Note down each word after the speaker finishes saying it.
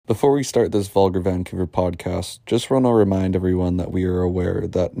Before we start this Vulgar Vancouver podcast, just want to remind everyone that we are aware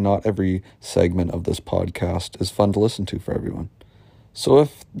that not every segment of this podcast is fun to listen to for everyone. So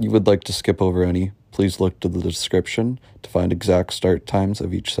if you would like to skip over any, please look to the description to find exact start times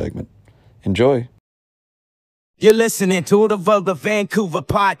of each segment. Enjoy! You're listening to the Vulgar Vancouver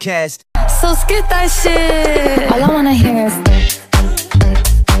podcast. So skip that shit. All I wanna hear is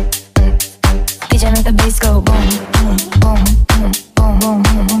DJ make the bass go boom, boom, boom, boom, boom, boom,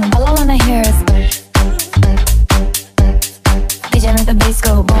 boom. All I wanna hear is DJ make the bass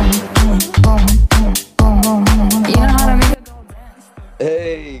go boom, boom, boom, boom, boom, boom, boom. You know how to make it go dance.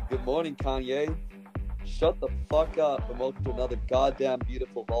 Hey, good morning, Kanye. Shut the fuck up and welcome to another goddamn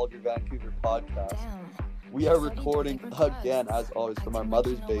beautiful Vulgar Vancouver podcast. We are recording again, as always, from our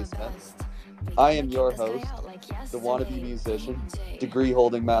mother's basement. I am your host, the wannabe musician,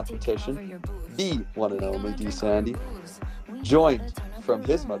 degree-holding mathematician, the one and only D. Sandy, joined from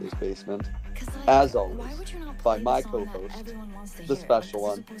his mother's basement, as always, by my co-host, the special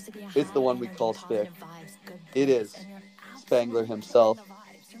one. It's the one we call Stick. It is Spangler himself.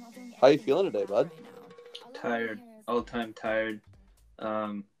 How you feeling today, bud? Tired, all-time tired.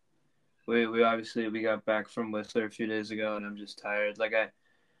 We obviously got back from Whistler a few days ago, and I'm just tired. Like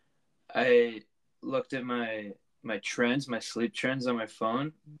I looked at my trends, my sleep trends on my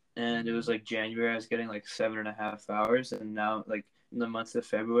phone, and it was like January I was getting like 7.5 hours, and now like in the month of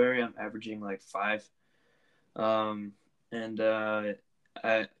February I'm averaging like 5. I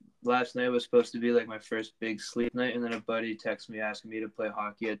last night was supposed to be like my first big sleep night, and then a buddy texted me asking me to play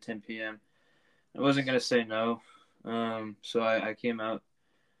hockey at 10 p.m. I wasn't gonna say no, so I came out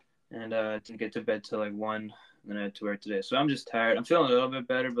and didn't get to bed till like 1, and then I had to work today. So I'm just tired. I'm feeling a little bit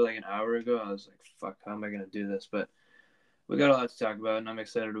better, but like an hour ago I was like, fuck, how am I gonna do this? But we got a lot to talk about, and I'm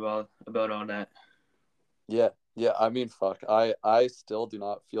excited about all that. Yeah, I mean, fuck. I still do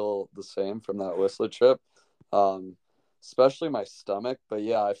not feel the same from that Whistler trip, especially my stomach. But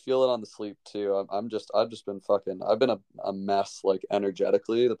yeah, I feel it on the sleep too. I've just been fucking. I've been a mess like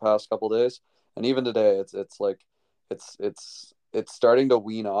energetically the past couple days, and even today, it's like it's starting to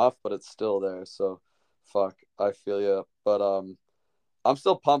wean off, but it's still there. So, fuck, I feel you. But I'm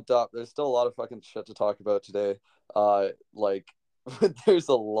still pumped up. There's still a lot of fucking shit to talk about today. Like there's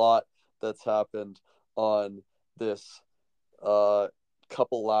a lot that's happened on this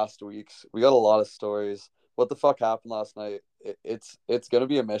couple last weeks. We got a lot of stories. What the fuck happened last night? It's gonna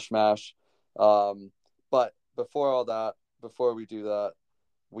be a mishmash. But before we do that,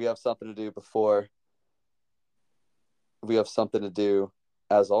 we have something to do before. We have something to do,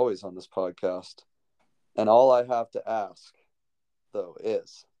 as always, on this podcast. And all I have to ask, though,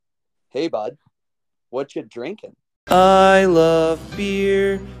 is, hey, bud, what you drinking? I love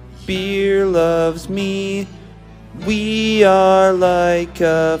beer. Beer loves me. We are like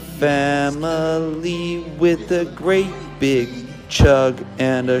a family with a great big chug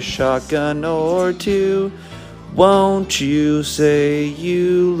and a shotgun or two. Won't you say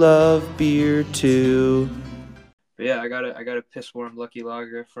you love beer too? But yeah, I got a piss warm Lucky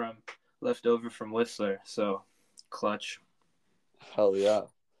Lager left over from Whistler, so clutch. Hell yeah.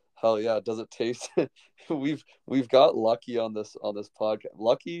 Does it taste? We've got Lucky on this podcast.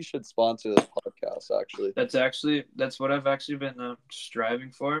 Lucky should sponsor this podcast. That's what I've actually been striving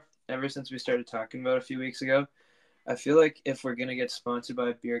for ever since we started talking about it a few weeks ago. I feel like if we're gonna get sponsored by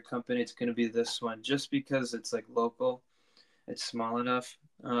a beer company, it's gonna be this one, just because it's like local, it's small enough,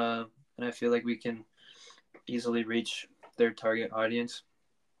 and I feel like we can easily reach their target audience.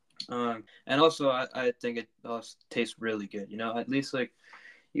 And also I think it also tastes really good. You know, at least like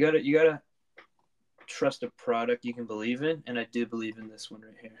you gotta trust a product you can believe in, and I do believe in this one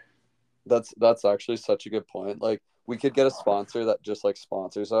right here. That's actually such a good point. Like, we could get a sponsor that just like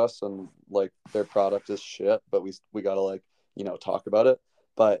sponsors us, and like their product is shit, but we gotta like, you know, talk about it.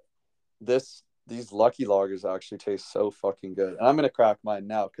 But these Lucky Lagers actually taste so fucking good, and I'm gonna crack mine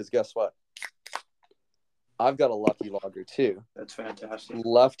now because guess what? I've got a Lucky Lager too. That's fantastic.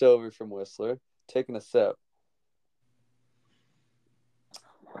 Left over from Whistler. Taking a sip.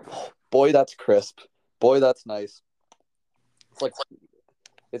 Boy, that's crisp. Boy, that's nice. It's like,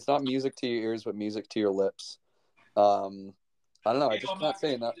 it's not music to your ears, but music to your lips. I don't know. I just can't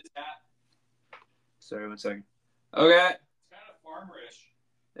say enough. Sorry, 1 second. Okay. It's kind of farmerish.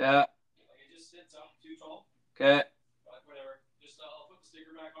 Yeah. Like it just sits up too tall. Okay. But whatever. Just I'll put the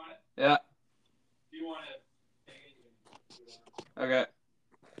sticker back on it. Yeah. If you want to hang it, you can. Okay.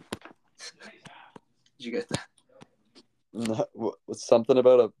 Nice hat. Did you get that? Something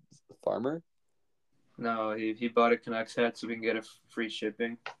about a farmer? No, he bought a Canucks hat so we can get a free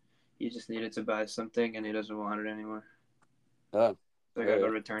shipping. He just needed to buy something, and he doesn't want it anymore. Oh, So I gotta go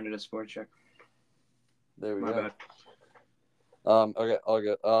return it at Sport Check. There we My go. bad. Okay, all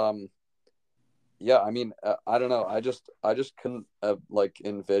good. Yeah, I mean, I don't know. I just couldn't like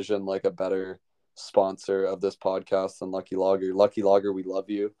envision like a better sponsor of this podcast than Lucky Lager. Lucky Lager, we love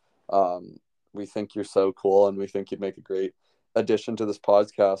you. We think you're so cool, and we think you'd make a great addition to this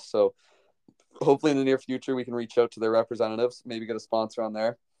podcast. So hopefully in the near future we can reach out to their representatives, maybe get a sponsor on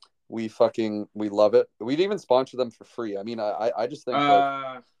there. We love it. We'd even sponsor them for free. I mean, I just think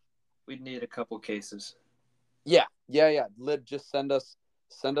like we'd need a couple cases. yeah. Lib, just send us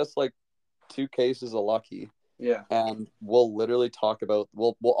like 2 cases of Lucky. Yeah. And we'll literally talk about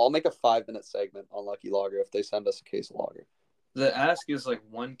I'll make a 5-minute segment on Lucky Lager if they send us a case of lager. The ask is like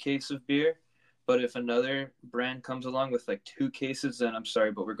 1 case of beer, but if another brand comes along with like 2 cases, then I'm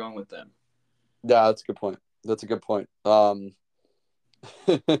sorry, but we're going with them. Yeah, that's a good point.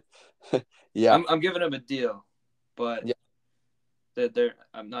 Yeah. I'm giving them a deal, but yeah.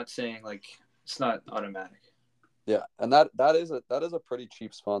 I'm not saying like it's not automatic. Yeah, and that is a pretty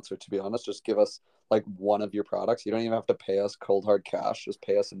cheap sponsor, to be honest. Just give us like one of your products. You don't even have to pay us cold hard cash. Just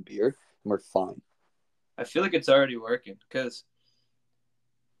pay us in beer, and we're fine. I feel like it's already working because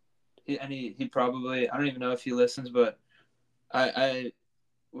he probably, I don't even know if he listens, but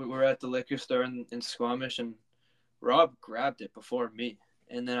we're at the liquor store in Squamish, and Rob grabbed it before me,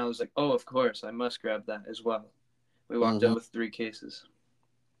 and then I was like, oh, of course, I must grab that as well. We walked out with 3 cases.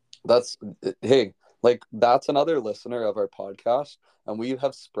 Hey, like that's another listener of our podcast, and we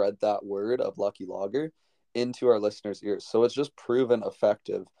have spread that word of Lucky Lager into our listeners' ears. So it's just proven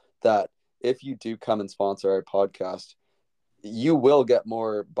effective that if you do come and sponsor our podcast, you will get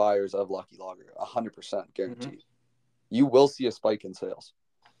more buyers of Lucky Lager, 100% guaranteed. Mm-hmm. You will see a spike in sales.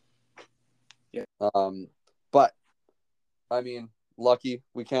 Yeah. But I mean, Lucky,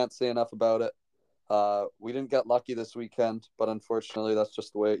 we can't say enough about it. We didn't get lucky this weekend, but unfortunately, that's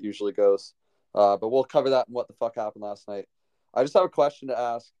just the way it usually goes. But we'll cover that and what the fuck happened last night. I just have a question to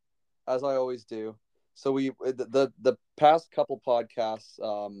ask, as I always do. So the past couple podcasts,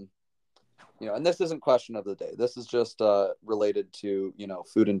 and this isn't question of the day. This is just related to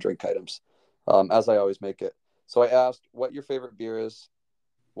food and drink items, as I always make it. So I asked what your favorite beer is,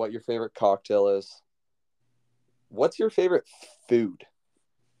 what your favorite cocktail is, what's your favorite food?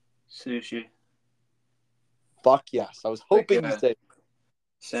 Sushi. Fuck yes. I was hoping you say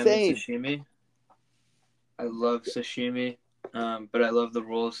salmon sashimi. I love sashimi, but I love the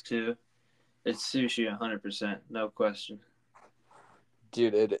rolls too. It's sushi 100%, no question.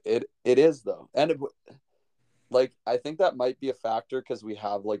 Dude, it is though. And I think that might be a factor because we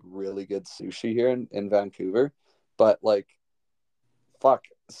have like really good sushi here in Vancouver. But like, fuck,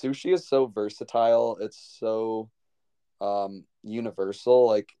 sushi is so versatile. It's so universal.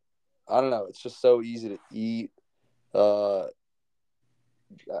 Like, I don't know. It's just so easy to eat. I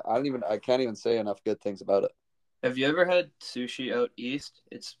can't even say enough good things about it. Have you ever had sushi out east?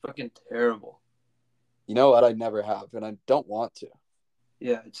 It's fucking terrible. You know what? I never have, and I don't want to.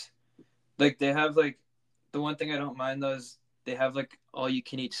 Yeah, it's like they have like the one thing I don't mind though is they have like all you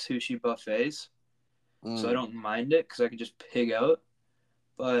can eat sushi buffets. So I don't mind it because I can just pig out.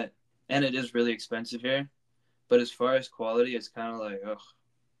 And it is really expensive here. But as far as quality, it's kind of like, ugh.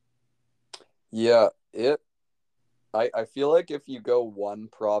 Yeah, I feel like if you go one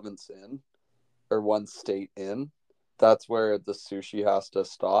province in or one state in, that's where the sushi has to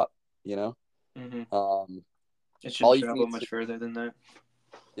stop, Mm-hmm. It shouldn't travel much further than that.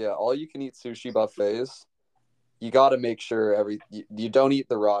 Yeah, all you can eat sushi buffets, you got to make sure you don't eat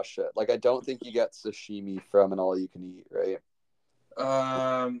the raw shit. Like, I don't think you get sashimi from an all you can eat, right?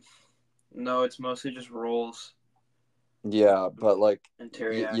 No, it's mostly just rolls. Yeah, but like and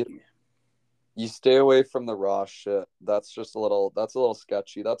teriyaki. You stay away from the raw shit. That's a little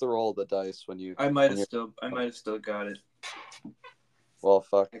sketchy. That's a roll of the dice when you. I might have still got it. Well,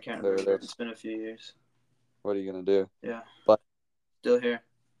 fuck. I can't remember. It's been a few years. What are you gonna do? Yeah. But still here.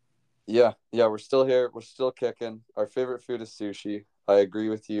 Yeah, we're still here. We're still kicking. Our favorite food is sushi. I agree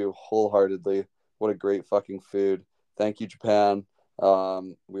with you wholeheartedly. What a great fucking food. Thank you, Japan.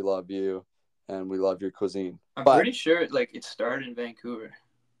 We love you, and we love your cuisine. I'm pretty sure it started in Vancouver.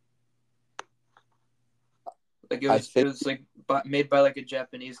 Like it was like made by like a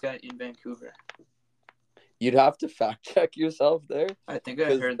Japanese guy in Vancouver. You'd have to fact check yourself there. I think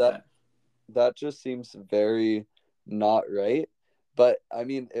I heard that. That just seems very not right. But I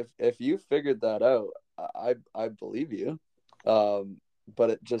mean, if you figured that out, I believe you.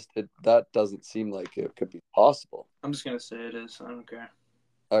 But that doesn't seem like it could be possible. I'm just gonna say it is. I don't care.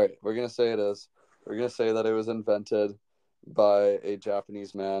 All right, we're gonna say it is. We're gonna say that it was invented by a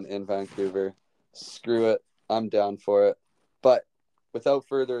Japanese man in Vancouver. Screw it, I'm down for it. But without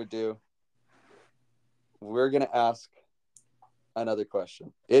further ado, we're going to ask another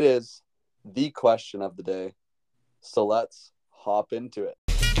question. It is the question of the day. So let's hop into it.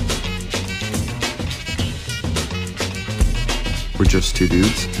 We're just two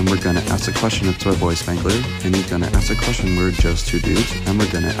dudes, and we're gonna ask a question. It's our boy Spangler, and he's gonna ask a question. We're just two dudes, and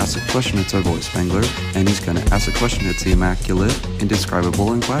we're gonna ask a question. It's our boy Spangler, and he's gonna ask a question. It's the immaculate,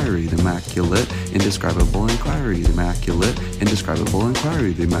 indescribable inquiry. The immaculate, indescribable inquiry. The immaculate, indescribable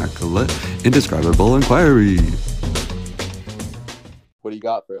inquiry. The immaculate, indescribable inquiry. What do you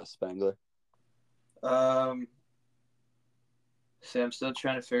got for us, Spangler? See, I'm still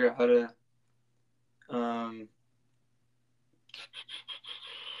trying to figure out how to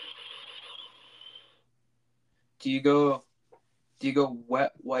do you go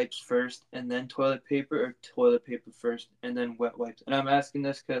wet wipes first and then toilet paper, or toilet paper first and then wet wipes? And I'm asking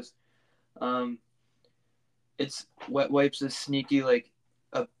this because it's wet wipes is sneaky, like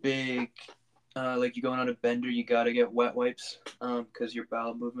a big like you going on a bender, you gotta get wet wipes because your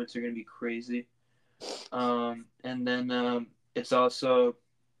bowel movements are gonna be crazy. And then it's also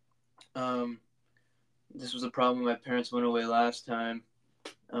this was a problem when my parents went away last time.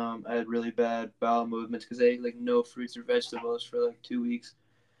 I had really bad bowel movements because I ate like no fruits or vegetables for like 2 weeks.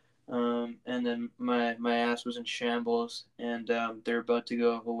 And then my ass was in shambles, and they're about to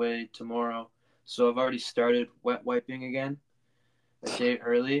go away tomorrow. So I've already started wet wiping again a day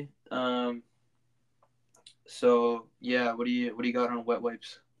early. So yeah, what do you got on wet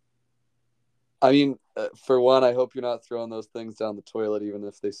wipes? I mean, for one, I hope you're not throwing those things down the toilet, even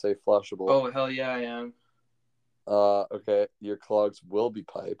if they say flushable. Oh, hell yeah, I am. Okay, your clogs will be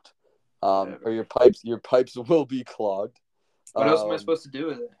piped. Or your pipes will be clogged. What else am I supposed to do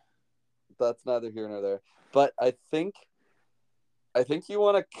with it? That's neither here nor there. But I think you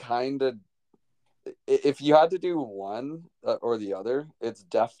want to kind of, if you had to do one or the other, it's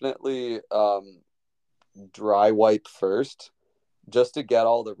definitely dry wipe first, just to get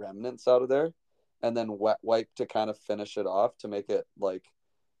all the remnants out of there, and then wet wipe to kind of finish it off to make it like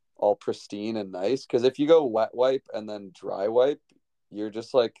all pristine and nice. Because if you go wet wipe and then dry wipe, you're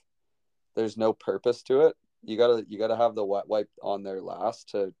just like, there's no purpose to it. You gotta have the wet wipe on there last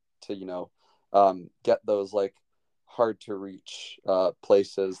to get those like hard to reach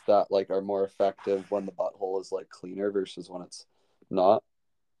places that like are more effective when the butthole is like cleaner versus when it's not.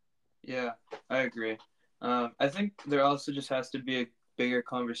 Yeah, I agree. I think there also just has to be a bigger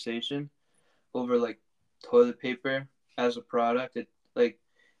conversation over like toilet paper as a product.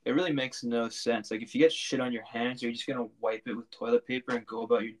 It really makes no sense. Like if you get shit on your hands, you're just gonna wipe it with toilet paper and go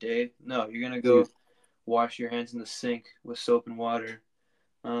about your day. No, you're gonna go wash your hands in the sink with soap and water.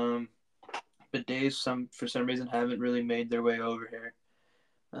 Bidets for some reason haven't really made their way over here,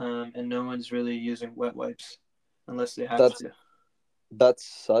 and no one's really using wet wipes unless they have to. That's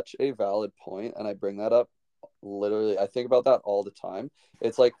such a valid point, and I bring that up literally. I think about that all the time.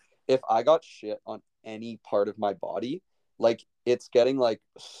 It's like if I got shit on any part of my body, like it's getting like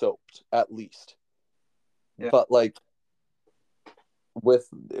soaped at least. Yeah. But like with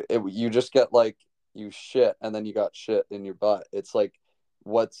it, you just get like you shit and then you got shit in your butt. It's like,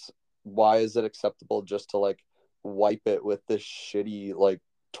 why is it acceptable just to like wipe it with this shitty like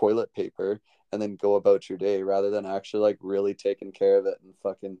toilet paper and then go about your day, rather than actually like really taking care of it and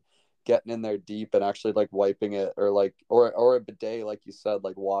fucking getting in there deep and actually like wiping it, or like or a bidet, like you said,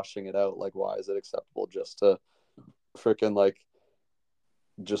 like washing it out? Like, why is it acceptable just to freaking like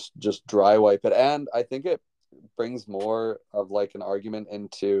just dry wipe it? And I think it brings more of like an argument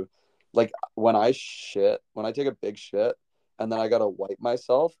into like when I take a big shit and then I gotta wipe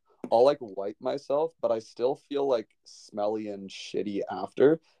myself, I'll like wipe myself, but I still feel like smelly and shitty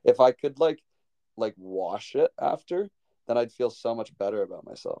after. If I could like wash it after, then I'd feel so much better about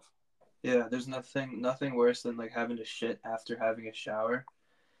myself. Yeah, there's nothing worse than like having to shit after having a shower.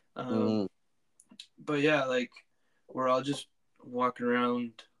 But yeah, like we're all just walking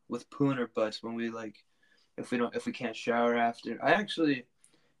around with poo in our butts when we like, if we can't shower after.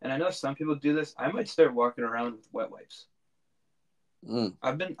 And I know some people do this, I might start walking around with wet wipes.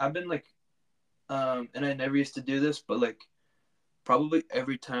 I've been like, and I never used to do this, but like probably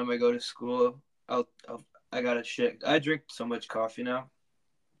every time I go to school, I gotta shit. I drink so much coffee now,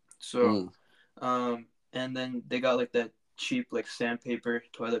 so and then they got like that cheap like sandpaper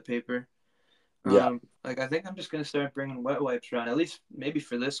toilet paper. Like I think I'm just gonna start bringing wet wipes around, at least maybe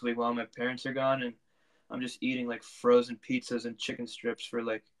for this week while my parents are gone, and I'm just eating like frozen pizzas and chicken strips for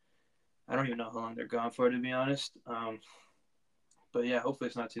like, I don't even know how long they're gone for, to be honest. But yeah, hopefully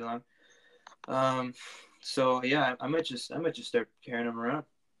it's not too long. So yeah, I might just start carrying them around.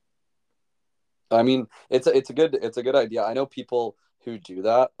 I mean, it's a good idea. I know people who do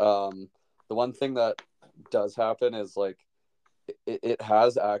that. The one thing that does happen is like it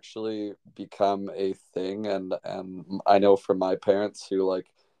has actually become a thing, and I know from my parents who like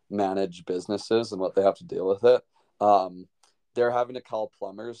manage businesses and what they have to deal with it. They're having to call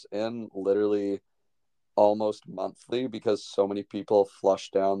plumbers in literally almost monthly because so many people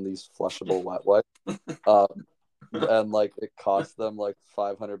flush down these flushable wet wipes. And like it costs them like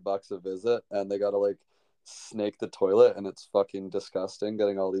 $500 a visit, and they gotta like snake the toilet, and it's fucking disgusting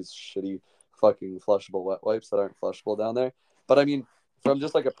getting all these shitty fucking flushable wet wipes that aren't flushable down there. But I mean, from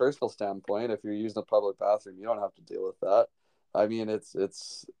just like a personal standpoint, if you're using a public bathroom, you don't have to deal with that. I mean, it's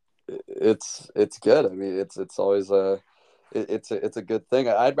good. I mean, it's always it's a good thing.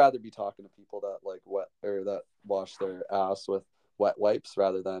 I'd rather be talking to people that like wet or that wash their ass with wet wipes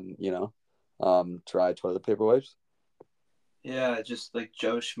rather than dry toilet paper wipes. Yeah, just like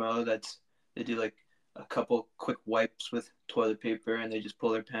Joe Schmo, they do like a couple quick wipes with toilet paper and they just pull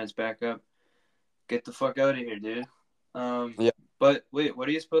their pants back up. Get the fuck out of here, dude. Yeah, But wait, what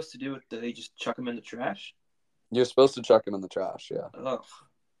are you supposed to do with they just chuck them in the trash? you're supposed to chuck them in the trash. Yeah, Ugh,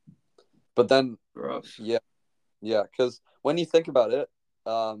 but then gross. yeah, because when you think about it,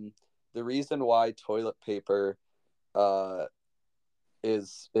 the reason why toilet paper uh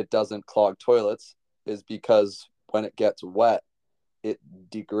is it doesn't clog toilets is because when it gets wet, it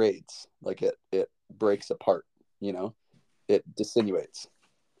degrades, like it breaks apart, it disintegrates.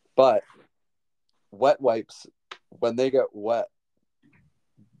 But wet wipes, when they get wet,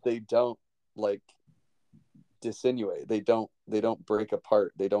 they don't like disintegrate. They don't break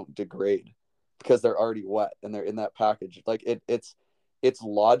apart. They don't degrade because they're already wet and they're in that package. Like it's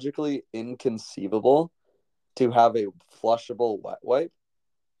logically inconceivable to have a flushable wet wipe,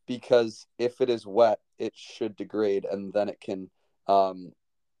 because if it is wet, it should degrade and then it can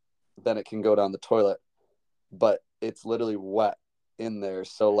go down the toilet. But it's literally wet in there.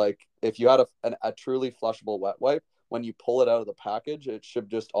 So like if you had a truly flushable wet wipe, when you pull it out of the package, it should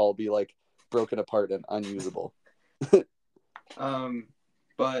just all be like broken apart and unusable.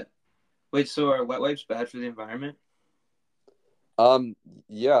 But wait, so are wet wipes bad for the environment?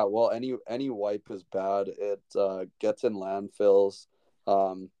 Yeah, well, any wipe is bad. It gets in landfills,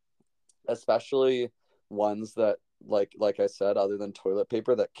 um, especially ones that like I said, other than toilet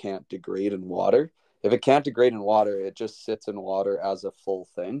paper, that can't degrade in water. If it can't degrade in water, it just sits in water as a full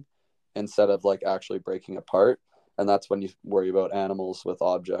thing instead of like actually breaking apart. And that's when you worry about animals with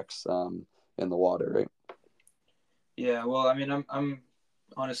objects in the water, right? Yeah, well, I mean, I'm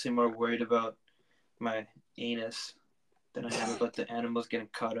honestly more worried about my anus than I am about the animals getting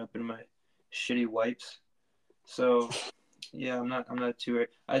caught up in my shitty wipes. So, yeah, I'm not too worried.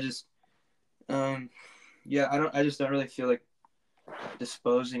 Um, yeah, I just don't really feel like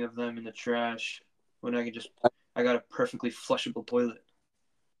disposing of them in the trash when I got a perfectly flushable toilet.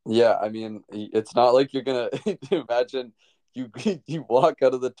 Yeah, I mean, it's not like you're gonna imagine you you walk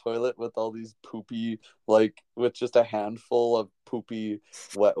out of the toilet with all these poopy, like with just a handful of poopy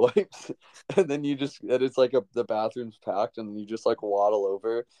wet wipes, and then and it's like the bathroom's packed, and you just like waddle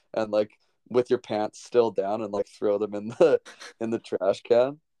over and like with your pants still down and like throw them in the trash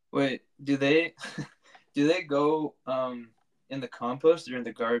can. Wait, do they do they go in the compost or in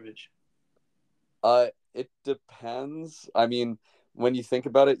the garbage? It depends. I mean, when you think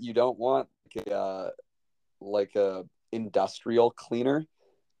about it, you don't want like a industrial cleaner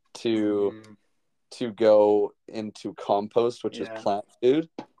to Mm, go into compost, which is yeah. plant food.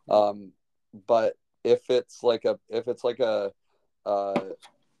 Um, but if it's like uh,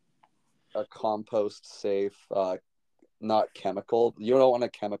 a compost safe, not chemical, you don't want a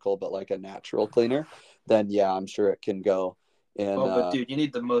chemical, but like a natural cleaner, then yeah, I'm sure it can go in. Oh, but dude, you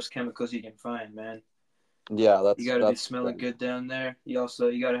need the most chemicals you can find, man. Yeah, You got to be that's the smelling thing. good down there. You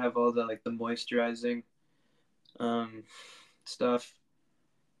got to have all the like the moisturizing um stuff.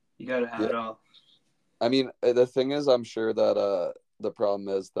 You got to have Yeah, it all. I mean, the thing is, I'm sure that the problem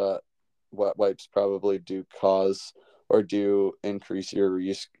is that wet wipes probably do cause or do increase your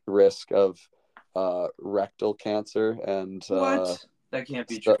risk of rectal cancer and What? That can't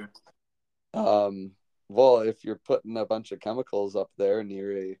be stu true. well, if you're putting a bunch of chemicals up there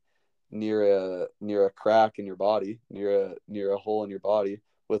near a crack in your body, near a hole in your body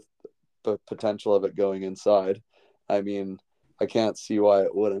with the potential of it going inside, I mean, I can't see why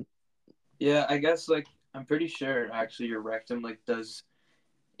it wouldn't. Yeah, I guess like I'm pretty sure actually your rectum like does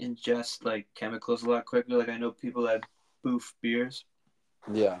ingest like chemicals a lot quicker. Like I know people that boof beers.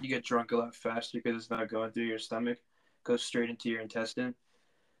 Yeah. You get drunk a lot faster because it's not going through your stomach, it goes straight into your intestine.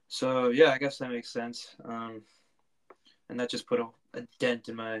 So yeah, I guess that makes sense. And that just put a dent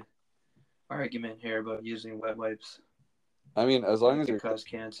in my argument here about using wet wipes. I mean, as long as It you're, could cause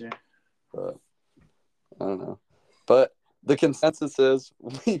cancer. but I don't know. But the consensus is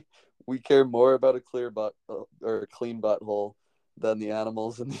we care more about a clear butt or a clean butthole than the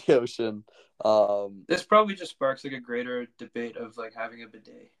animals in the ocean. This probably just sparks like a greater debate of like having a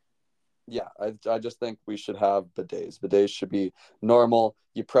bidet. Yeah, I just think we should have bidets. Bidets should be normal.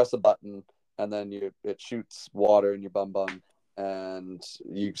 You press a button and then it shoots water in your bum bum, and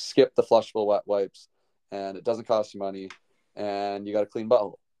you skip the flushable wet wipes, and it doesn't cost you money, and you got a clean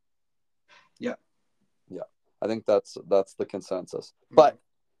butthole. Yeah. Yeah. I think that's the consensus. But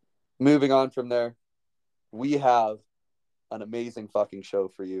moving on from there, we have an amazing fucking show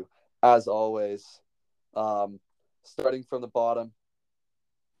for you, as always. Starting from the bottom,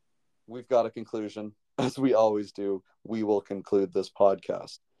 we've got a conclusion. As we always do, we will conclude this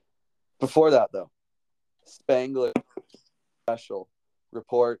podcast. Before that, though, Spangler special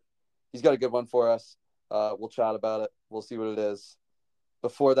report. He's got a good one for us. We'll chat about it. We'll see what it is.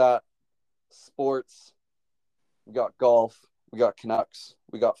 Before that, sports. We got golf. We got Canucks.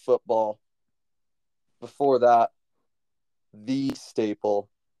 We got football. Before that, the staple.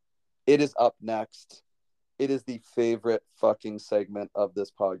 It is up next. It is the favorite fucking segment of this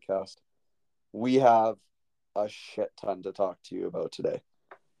podcast. We have a shit ton to talk to you about today.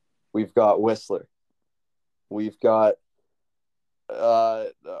 We've got Whistler. We've got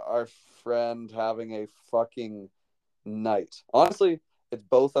our friend having a fucking night. Honestly, it's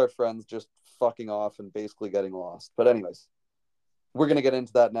both our friends just fucking off and basically getting lost. But anyways, we're going to get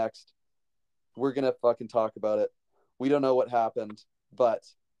into that next. We're going to fucking talk about it. We don't know what happened, but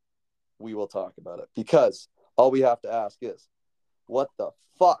we will talk about it, because all we have to ask is, what the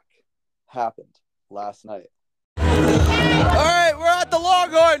fuck happened last night? All right, we're at the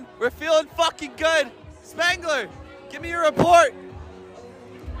Longhorn. We're feeling fucking good. Spangler, give me your report.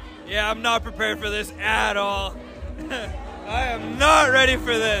 Yeah, I'm not prepared for this at all. I am not ready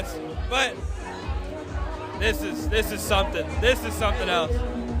for this. But this is something. This is something else.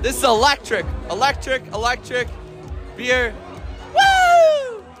 This is electric. Electric. Beer.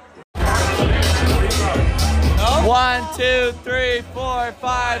 Woo! 1, 2, 3, 4,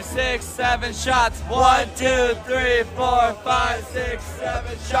 5, 6, 7 shots. 1, 2, 3, 4, 5, 6,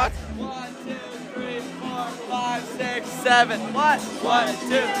 7 shots. 1, 2, 3, 4, 5, 6, 7. What? 1, 2,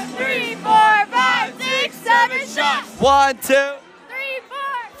 3, 4, 5, 6, 7 shots. 1, 2, 3,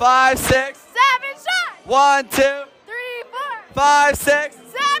 4, 5, 6, 7 shots. 1, 2, 3, 4, 5, 6,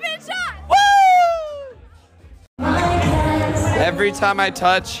 7 shots. Woo! Every time I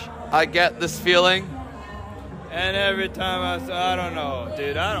touch, I get this feeling. And every time I don't know,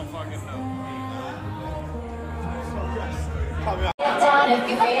 dude. I don't fucking know.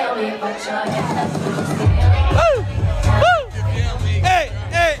 Woo! Woo! Hey!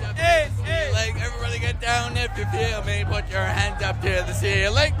 Like, everybody get down if you feel me. Put your hands up to the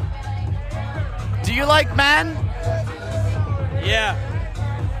ceiling. Do you like men? Yeah.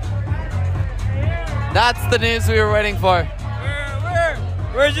 That's the news we were waiting for.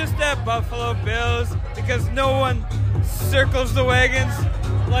 We're just at Buffalo Bills because no one circles the wagons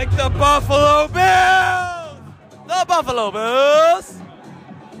like the Buffalo Bills! The Buffalo Bills!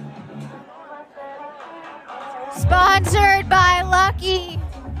 Sponsored by Lucky.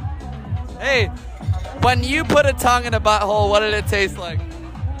 Hey, when you put a tongue in a butthole, what did it taste like?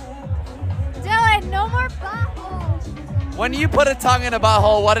 Dylan, no more buttholes. When you put a tongue in a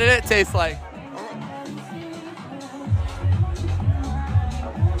butthole, what did it taste like?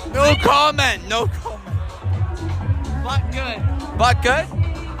 No comment. But good?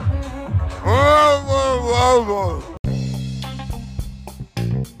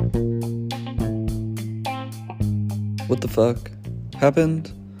 What the fuck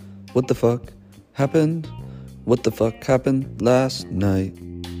happened? What the fuck happened? What the fuck happened last night?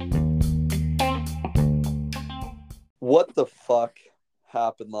 What the fuck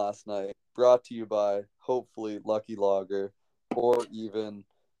happened last night? Brought to you by, hopefully, Lucky Lager, or even,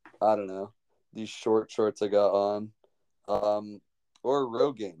 I don't know, these short shorts I got on, or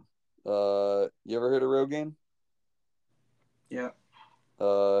Rogaine. You ever heard of Rogaine? Yeah.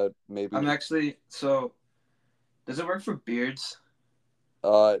 Maybe. I'm actually, so, does it work for beards?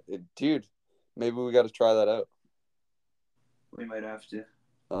 Dude, maybe we got to try that out. We might have to.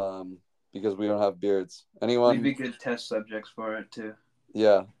 Because we don't have beards. Anyone? We'd be good test subjects for it too.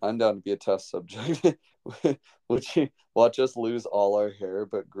 Yeah, I'm down to be a test subject. Would you watch us lose all our hair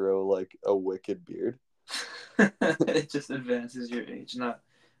but grow like a wicked beard? It just advances your age, not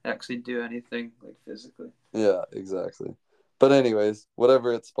actually do anything like physically. Yeah, exactly. But anyways,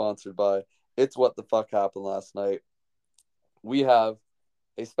 whatever it's sponsored by, it's What the Fuck Happened Last Night. We have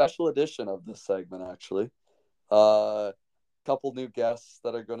a special edition of this segment, actually. couple new guests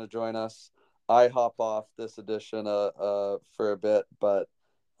that are going to join us. I hop off this edition for a bit, but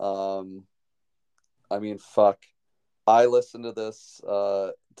I mean, fuck. I listened to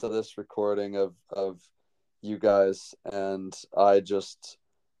this recording of you guys, and I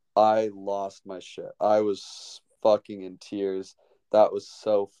lost my shit. I was fucking in tears. That was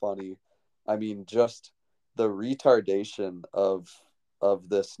so funny. I mean, just the retardation of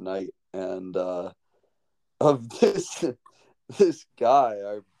this night, and of this guy,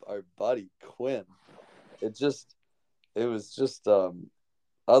 our buddy Quinn. It was just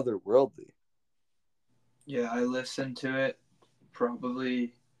otherworldly. Yeah, I listened to it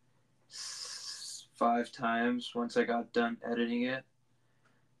probably 5 times once I got done editing it.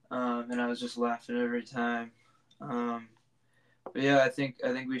 And I was just laughing every time. But yeah, I think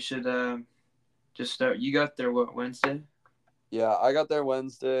we should just start. You got there what, Wednesday? Yeah, I got there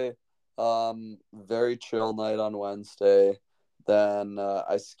Wednesday. Very chill night on Wednesday. Then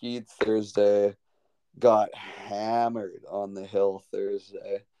I skied Thursday. Got hammered on the hill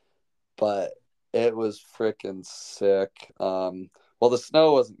Thursday, but it was freaking sick. Well, the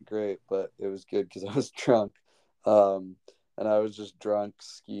snow wasn't great, but it was good because I was drunk. And I was just drunk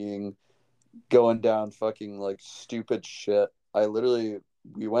skiing, going down fucking like stupid shit. We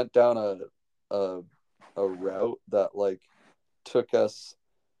went down a route that like took us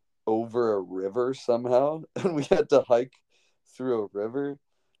over a river somehow, and we had to hike through a river,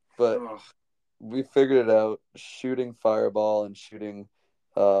 but we figured it out, shooting fireball and shooting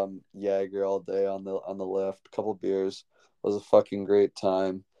Jaeger all day on the lift. A couple beers, was a fucking great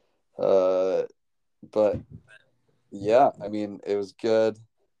time. But yeah, I mean, it was good.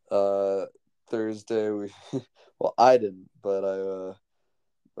 Thursday we well, I didn't, but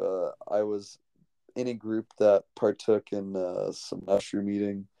I was in a group that partook in some mushroom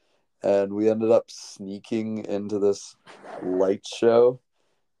eating, and we ended up sneaking into this light show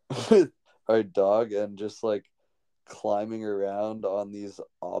with our dog and just like climbing around on the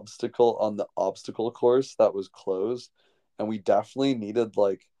obstacle course that was closed, and we definitely needed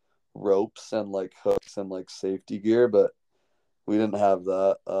like ropes and like hooks and like safety gear, but we didn't have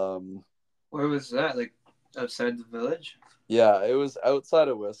that. Where was that? Like outside the village? Yeah, it was outside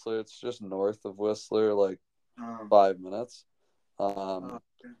of Whistler. It's just north of Whistler, like 5 minutes. Okay.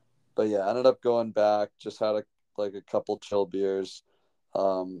 But yeah, I ended up going back, just had a couple chill beers.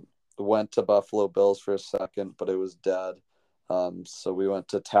 Went to Buffalo Bills for a second, but it was dead. So we went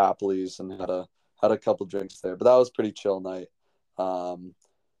to Tapley's and had a couple drinks there. But that was a pretty chill night.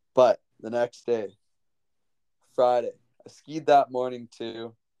 But the next day, Friday, I skied that morning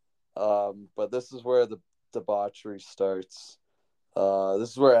too. But this is where the debauchery starts. This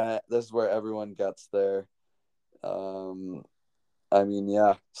is where everyone gets there. I mean,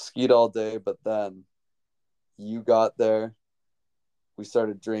 yeah, skied all day, but then you got there. We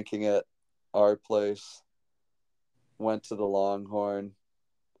started drinking at our place. Went to the Longhorn.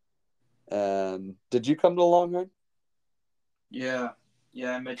 And did you come to Longhorn? Yeah,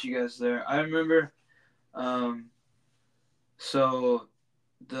 I met you guys there. I remember. So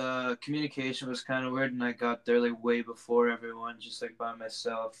the communication was kind of weird, and I got there like way before everyone, just like by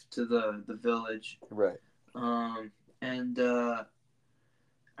myself to the village. Right. And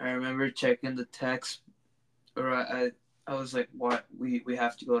I remember checking the text, or I was like, "What? We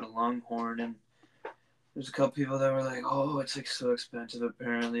have to go to Longhorn," and there's a couple people that were like, "Oh, it's like so expensive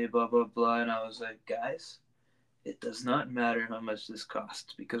apparently, blah blah blah," and I was like, "Guys, it does not matter how much this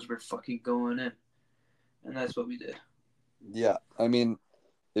costs because we're fucking going in," and that's what we did. Yeah, I mean,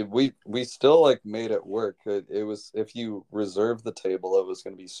 we still like made it work. It was, if you reserve the table, it was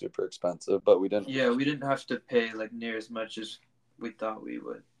going to be super expensive, but we didn't. Yeah, we didn't have to pay like near as much as we thought we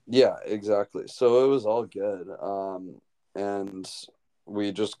would. Yeah, exactly. So it was all good. And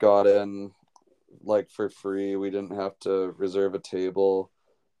we just got in like for free. We didn't have to reserve a table.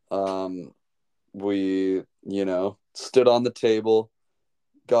 We, stood on the table,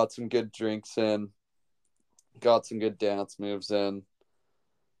 got some good drinks in, got some good dance moves in.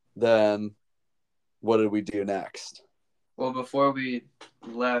 Then what did we do next? Well, before we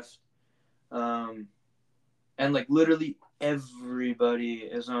left, and like literally everybody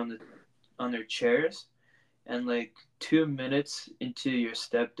is on their chairs, and like 2 minutes into your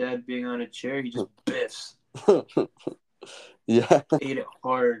stepdad being on a chair, he just biffs. Yeah. Ate it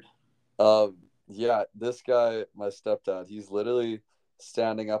hard. Yeah, this guy, my stepdad, he's literally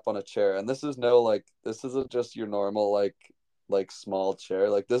standing up on a chair, and this isn't just your normal like small chair.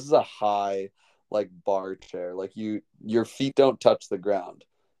 Like, this is a high like bar chair. Like, your feet don't touch the ground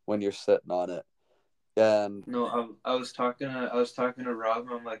when you're sitting on it. And no, I was talking to Rob,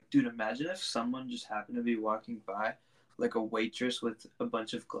 and I'm like, dude, imagine if someone just happened to be walking by, like a waitress with a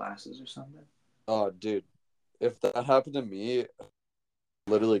bunch of glasses or something. Oh, dude, if that happened to me, I'd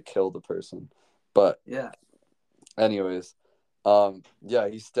literally kill the person. But Yeah. anyways, yeah,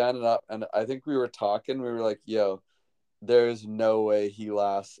 he's standing up, and I think we were talking. We were like, "Yo, there's no way he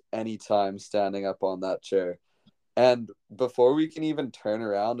lasts any time standing up on that chair." And before we can even turn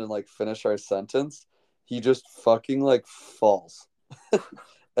around and like finish our sentence, he just fucking like falls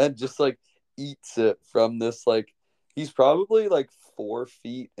and just like eats it from this like he's probably like 4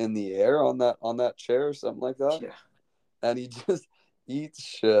 feet in the air on that chair or something like that. Yeah. And he just eats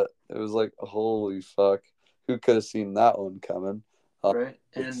shit. It was like holy fuck. Who could have seen that one coming? Right.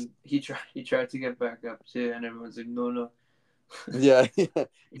 And he tried to get back up too, and everyone's like, no. Yeah,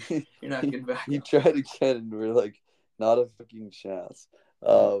 You're not getting back he up. tried again, and we're like, not a fucking chance.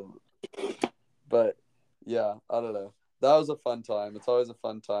 But yeah, I don't know. That was a fun time. It's always a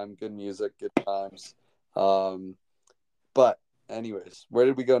fun time. Good music, good times. But anyways, where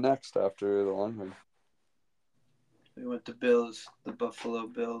did we go next after the Longhorn? We went to Bills, the Buffalo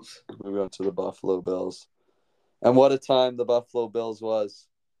Bills. We went to the Buffalo Bills, and what a time the Buffalo Bills was.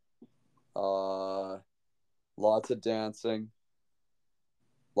 Lots of dancing,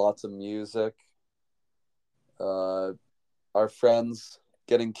 lots of music. Our friends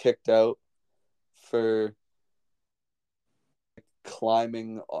getting kicked out for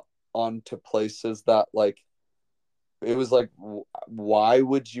climbing onto places that like it was like why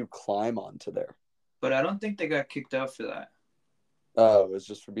would you climb onto there? But I don't think they got kicked out for that. Oh, it was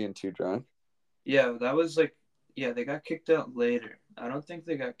just for being too drunk. Yeah, that was like, yeah, they got kicked out later. I don't think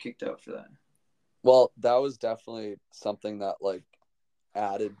they got kicked out for that. Well, that was definitely something that like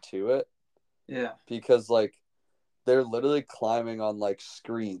added to it. Yeah. Because like they're literally climbing on like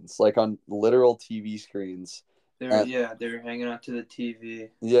screens, like on literal TV screens. They were hanging out to the TV.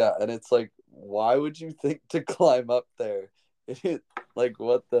 Yeah, and it's like, why would you think to climb up there? Like,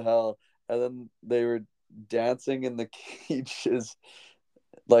 what the hell? And then they were dancing in the cages.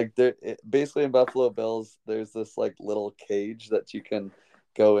 Like, basically in Buffalo Bills, there's this like little cage that you can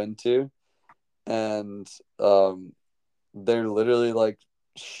go into, and they're literally like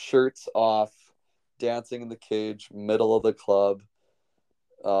shirts off, dancing in the cage, middle of the club.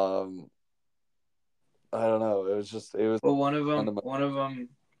 I don't know. It was. Well, one of them,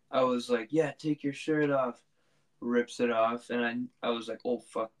 I was like, yeah, take your shirt off. Rips it off, and I was like, oh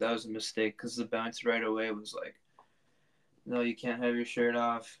fuck, that was a mistake, because the bounce right away was like, no, you can't have your shirt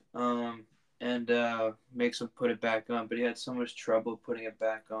off. And makes him put it back on, but he had so much trouble putting it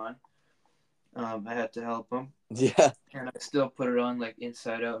back on. I had to help him. Yeah. And I still put it on like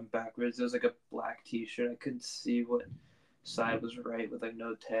inside out and backwards. It was like a black T-shirt. I couldn't see what side was right with like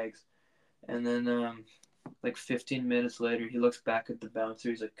no tags. And then like 15 minutes later, he looks back at the bouncer.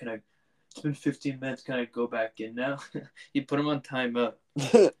 He's like, it's been 15 minutes. Can I go back in now? He put him on timeout.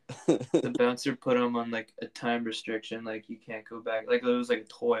 The bouncer put him on like a time restriction. Like you can't go back. Like it was like a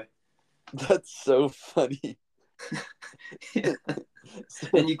toy. That's so funny. Yeah.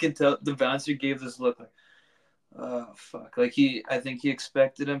 And you can tell the bouncer gave this look like, oh fuck. Like I think he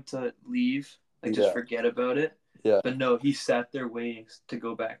expected him to leave, like just forget about it. Yeah. But no, he sat there waiting to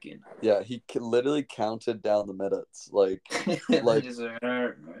go back in. Yeah, he literally counted down the minutes, like all right.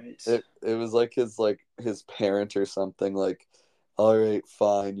 It was like his parent or something. Like, all right,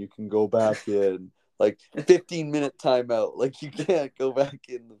 fine, you can go back in. Like 15-minute timeout. Like you can't go back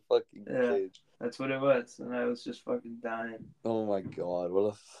in the fucking cage. That's what it was, and I was just fucking dying. Oh my god,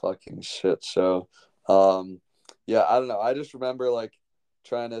 what a fucking shit show. Yeah, I don't know. I just remember like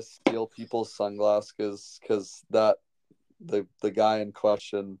trying to steal people's sunglasses because the guy in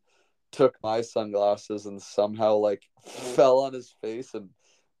question took my sunglasses and somehow like fell on his face and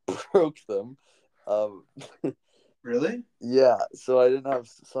broke them. Really? Yeah, so I didn't have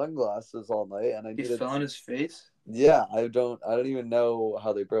sunglasses all night, and He fell on his face? Yeah, I don't even know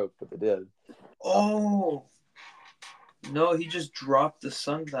how they broke, but they did. Oh no, he just dropped the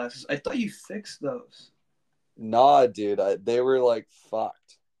sunglasses. I thought you fixed those. Nah, dude, they were like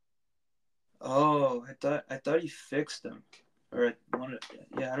fucked. Oh, I thought he fixed them, or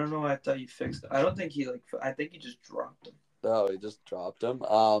I don't know why I thought you fixed them. I don't think I think he just dropped them. Oh, he just dropped them.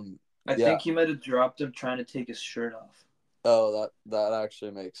 I think he might have dropped him trying to take his shirt off. Oh, that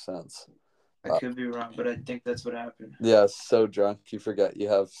actually makes sense. I could be wrong, but I think that's what happened. Yeah, so drunk you forget you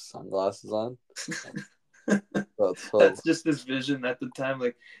have sunglasses on. That's just his vision at the time.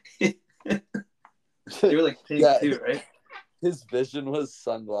 Like they were like pink too, right? His vision was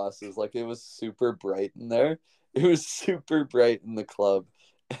sunglasses. Like it was super bright in there. It was super bright in the club,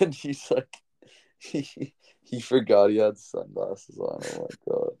 and he's like, he forgot he had sunglasses on. Oh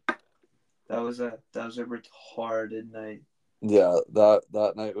my god. That was a retarded night. Yeah,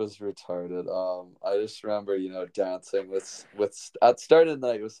 that night was retarded. I just remember, dancing with at start of the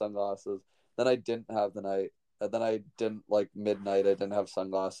night with sunglasses. Then I didn't have the night, and then I didn't like midnight. I didn't have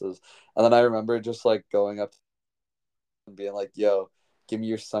sunglasses, and then I remember just like going up and being like, "Yo, give me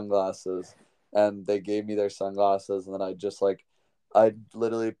your sunglasses," and they gave me their sunglasses, and then I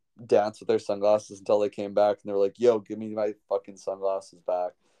literally danced with their sunglasses until they came back, and they were like, "Yo, give me my fucking sunglasses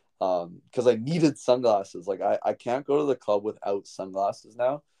back." Because I needed sunglasses. Like I can't go to the club without sunglasses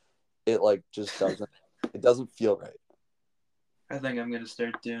now. It like just doesn't feel right. I think I'm gonna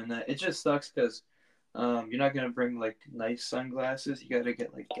start doing that. It just sucks because you're not gonna bring like nice sunglasses. You gotta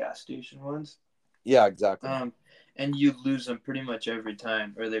get like gas station ones. Yeah, exactly. And you lose them pretty much every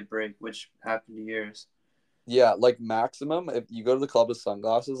time, or they break, which happened to yours. Yeah, like maximum if you go to the club with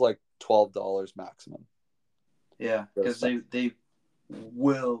sunglasses, like $12 maximum. Yeah, because they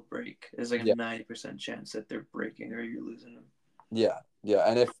will break. There's like a 90% chance that they're breaking or you're losing them. Yeah,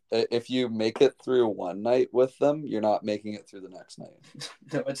 and if you make it through one night with them, you're not making it through the next night.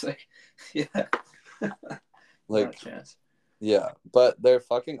 No, it's like, yeah, like not a chance. Yeah, but they're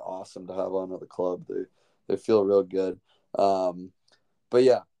fucking awesome to have on at the club. They feel real good. But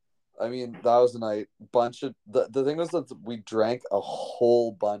yeah, I mean that was the night. Bunch of the thing was that we drank a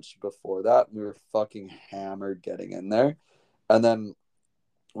whole bunch before that. We were fucking hammered getting in there, and then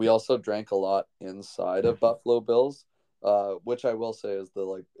we also drank a lot inside of Buffalo Bills, which I will say is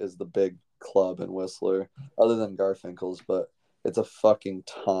the big club in Whistler, other than Garfinkel's, but it's a fucking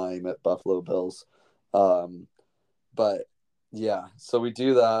time at Buffalo Bills. But yeah, so we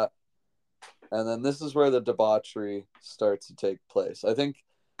do that, and then this is where the debauchery starts to take place. I think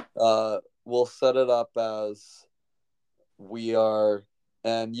we'll set it up as we are,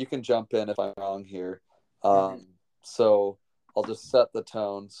 and you can jump in if I'm wrong here. So I'll just set the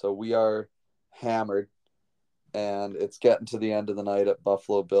tone. So we are hammered, and it's getting to the end of the night at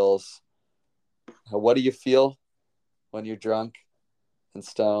Buffalo Bills. What do you feel when you're drunk and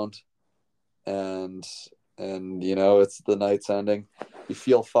stoned, and it's the night's ending? You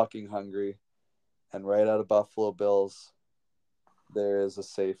feel fucking hungry, and right out of Buffalo Bills, there is a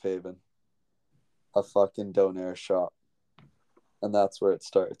safe haven, a fucking donair shop, and that's where it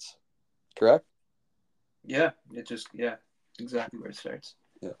starts. Correct? Yeah, exactly where it starts.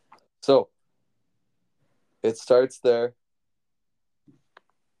 Yeah. So it starts there,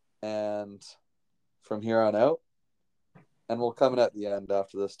 and from here on out, and we'll come in at the end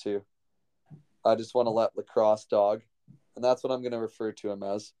after this too. I just want to let Lacrosse Dog, and that's what I'm going to refer to him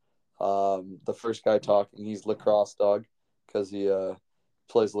as. The first guy talking, he's Lacrosse Dog because he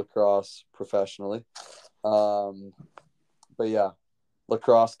plays lacrosse professionally. But yeah,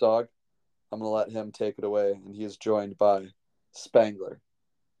 Lacrosse Dog, I'm going to let him take it away, and he is joined by Spangler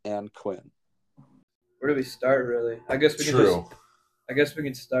and Quinn. Where do we start, really? I guess we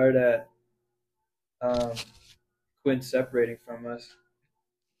can start at Quinn separating from us.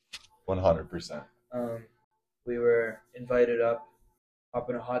 100%. We were invited up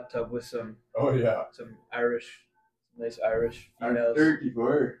in a hot tub with some nice Irish females. Dirty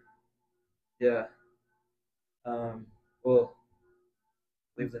boy. Yeah. We'll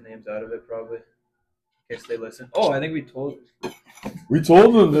leave the names out of it probably, in case they listen. Oh, I think we told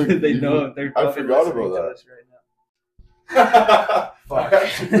them. They know. They're I forgot about that. Us right now. Fuck. I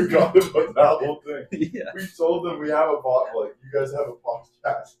actually forgot about that whole thing. Yeah. We told them we have a you guys have a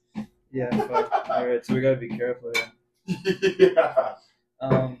podcast. Yeah, fuck. All right, so we gotta be careful here. Yeah.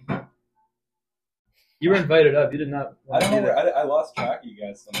 You were invited up. You did not. I don't know. I lost track of you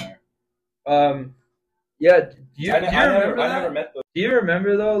guys somewhere. Yeah. Do you remember that? I never met those. Do you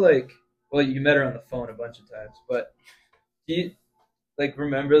remember though? Like, well, you met her on the phone a bunch of times, but do you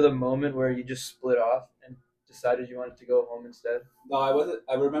remember the moment where you just split off and decided you wanted to go home instead? No, I wasn't.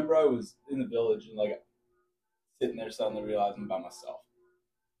 I remember I was in the village and sitting there suddenly realizing by myself,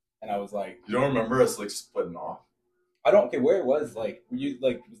 and I was like, "You don't remember us splitting off?" I don't care where it was. Were you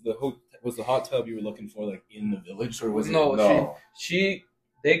was the hot tub you were looking for in the village, or was it? No.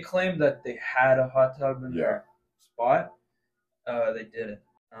 They claimed that they had a hot tub in their spot. They didn't.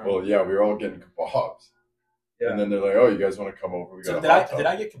 Well, yeah, we were all getting kebabs. Yeah. And then they're like, "Oh, you guys want to come over? We got a hot tub." Did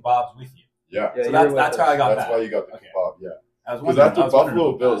I get kebabs with you? Yeah. So that's how I got That's that. why you got the kebab. Yeah. Because after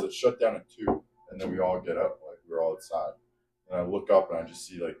Buffalo Bills, it shut down at 2, and then we all get up, we're all outside, and I look up and I just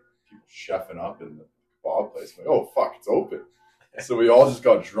see people chefing up in the kebab place. I'm like, oh fuck, it's open. So we all just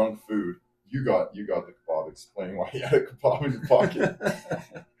got drunk food. You got the kebab. Explain why you had a kebab in your pocket.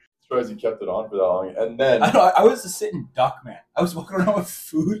 Surprised you kept it on for that long. And then I was just sitting duck, man. I was walking around with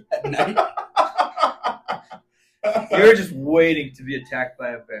food at night. You were just waiting to be attacked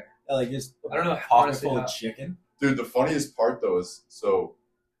by a bear. Like just I don't know. pocket Honestly, full how. of chicken. Dude, the funniest part though is so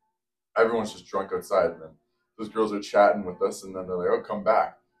everyone's just drunk outside, and then those girls are chatting with us, and then they're like, "Oh, come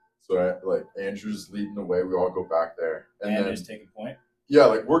back." So like Andrew's leading the way. We all go back there, and Andrew's then taking point. yeah,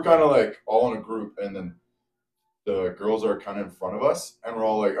 like we're kind of like all in a group, and then the girls are kind of in front of us, and we're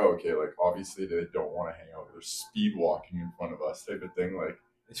all like, "Oh, okay." Like obviously they don't want to hang out. They're speed walking in front of us, type of thing. Like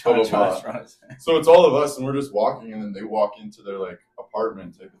blah, blah, blah. So it's all of us, and we're just walking, and then they walk into their like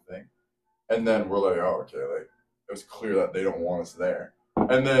apartment type of thing, and then we're like, "Oh, okay." Like it was clear that they don't want us there,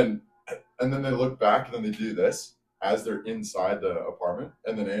 and then they look back, and then they do this as they're inside the apartment,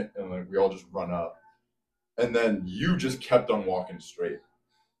 and then like we all just run up, and then you just kept on walking straight.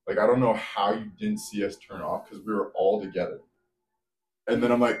 Like I don't know how you didn't see us turn off because we were all together. And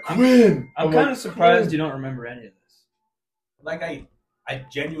then I'm like, Quinn. I'm kind of surprised you don't remember any of this. Like I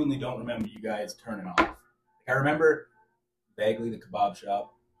genuinely don't remember you guys turning off. Like, I remember vaguely the kebab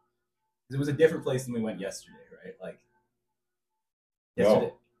shop. It was a different place than we went yesterday, right? Like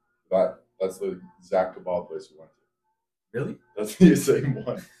yesterday. No, that's the Zach kebab place we went to. Really? That's the same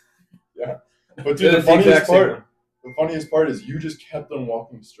one. Yeah. But dude, Yeah, the funniest same one. part. The funniest part is you just kept on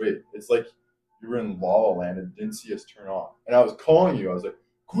walking straight. It's like you were in La La Land and didn't see us turn off. And I was calling you. I was like,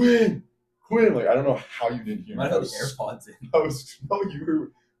 Quinn. Like I don't know how you didn't hear me. I had the AirPods in.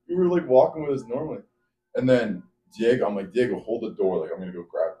 You were like walking with us normally. And then I'm like, Diego, hold the door. Like I'm gonna go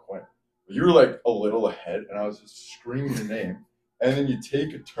grab Quinn. But you were like a little ahead, and I was just screaming your name. And then you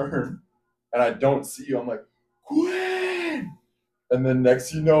take a turn, and I don't see you. I'm like, Quinn. And then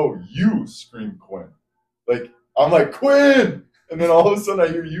next you know, you scream Quinn. Like I'm like, Quinn! And then all of a sudden I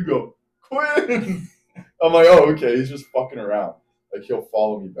hear you go, Quinn! I'm like, oh, okay, he's just fucking around. Like, he'll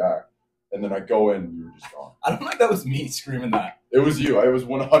follow me back. And then I go in and you were just gone. I don't think that was me screaming that. It was you. It was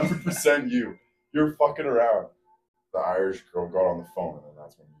 100% you. You're fucking around. The Irish girl got on the phone, and then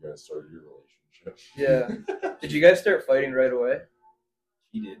that's when you guys started your relationship. Yeah. Did you guys start fighting right away?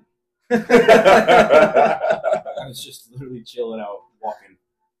 He did. I was just literally chilling out, walking.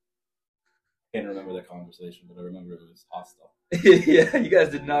 Can't remember the conversation, but I remember it was hostile. Yeah, you guys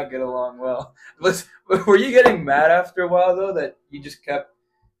did not get along well. Were you getting mad after a while though that you just kept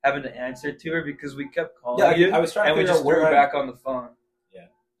having to answer to her because we kept calling you? I was trying to and we just threw her back on the phone.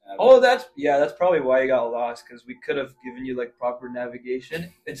 Yeah. That's probably why you got lost, because we could have given you like proper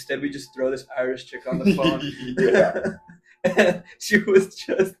navigation. Instead, we just throw this Irish chick on the phone. Yeah. And she was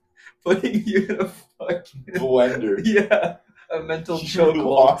just putting you in a fucking Blender. Yeah. A mental You were chokehold.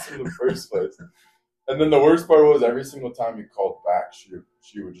 lost in the first place. And then the worst part was every single time you called back, she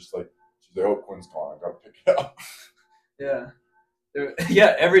would just like, she's like, oh, Quinn's calling, I gotta pick it up. Yeah.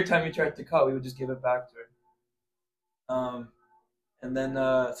 Yeah, every time you tried to call, we would just give it back to her. And then,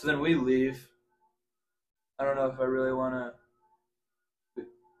 so then we leave. I don't know if I really want to.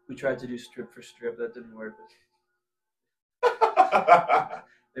 We tried to do strip for strip. That didn't work.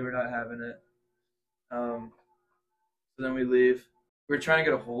 They were not having it. So then we leave. We're trying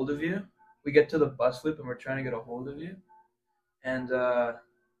to get a hold of you. We get to the bus loop and we're trying to get a hold of you. And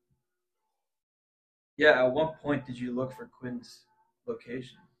yeah, at what point did you look for Quinn's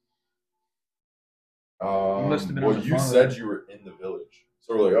location? You must have been on the you phone said with you were in the village.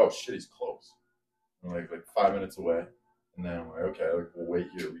 So we're like, oh shit, he's close. We're like 5 minutes away. And then we're like, okay, we'll wait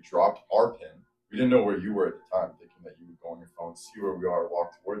here. We dropped our pin. We didn't know where you were at the time, thinking that you would go on your phone, see where we are,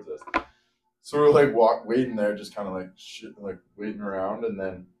 walk towards us. So we're like waiting there, just kind of like shit, like waiting around. And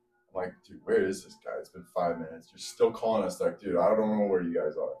then I'm like, dude, where is this guy? It's been 5 minutes. You're still calling us. Like, dude, I don't know where you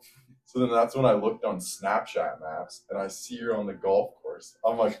guys are. So then that's when I looked on Snapchat maps and I see you're on the golf course.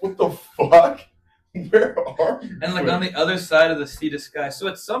 I'm like, what the fuck? Where are you? And like on the other side of the sea to sky. So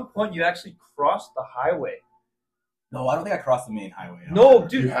at some point you actually crossed the highway. No, I don't think I crossed the main highway. No,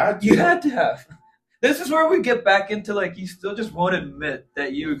 dude, You had you had to have. This is where we get back into like you still just won't admit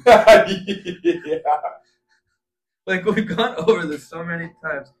that you. Yeah. Like we've gone over this so many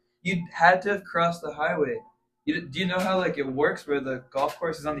times. You had to have crossed the highway. Do you know how like it works where the golf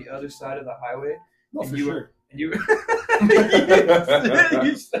course is on the other side of the highway? No, for sure. And you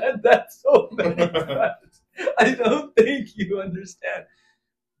you said that so many times. I don't think you understand.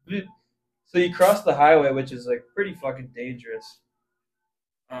 So you cross the highway, which is like pretty fucking dangerous.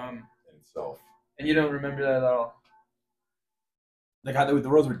 In itself. And you don't remember that at all. Like how the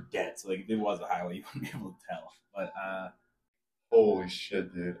roads were dead, so like if it was a highway, you wouldn't be able to tell. But Holy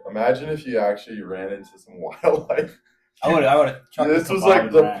shit, dude. Imagine if you actually ran into some wildlife. I would have. This was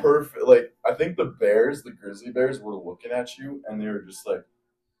like the perfect, like, I think the grizzly bears were looking at you and they were just like,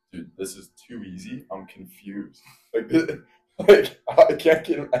 dude, this is too easy. I'm confused. Like I can't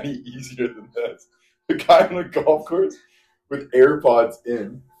get any easier than this. The guy on the golf course with AirPods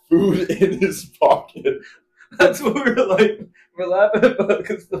in, food in his pocket. That's what we're laughing about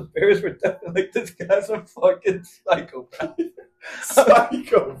because the Bears were definitely like, this guy's a fucking psychopath.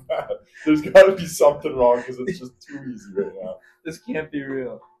 Psychopath. There's got to be something wrong because it's just too easy right now. This can't be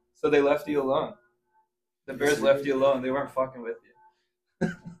real. So they left you alone. The Bears left you alone. They weren't fucking with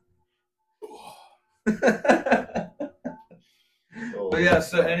you. But yeah,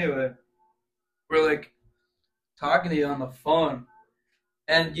 so anyway, we're like talking to you on the phone,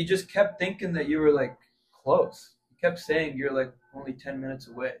 and you just kept thinking that you were like close. You kept saying you're like only 10 minutes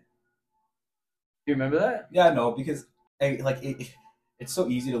away. Do you remember that? Yeah, no, because it's so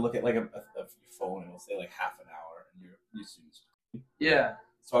easy to look at like a phone and it'll say like half an hour, and you're soon. Yeah.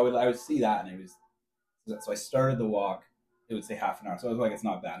 So I would see that, and so I started the walk. It would say half an hour, so I was like, it's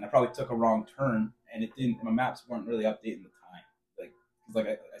not bad. And I probably took a wrong turn, and it didn't. My maps weren't really updating the time, like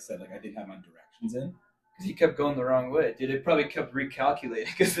I said, like I didn't have my directions in. Because he kept going the wrong way, dude. It probably kept recalculating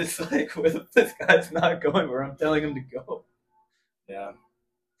because it's like, this guy's not going where I'm telling him to go. Yeah,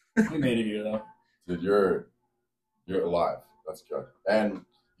 we made it here though. Dude, you're alive. That's good. And you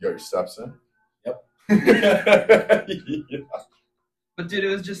got your steps in. Yep. Yeah. But dude, it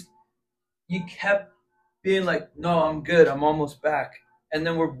was just, you kept being like, no, I'm good. I'm almost back. And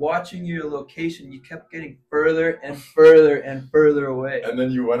then we're watching your location. You kept getting further and further and further away. And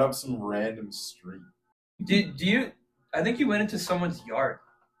then you went up some random street. Do you? I think you went into someone's yard.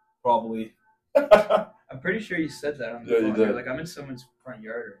 Probably. I'm pretty sure you said that on the phone. You did. You're like, I'm in someone's front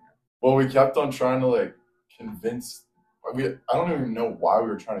yard right now. Well, we kept on trying to like convince. I don't even know why we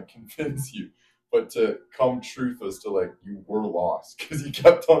were trying to convince you, but to come truth as to like you were lost because you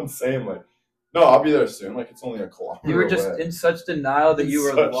kept on saying like, no, I'll be there soon. Like it's only a kilometer. You were just away. in such denial that you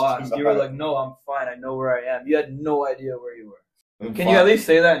were lost. Denial. You were like, no, I'm fine. I know where I am. You had no idea where you were. And Can you at least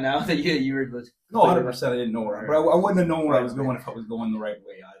say that now that you were? No, 100%. I didn't know where, but I wouldn't have known where I was going if I was going the right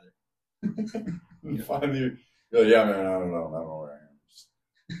way either. And finally, you're like, yeah, man, I don't know where I am.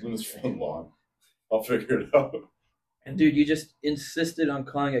 I'm just feeling long. I'll figure it out. And dude, you just insisted on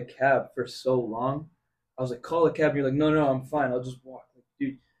calling a cab for so long. I was like, call a cab. And you're like, no, I'm fine. I'll just walk. Like,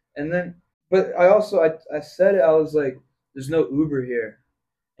 dude. And then, but I said it. I was like, there's no Uber here.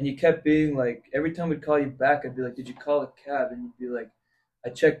 And you kept being like, every time we'd call you back, I'd be like, did you call a cab? And you'd be like, I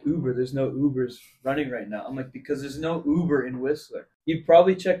checked Uber. There's no Ubers running right now. I'm like, because there's no Uber in Whistler. You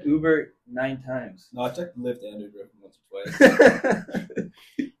probably checked Uber 9 times. No, I checked Lyft and Uber once or twice.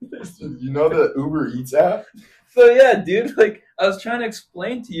 You know the Uber Eats app? So yeah, dude, like I was trying to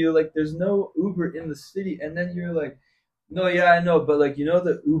explain to you, like there's no Uber in the city, and then you're like, no, yeah, I know, but like you know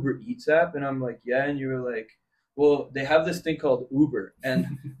the Uber Eats app, and I'm like, yeah, and you were like, well, they have this thing called Uber, and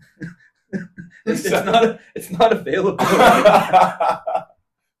it's not available.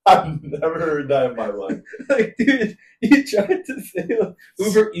 I've never heard that in my life. Like, dude, you tried to say like,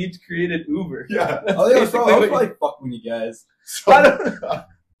 Uber Eats created Uber. Yeah. Oh, yeah, I was probably fucking you guys.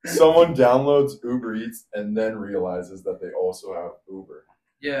 Someone downloads Uber Eats and then realizes that they also have Uber.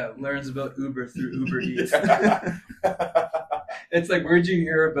 Yeah, learns about Uber through Uber Eats. Yeah. It's like, where'd you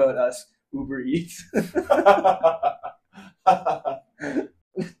hear about us? Uber Eats. Oh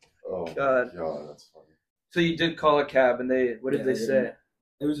God, that's funny. So you did call a cab, and what did they say?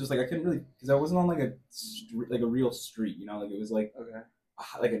 It was just like I couldn't really, because I wasn't on like a street, like a real street, you know, like it was like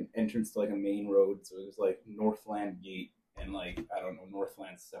like an entrance to like a main road, so it was like Northland Gate and like I don't know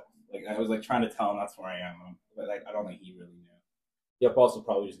Northland South. Like I was like trying to tell him that's where I am, but like I don't think he really knew. Yep, also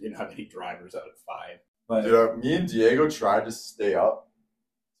probably just didn't have any drivers out at 5. But dude, me and Diego tried to stay up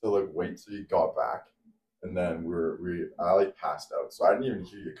to like wait till you got back, and then I like passed out, so I didn't even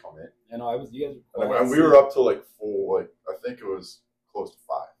hear you come in. Yeah, no, you guys were and we were up till like 4, like I think it was close to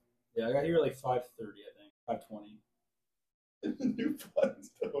 5. Yeah, I got here like 5:30, I think 5:20. The new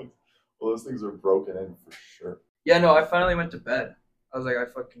Flintstones. Well, those things are broken in for sure. Yeah, no, I finally went to bed. I was like, I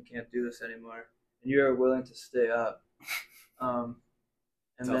fucking can't do this anymore. And you were willing to stay up. And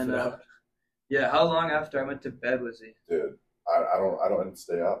Tough then, yeah, how long after I went to bed was he? Dude, I don't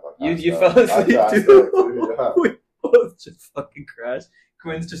stay up. You fell asleep too? Yeah. We both just fucking crashed.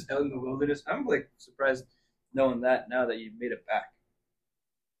 Quinn's just out in the wilderness. I'm like surprised knowing that now that you made it back.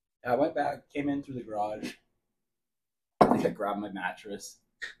 I went back, came in through the garage. I think I grabbed my mattress,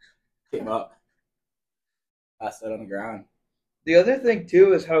 came up, passed out on the ground. The other thing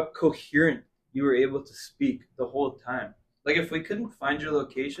too is how coherent you were able to speak the whole time. Like if we couldn't find your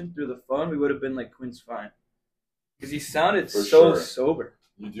location through the phone, we would have been like, Quinn's fine. Because you sounded so sober.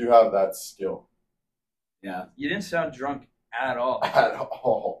 You do have that skill. Yeah. You didn't sound drunk at all. At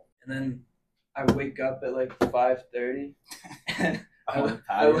all. And then I wake up at like 5:30 and I look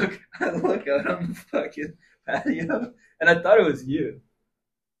out on the fucking patio and I thought it was you.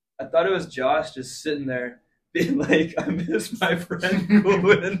 I thought it was Josh just sitting there being like, I miss my friend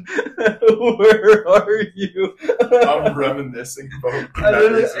Quinn. Where are you? I'm reminiscing about the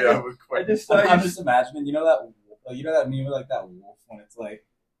memories we have with Quinn. I'm just imagining, you know that meme with like that wolf when it's like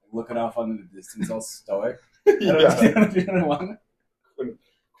looking off into the distance, all stoic.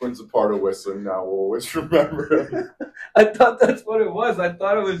 Quinn's a part of whistling now. We'll always remember him. I thought that's what it was. I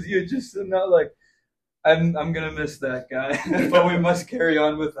thought it was you just sitting out like, I'm gonna miss that guy, but we must carry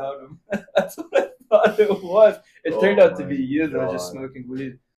on without him. That's what I thought it was. It turned out to be you though, just smoking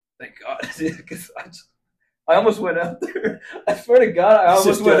weed. Thank God, because I almost went out there. I swear to God, I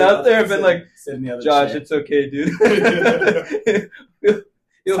almost went out there and been like, Josh, it's okay, dude.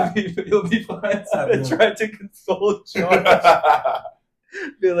 You'll be fine. I tried to console Josh.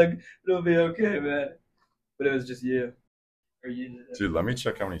 Feel like it'll be okay, man. But it was just you. Or you did it. Dude, let me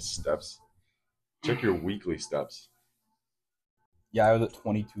check how many steps. Check your weekly steps. Yeah, I was at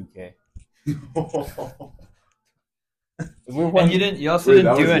 22K. And you also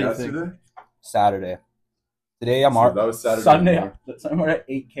didn't do anything. Yesterday? Saturday. Today I'm that was Saturday. Sunday. We're at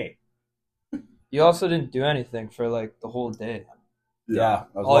 8K. You also didn't do anything for like the whole day. Yeah.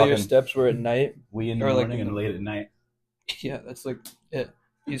 All your steps were at night. We in the morning and late at night. Yeah, that's like it.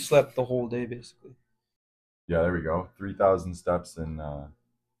 You slept the whole day basically. Yeah, there we go. 3,000 steps in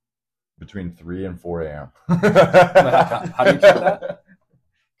between 3 and 4 a.m. How do you check that?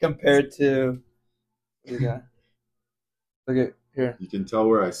 Compared to you got. Look at here. You can tell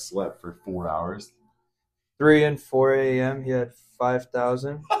where I slept for 4 hours. 3 and 4 a.m. He had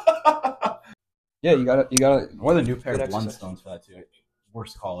 5,000. Yeah, you got it. More than new pair of Blundstones for that too.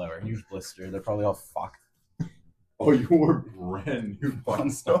 Worst call ever. Huge blister. They're probably all fucked. Oh, you wore brand new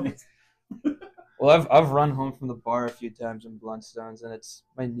Blundstones. Well, I've run home from the bar a few times in Blundstones, and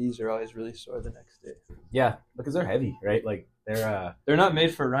my knees are always really sore the next day. Yeah, because they're heavy, right? Like they're not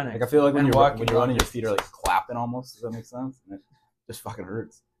made for running. Like I feel like when you're running, your feet are like clapping almost. Does that make sense? And it just fucking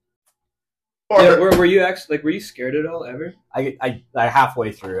hurts. Yeah, were you actually were you scared at all ever? I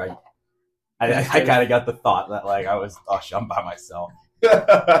halfway through I kind of got the thought that like I'm by myself.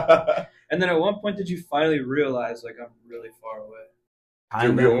 And then at one point, did you finally realize like I'm really far away?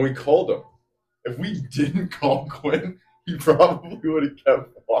 Dude, when we called him, if we didn't call Quinn, he probably would have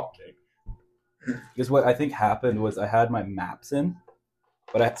kept walking. Because what I think happened was I had my maps in,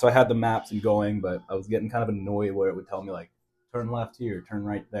 so I had the maps in going, but I was getting kind of annoyed where it would tell me like turn left here, turn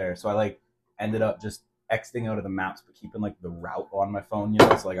right there. So I like ended up just exiting out of the maps, but keeping like the route on my phone,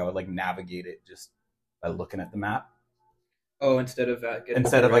 so like I would like navigate it just by looking at the map. Oh, instead of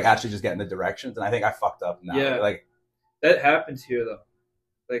like actually just getting the directions, and I think I fucked up now. Yeah, like that happens here though.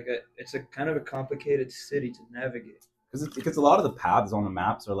 Like it's a kind of a complicated city to navigate because a lot of the paths on the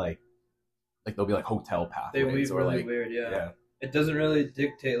maps are like they'll be like hotel pathways. They weave or really like, weird, yeah. It doesn't really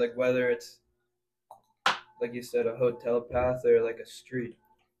dictate like whether it's like you said a hotel path or like a street.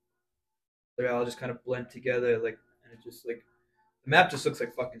 They all just kind of blend together, like, and it just like the map just looks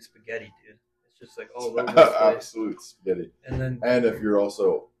like fucking spaghetti, dude. It's just like all over the place. Absolute spaghetti. And if you're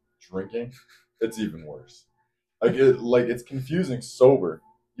also drinking, it's even worse. Like it's confusing sober,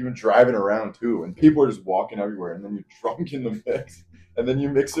 even driving around too, and people are just walking everywhere, and then you're drunk in the mix, and then you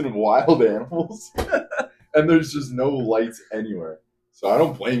mix in wild animals, and there's just no lights anywhere. So I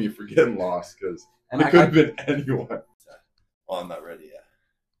don't blame you for getting lost because it could have been anyone. Well, I'm not ready yet.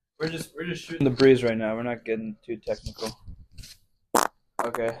 We're just shooting the breeze right now. We're not getting too technical.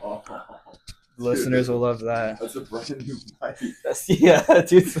 Okay. Listeners will love that. That's a brand new mic.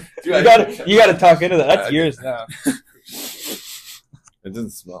 Dude. You gotta talk into that. That's yours now. It doesn't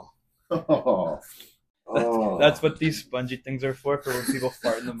smell. That's what these spongy things are for when people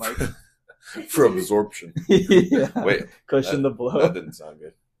fart in the mic. For absorption. Yeah. Wait. Cushion the blow. That didn't sound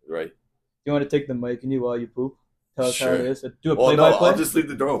good. Right. You want to take the mic in you while you poop? Tell us how it is. Do a play-by-play. No, I'll just leave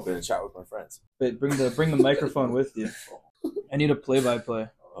the door open and chat with my friends. Wait, bring the microphone with you. I need a play-by-play.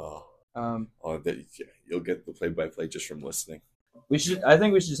 You'll get the play-by-play just from listening. I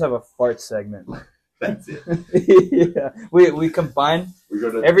think we should just have a fart segment. That's it. Yeah, we combine.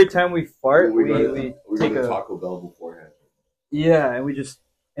 Every time we fart, we take a Taco Bell beforehand. Yeah, and we just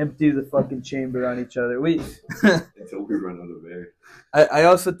empty the fucking chamber on each other. Until we run out of air. I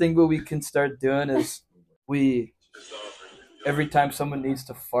also think what we can start doing is every time someone needs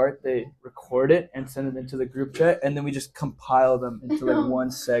to fart, they record it and send it into the group chat, and then we just compile them into like one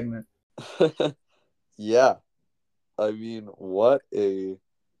segment. Yeah. I mean, what a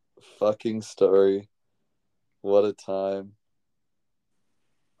fucking story. What a time.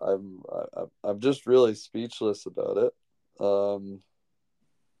 I'm just really speechless about it.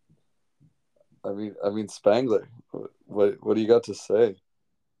 I mean Spangler, what do you got to say?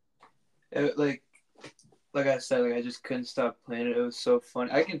 like I said, like I just couldn't stop playing it. It was so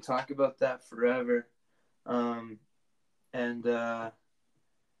funny. I can talk about that forever. And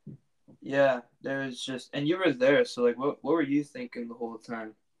yeah, there was just, and you were there, so like, what were you thinking the whole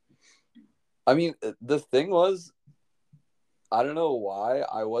time? I mean, the thing was, I don't know why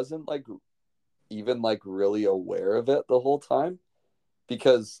I wasn't like even like really aware of it the whole time,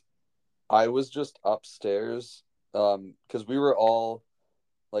 because I was just upstairs, because we were all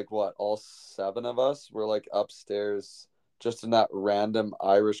like all 7 of us were like upstairs just in that random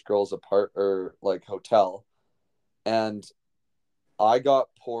Irish girl's hotel, and I got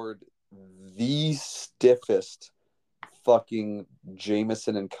poured the stiffest fucking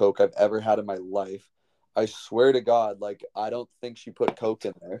Jameson and Coke I've ever had in my life. I swear to God, like I don't think she put Coke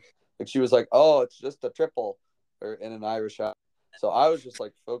in there. Like she was like, "Oh, it's just a triple," or in an Irish accent. So I was just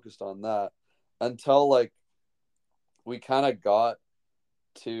like focused on that until like we kind of got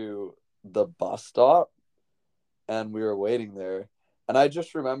to the bus stop and we were waiting there. And I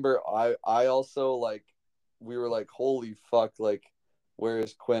just remember I also like we were like, "Holy fuck, like where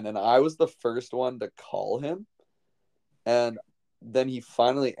is Quinn?" And I was the first one to call him. And then he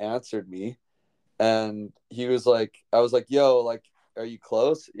finally answered me, and he was like, I was like, "Yo, like, are you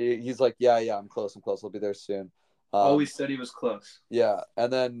close?" He's like, yeah, I'm close. I'll be there soon. Always said he was close. Yeah.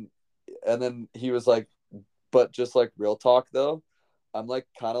 And then he was like, "But just like real talk though, I'm like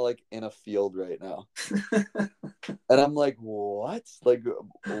kind of like in a field right now." And I'm like, "What? Like,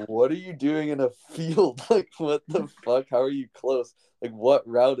 what are you doing in a field? Like, what the fuck? How are you close? Like, what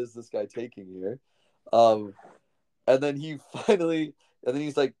route is this guy taking here?" And then he's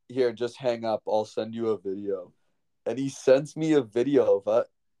like, "Here, just hang up. I'll send you a video." And he sends me a video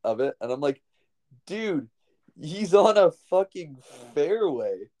of it. And I'm like, "Dude, he's on a fucking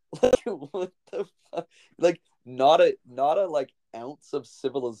fairway." Like, what the fuck? Like, not a like ounce of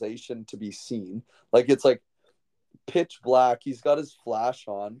civilization to be seen. Like, it's like pitch black. He's got his flash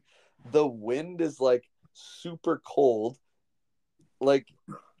on. The wind is like super cold. Like,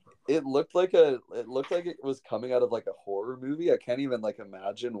 it looked like it was coming out of like a horror movie. I can't even like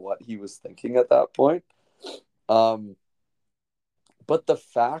imagine what he was thinking at that point. But the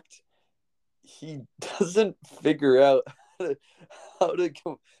fact he doesn't figure out how to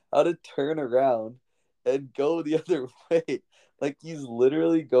how to turn around and go the other way. Like he's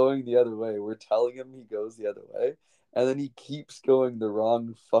literally going the other way. We're telling him he goes the other way, and then he keeps going the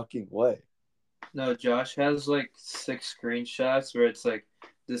wrong fucking way. No, Josh has like 6 screenshots where it's like,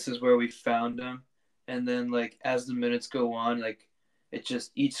 this is where we found him, and then like as the minutes go on, like it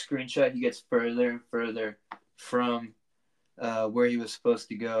just each screenshot he gets further and further from where he was supposed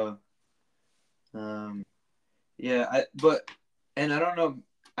to go. Yeah, and I don't know.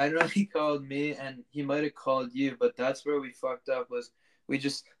 I know he called me, and he might have called you, but that's where we fucked up. Was we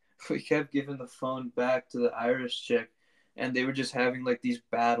kept giving the phone back to the Irish chick, and they were just having like these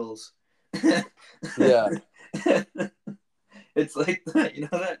battles. Yeah. It's like that,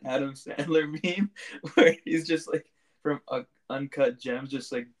 that Adam Sandler meme where he's just like from Uncut Gems,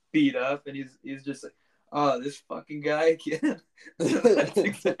 just like beat up, and he's just like, "Oh, this fucking guy again." So that's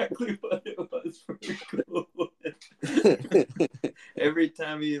exactly what it was for Cool. Every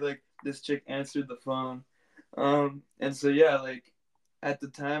time this chick answered the phone, and so yeah, like at the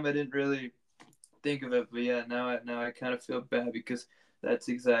time I didn't really think of it, but yeah, now I kind of feel bad because that's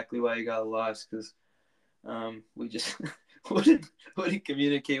exactly why he got lost, because we just wouldn't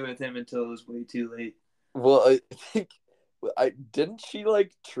communicate with him until it was way too late. Well, I think didn't she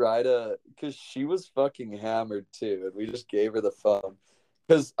like try to, because she was fucking hammered too, and we just gave her the phone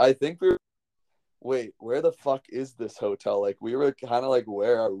because I think we were, wait, where the fuck is this hotel? Like we were kind of like,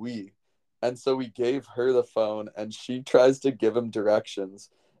 where are we? And so we gave her the phone, and she tries to give him directions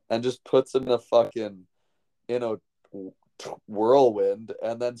and just puts him in a fucking, whirlwind,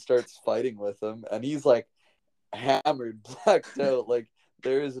 and then starts fighting with him, and he's like hammered, blacked out. Like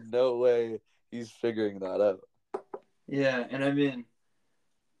there is no way he's figuring that out. Yeah, and I mean,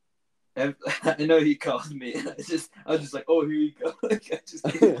 I know he called me, and I was just like, "Oh, here you go." Like I just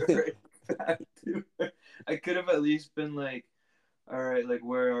gave it right back to her. I could have at least been like, "All right, like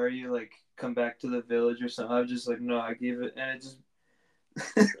where are you? Like come back to the village or something." I was just like, "No," I gave it, and it just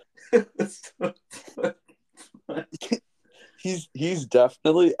it was so funny. He's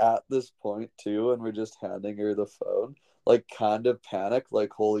definitely at this point too, and we're just handing her the phone, like kind of panic,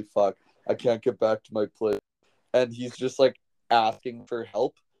 like holy fuck, I can't get back to my place, and he's just like asking for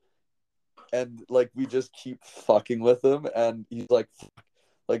help, and like we just keep fucking with him, and he's like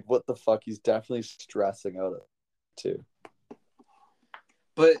what the fuck, he's definitely stressing out too.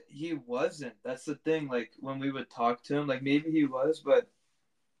 But he wasn't. That's the thing. Like when we would talk to him, like maybe he was, but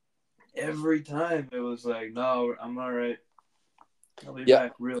every time it was like, no, I'm all right. I'll be Yeah.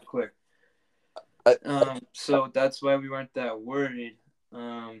 back real quick. I- So that's why we weren't that worried.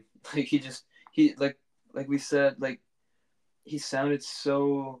 Like like we said, like he sounded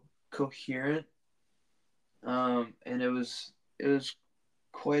so coherent. And it was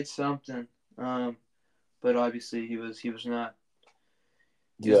quite something. But obviously he was not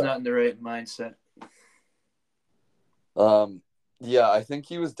in the right mindset. Yeah, I think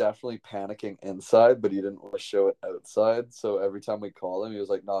he was definitely panicking inside, but he didn't want to show it outside. So every time we called him, he was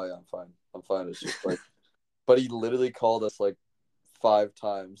like, "No, yeah, I'm fine. I'm fine." It's just like, but he literally called us like 5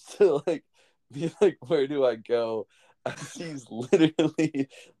 times to like be like, "Where do I go?" As he's literally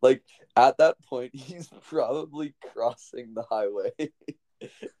like at that point, he's probably crossing the highway.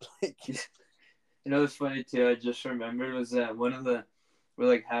 Like, You know what's funny too? I just remembered was that we're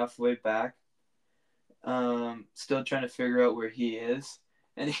like halfway back, still trying to figure out where he is,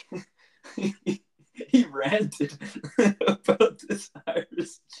 and he ranted about this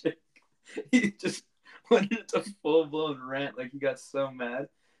Irish chick. He just went into full blown rant, like he got so mad.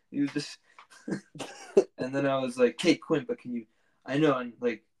 He was just, and then I was like, "Hey Quinn, but can you? I know, and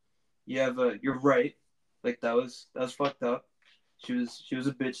like, you're right. Like that was fucked up. She was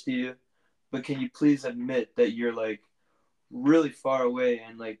a bitch to you, but can you please admit that you're like really far away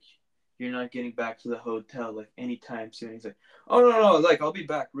and like you're not getting back to the hotel like anytime soon?" He's like, "Oh no, like I'll be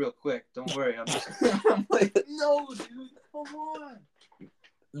back real quick. Don't worry." I'm like, "No, dude, come on."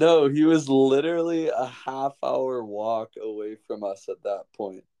 no, he was literally a half-hour walk away from us at that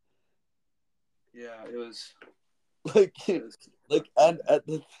point. Yeah, it was Like, and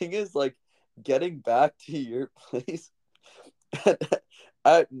the thing is, like, getting back to your place,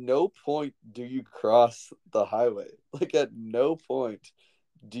 at no point do you cross the highway. Like, at no point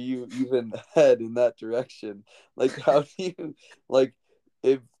do you even head in that direction. Like, how do you, like,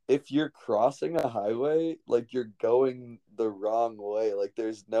 if you're crossing a highway, like, you're going the wrong way. Like,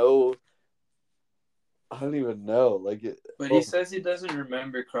 there's no, I don't even know. Like, But he says he doesn't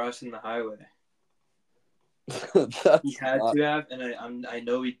remember crossing the highway. He had to have, and I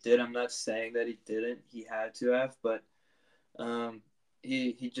know he did. I'm not saying that he didn't. He had to have, but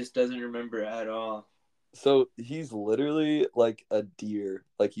he just doesn't remember at all. So he's literally like a deer,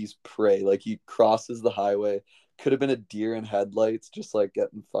 like he's prey, like he crosses the highway. Could have been a deer in headlights, just like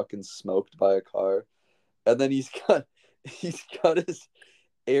getting fucking smoked by a car. And then he's got his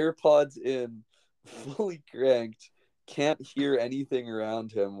AirPods in, fully cranked, can't hear anything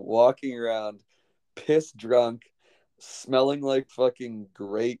around him, walking around, piss drunk, smelling like fucking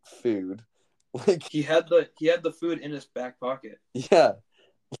great food. Like he had the food in his back pocket. Yeah,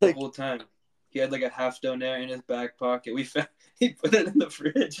 the whole time. He had like a half donair in his back pocket. He put it in the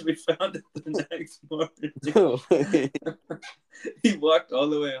fridge. We found it the next morning. No way. He walked all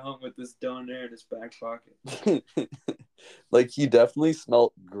the way home with this donair in his back pocket. Like he definitely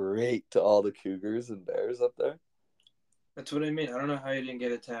smelled great to all the cougars and bears up there. That's what I mean. I don't know how he didn't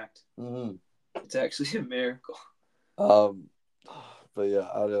get attacked. Mm-hmm. It's actually a miracle. But yeah,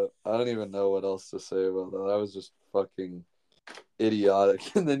 I don't even know what else to say about that. That was just fucking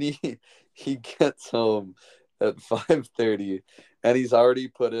idiotic. And then he gets home at 5:30 and he's already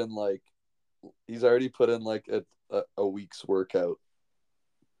put in like a week's workout.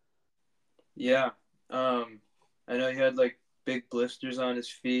 Yeah. I know he had like big blisters on his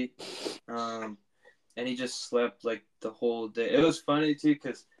feet. And he just slept like the whole day. It was funny too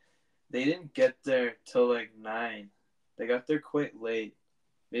because they didn't get there till like 9. They got there quite late.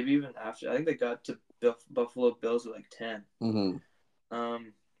 Maybe even after. I think they got to Buffalo Bills at like 10. Mm-hmm.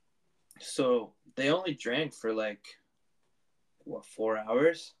 So they only drank for like 4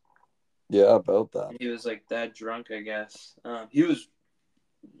 hours? Yeah, about that. And he was like that drunk, I guess. He was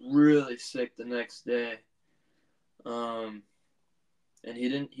really sick the next day. And he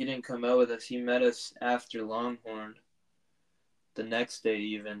didn't come out with us. He met us after Longhorn. The next day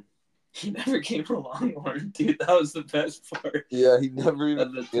even. He never came to Longhorn, dude. That was the best part. Yeah, he never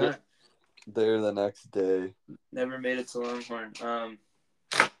even made it there the next day. Never made it to Longhorn.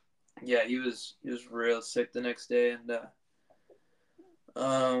 Yeah, he was real sick the next day, and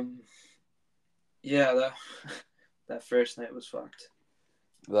yeah, that first night was fucked.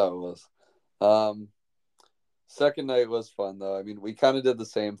 That was. Second night was fun though. I mean, we kind of did the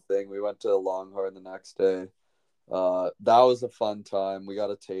same thing. We went to Longhorn the next day. That was a fun time. We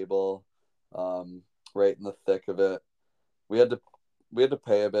got a table, right in the thick of it. We had to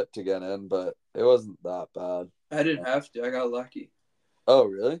pay a bit to get in, but it wasn't that bad. I didn't have to. I got lucky. Oh,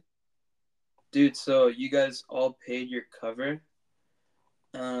 really? Dude, so you guys all paid your cover.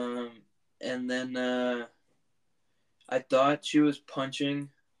 And then I thought she was punching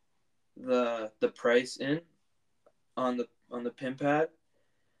the price in on the pin pad,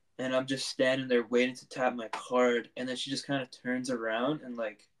 and I'm just standing there waiting to tap my card, and then she just kind of turns around and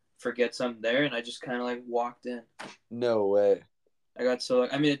like forgets I'm there, and I just kind of like walked in. No way. I got so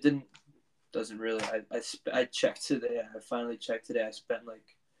I mean it doesn't really. I checked today. I finally checked today. I spent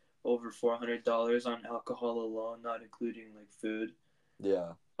like over $400 on alcohol alone, not including like food.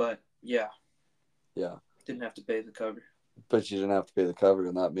 Yeah. But yeah. Yeah. Didn't have to pay the cover. But you didn't have to pay the cover,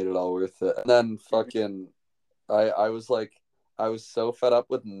 and that made it all worth it. And then fucking, I was like, I was so fed up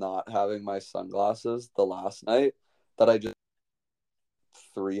with not having my sunglasses the last night that I just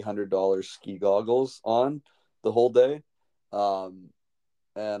 $300 ski goggles on the whole day.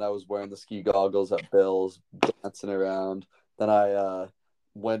 And I was wearing the ski goggles at Bill's, dancing around.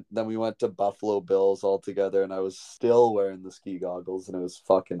 Then we went to Buffalo Bills all together, and I was still wearing the ski goggles, and it was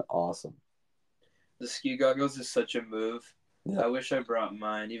fucking awesome. The ski goggles is such a move. Yeah. I wish I brought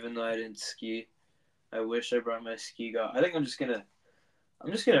mine, even though I didn't ski. I wish I brought my ski goggles. I think I'm just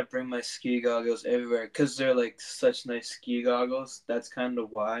gonna bring my ski goggles everywhere because they're like such nice ski goggles. That's kind of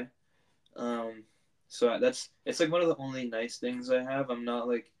why. So it's like one of the only nice things I have. I'm not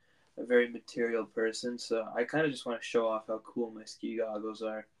like a very material person, so I kind of just want to show off how cool my ski goggles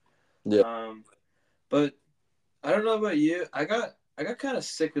are. Yeah. But I don't know about you. I got kind of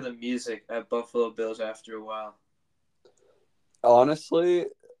sick of the music at Buffalo Bills after a while. Honestly,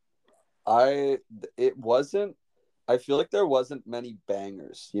 I feel like there wasn't many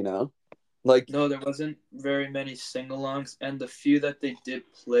bangers, you know? Like, no, there wasn't very many sing-alongs, and the few that they did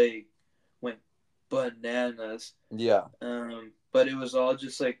play went bananas. Yeah. But it was all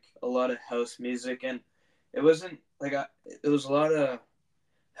just like a lot of house music, and it wasn't like it was a lot of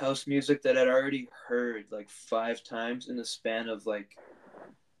house music that I'd already heard like 5 times in the span of like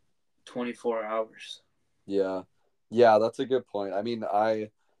 24 hours. Yeah. Yeah, that's a good point. I mean, I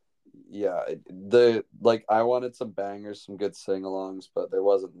wanted some bangers, some good sing-alongs, but there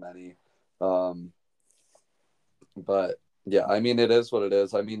wasn't many. But yeah, I mean, it is what it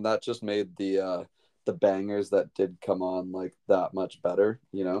is. I mean, that just made the bangers that did come on like that much better,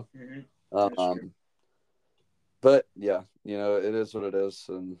 you know? Mm-hmm. But yeah, you know, it is what it is,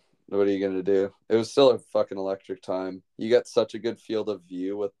 and what are you gonna do? It was still a fucking electric time. You get such a good field of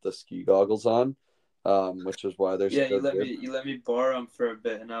view with the ski goggles on, which is why they're yeah. so good. You let me borrow them for a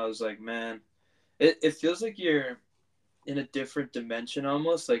bit, and I was like, man, it feels like you're in a different dimension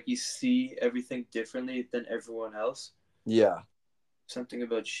almost. Like you see everything differently than everyone else. Yeah. Something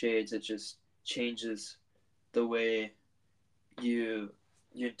about shades, it just changes the way you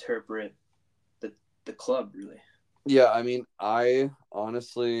interpret the club, really. Yeah, I mean, I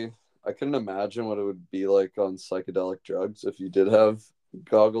honestly couldn't imagine what it would be like on psychedelic drugs if you did have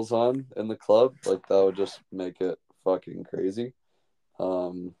goggles on in the club. Like that would just make it fucking crazy.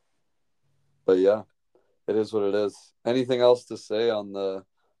 But yeah, it is what it is. Anything else to say on the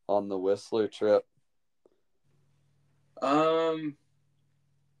Whistler trip? No,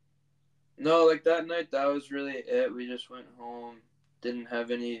 like that night, that was really it. We just went home, didn't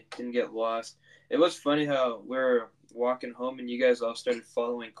get lost. It was funny how we were walking home and you guys all started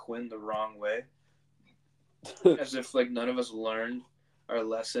following Quinn the wrong way. As if like none of us learned our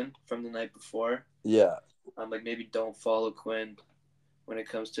lesson from the night before. Yeah. Like maybe don't follow Quinn when it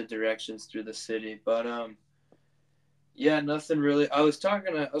comes to directions through the city. But yeah, nothing really. I was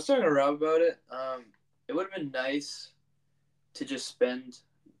talking to Rob about it. It would have been nice to just spend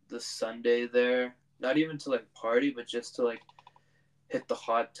the Sunday there, not even to like party, but just to like hit the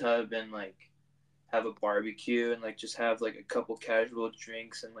hot tub and like have a barbecue and like just have like a couple casual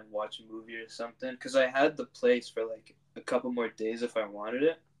drinks and like watch a movie or something. Because I had the place for like a couple more days if I wanted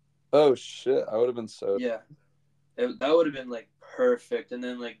it. Oh shit, I would have been so. Yeah, that would have been like perfect, and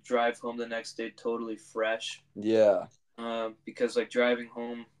then like drive home the next day totally fresh. Yeah. Because like driving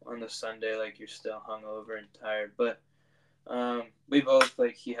home on the Sunday, like you're still hungover and tired. But we both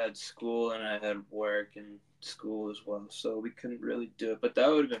like he had school and I had work and school as well, so we couldn't really do it. But that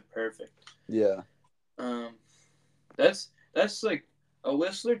would have been perfect. Yeah. That's like a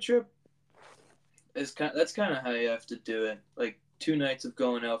Whistler trip. That's kind of how you have to do it. Like 2 nights of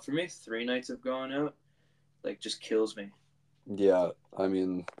going out. For me, 3 nights of going out, like just kills me. Yeah, I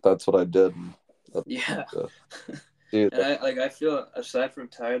mean that's what I did. Yeah. Dude, and I feel aside from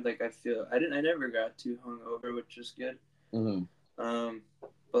tired, like I never got too hungover, which is good. Mm-hmm.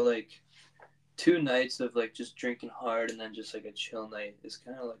 But like 2 nights of like just drinking hard and then just like a chill night is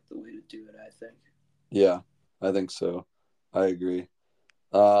kind of like the way to do it, I think. Yeah, I think so. I agree.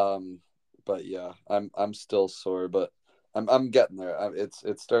 But yeah, I'm still sore, but I'm getting there.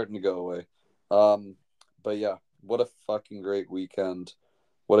 It's starting to go away. But yeah, what a fucking great weekend.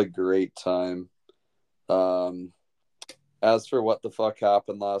 What a great time. As for what the fuck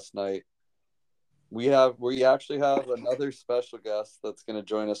happened last night, we actually have another special guest that's going to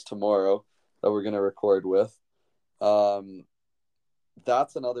join us tomorrow that we're going to record with.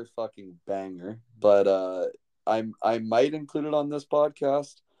 That's another fucking banger, but I might include it on this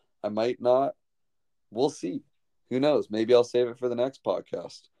podcast. I might not. We'll see. Who knows? Maybe I'll save it for the next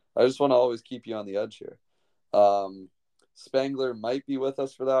podcast. I just want to always keep you on the edge here. Spangler might be with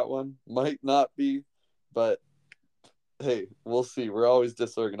us for that one, might not be, but hey, we'll see. We're always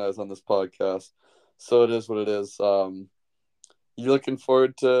disorganized on this podcast, so it is what it is. You looking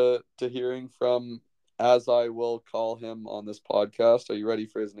forward to hearing from, as I will call him on this podcast? Are you ready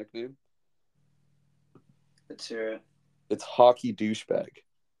for his nickname? Let's hear it. It's Hockey Douchebag.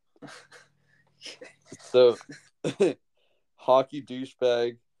 So, Hockey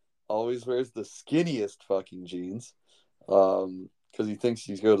Douchebag always wears the skinniest fucking jeans, because he thinks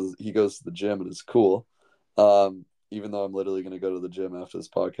he goes to the gym and it's cool. Even though I'm literally going to go to the gym after this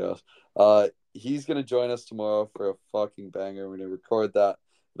podcast. He's going to join us tomorrow for a fucking banger. We're going to record that.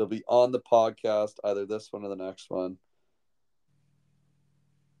 It'll be on the podcast, either this one or the next one.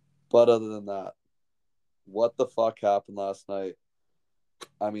 But other than that, what the fuck happened last night?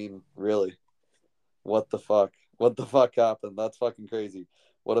 I mean, really, what the fuck? What the fuck happened? That's fucking crazy.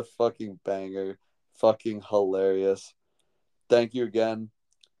 What a fucking banger. Fucking hilarious. Thank you again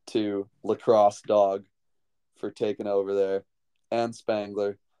to Lacrosse Dog for taking over there, and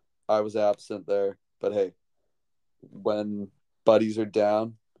Spangler. I was absent there, but hey, when buddies are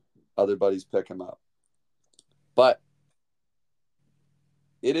down, other buddies pick them up. But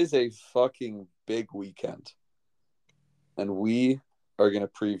it is a fucking big weekend, and we are going to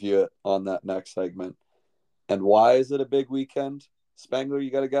preview it on that next segment. And why is it a big weekend? Spangler,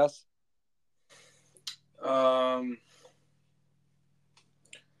 you got a guess?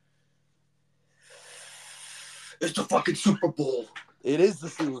 It's the fucking Super Bowl. It is the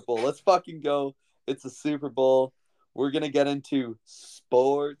Super Bowl. Let's fucking go. It's the Super Bowl. We're going to get into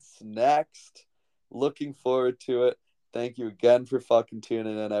sports next. Looking forward to it. Thank you again for fucking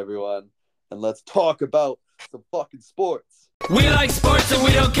tuning in, everyone. And let's talk about some fucking sports. We like sports and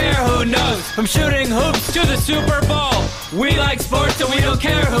we don't care who knows. From shooting hoops to the Super Bowl. We like sports and we don't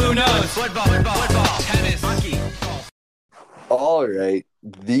care who knows. Football, tennis, hockey. All right.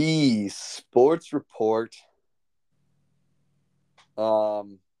 The sports report.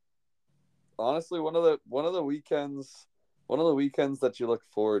 Honestly, one of the weekends that you look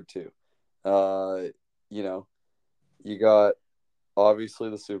forward to. You got obviously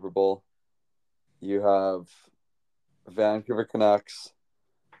the Super Bowl. You have Vancouver Canucks.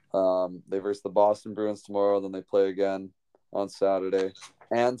 They versus the Boston Bruins tomorrow. Then they play again on Saturday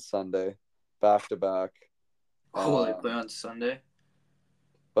and Sunday, back to back. Oh, they play on Sunday.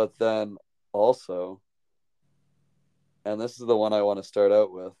 But then also, and this is the one I want to start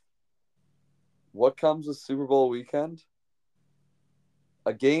out with. What comes with Super Bowl weekend?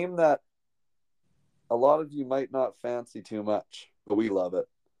 A game that a lot of you might not fancy too much, but we love it.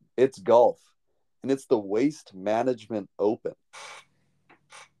 It's golf, and it's the Waste Management Open.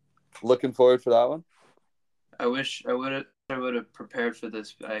 Looking forward for that one? I wish I would have prepared for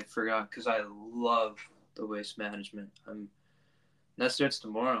this, but I forgot because I love the Waste Management. That starts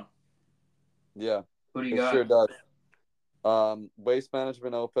tomorrow. Yeah. Who do you it got? Sure does. Waste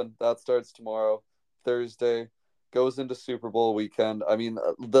Management Open, that starts tomorrow, Thursday, goes into Super Bowl weekend. I mean,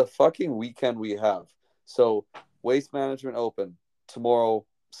 the fucking weekend we have. So, Waste Management Open tomorrow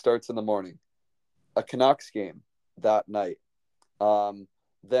starts in the morning. A Canucks game that night.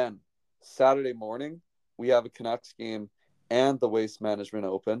 Then, Saturday morning, we have a Canucks game and the Waste Management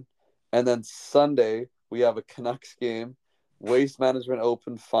Open. And then Sunday, we have a Canucks game, Waste Management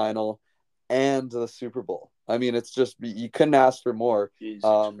Open final, and the Super Bowl. I mean, it's just, you couldn't ask for more. Jesus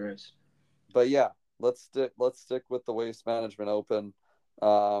Christ. But yeah, let's stick with the Waste Management Open.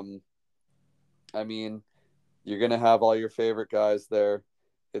 I mean, you're gonna have all your favorite guys there.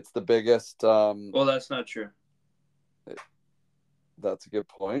 It's the biggest. Well, that's not true. That's a good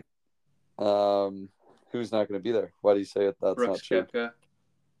point. Who's not going to be there? Why do you say it? That's Brooks not true. Koepka.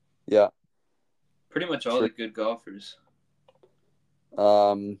 Yeah. Pretty much all the good golfers.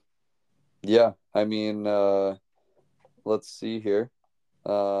 Yeah. I mean, let's see here.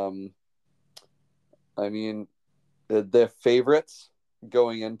 I mean, the favorites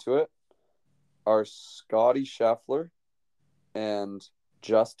going into it are Scotty Scheffler and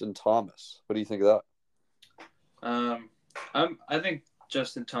Justin Thomas. What do you think of that? I think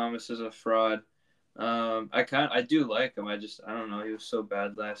Justin Thomas is a fraud. I do like him. I don't know. He was so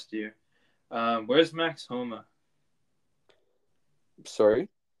bad last year. Where's Max Homa? Sorry?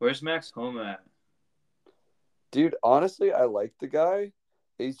 Where's Max Homa at? Dude, honestly, I like the guy.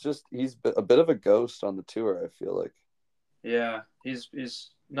 He's a bit of a ghost on the tour, I feel like. Yeah, he's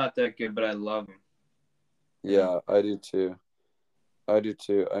not that good, but I love him. Yeah, I do too. I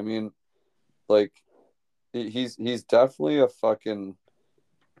mean, like, he's definitely a fucking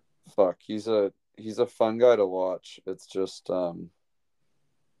fuck. He's a fun guy to watch. It's just I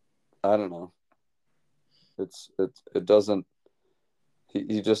don't know. It doesn't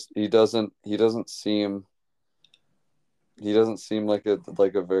he doesn't seem like a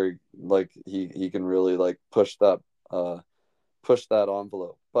very like he can really like push that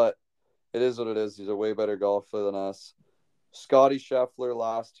envelope. But it is what it is. He's a way better golfer than us. Scotty Scheffler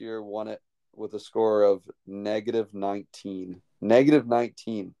last year won it with a score of -19.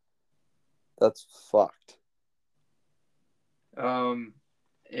 -19. That's fucked.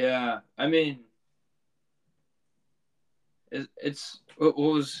 Yeah. I mean, who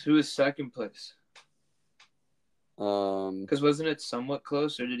was second place? Because wasn't it somewhat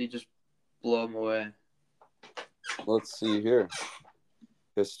close, or did he just blow him away? Let's see here.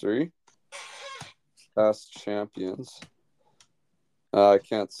 History. Past champions. I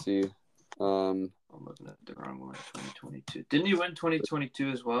can't see. I'm looking at the wrong one. 2022. Didn't he win 2022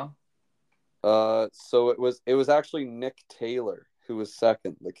 as well? So it was actually Nick Taylor who was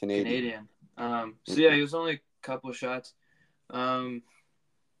second, the Canadian. So yeah, he was only a couple shots. I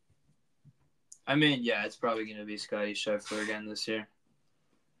mean, yeah, it's probably gonna be Scotty Scheffler again this year.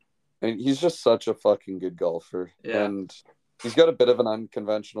 And he's just such a fucking good golfer. Yeah. And he's got a bit of an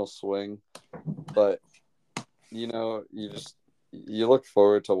unconventional swing, but you know, you look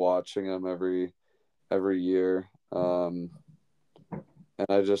forward to watching him every year. And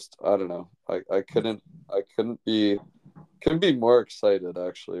I don't know. I couldn't be more excited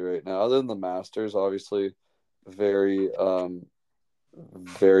actually right now. Other than the Masters, obviously very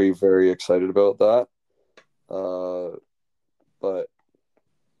very, very excited about that. But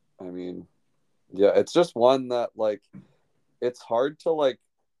I mean, yeah, it's just one that like it's hard to like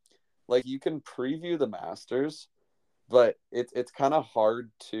you can preview the Masters, but it's kind of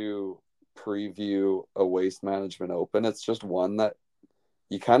hard to preview a Waste Management Open. It's just one that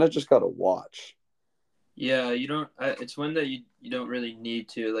you kind of just got to watch. Yeah, you don't. It's one that you don't really need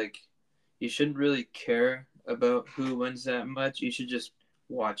to like. You shouldn't really care about who wins that much. You should just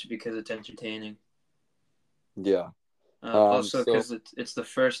watch because it's entertaining. Yeah. Also, because it's the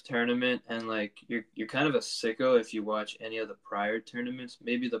first tournament, and like you're kind of a sicko if you watch any of the prior tournaments,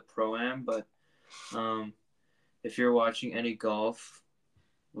 maybe the Pro-Am, but if you're watching any golf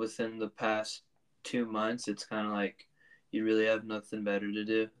within the past 2 months, it's kind of like you really have nothing better to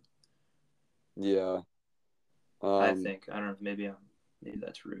do. Yeah. I think I don't know. Maybe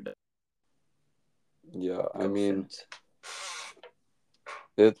that's rude. Yeah, I mean,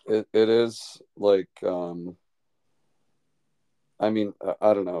 it is like I mean,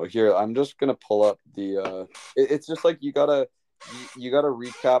 I don't know. Here, I'm just gonna pull up the. It's just like you gotta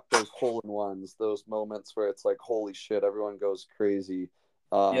recap those hole-in-ones, those moments where it's like, holy shit, everyone goes crazy.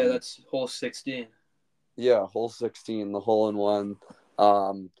 Yeah, that's hole 16. Yeah, hole 16, the hole-in-one.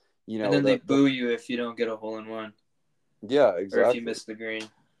 You know, and then they boo you if you don't get a hole-in-one. Yeah, exactly. Or if you miss the green.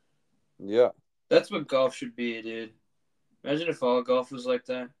 Yeah. That's what golf should be, dude. Imagine if all golf was like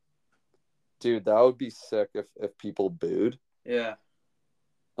that. Dude, that would be sick if people booed. Yeah.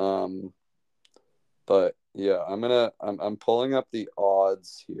 But yeah, I'm pulling up the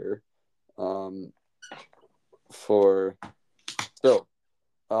odds here. For so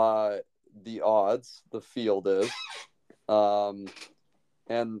the odds, the field is.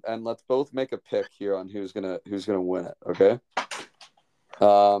 And let's both make a pick here on who's gonna win it, okay?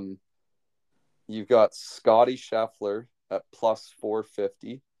 You've got Scotty Scheffler at plus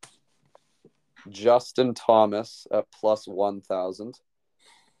 450. Justin Thomas at plus 1,000.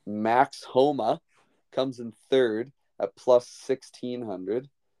 Max Homa comes in third at plus 1,600.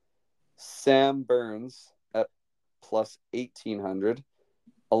 Sam Burns at plus 1,800,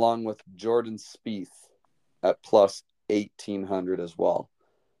 along with Jordan Spieth at plus 1,800 as well.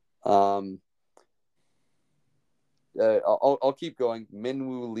 I'll keep going.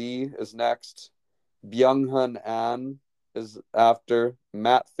 Minwoo Lee is next. Byung-Hun An is after.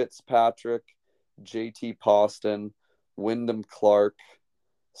 Matt Fitzpatrick, JT Poston, Wyndham Clark,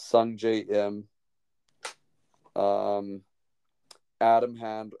 Sung Jae Im. Adam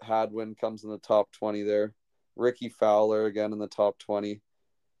Hadwin comes in the top 20 there. Ricky Fowler again in the top 20.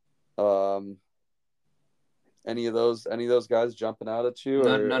 Any of those guys jumping out at you?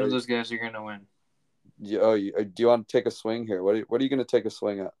 None of those guys are gonna win. Do you want to take a swing here? What are you going to take a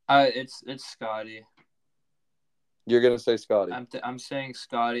swing at? It's Scotty. You're gonna say Scotty. I'm saying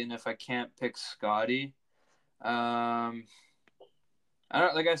Scotty, and if I can't pick Scotty, I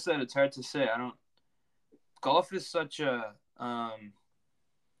don't. Like I said, it's hard to say. I don't. Golf is such a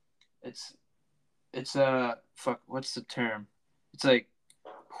it's a fuck. What's the term? It's like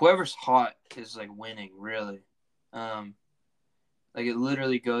whoever's hot is like winning, really. Like it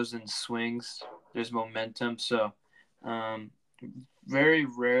literally goes in swings. There's momentum, so very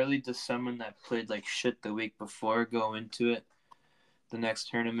rarely does someone that played like shit the week before go into it the next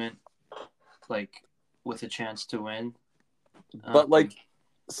tournament like with a chance to win. But like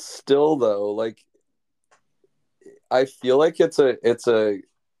still though, like I feel like it's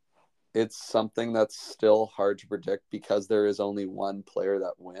something that's still hard to predict because there is only one player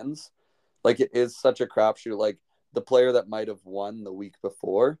that wins. Like it is such a crapshoot. Like the player that might have won the week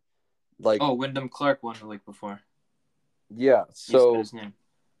before, like Wyndham Clark won the week before. Yeah, so his name.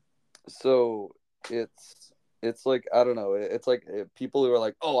 So it's like I don't know. It's like people who are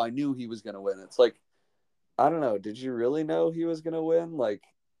like, "Oh, I knew he was gonna win." It's like I don't know. Did you really know he was gonna win? Like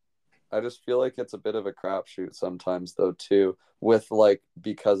I just feel like it's a bit of a crapshoot sometimes, though, too. With like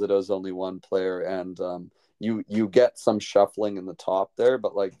because it is only one player, and you get some shuffling in the top there,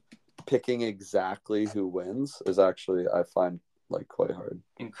 but like picking exactly who wins is actually I find like quite hard.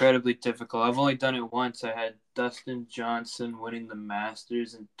 Incredibly difficult. I've only done it once. I had Dustin Johnson winning the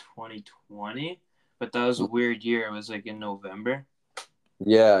Masters in 2020, but that was a weird year. It was like in November.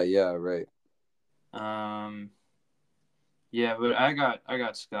 Yeah, right. Yeah, but I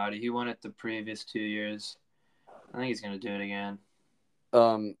got Scotty. He won it the previous 2 years. I think he's gonna do it again.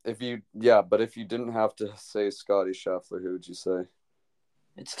 If you didn't have to say Scotty Scheffler, who would you say?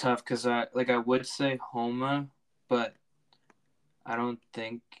 It's tough because I would say Homa, but I don't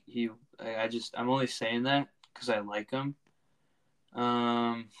think he. I'm only saying that because I like him.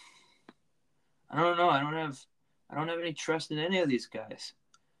 I don't know. I don't have any trust in any of these guys.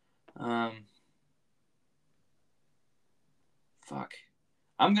 Fuck.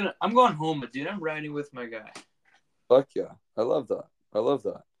 I'm going Homa, dude. I'm riding with my guy. Fuck yeah. I love that.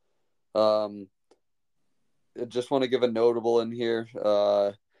 I just want to give a notable in here.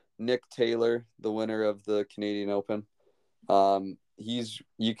 Nick Taylor, the winner of the Canadian Open.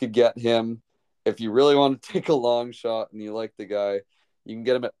 You could get him if you really want to take a long shot and you like the guy, you can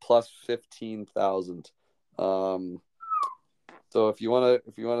get him at plus 15,000. So if you want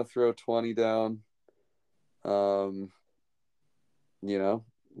to throw 20 down,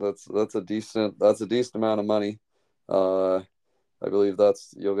 that's a decent amount of money. I believe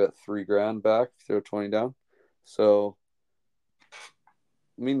you'll get $3,000 back if you throw 20 down. So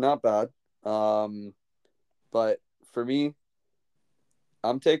I mean, not bad. But for me,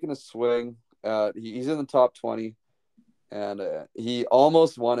 I'm taking a swing. He's in the top 20, and he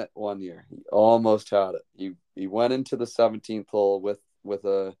almost won it one year. He almost had it. He went into the 17th hole with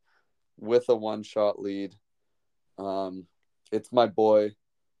a one-shot lead. It's my boy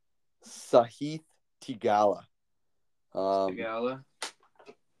Sahith Theegala. Theegala.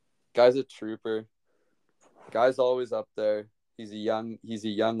 Guy's a trooper. Guy's always up there. He's a young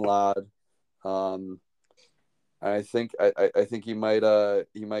lad. I think he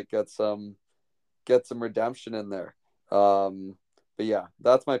might get some redemption in there. But yeah,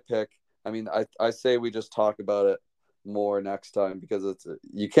 that's my pick. I mean, I say we just talk about it more next time because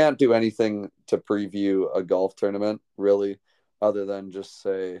you can't do anything to preview a golf tournament really other than just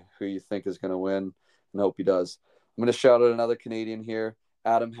say who you think is going to win and hope he does. I'm going to shout out another Canadian here.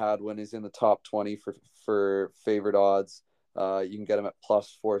 Adam Hadwin is in the top 20 for favorite odds. You can get him at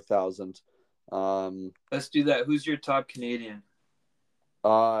plus 4,000. Let's do that. Who's your top Canadian?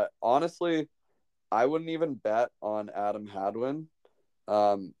 Honestly, I wouldn't even bet on Adam Hadwin.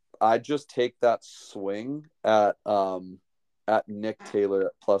 I'd just take that swing at Nick Taylor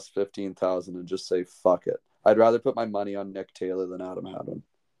at plus 15,000 and just say fuck it. I'd rather put my money on Nick Taylor than Adam Hadwin.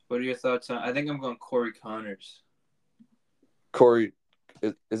 What are your thoughts on? I think I'm going Corey Connors.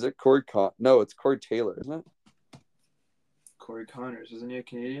 Is it Corey No, it's Corey Taylor, isn't it? Corey Connors, isn't he a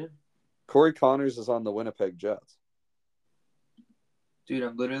Canadian? Corey Connors is on the Winnipeg Jets. Dude,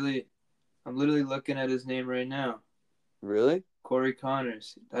 I'm literally looking at his name right now. Really? Corey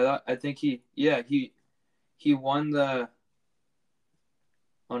Connors. I think he won the.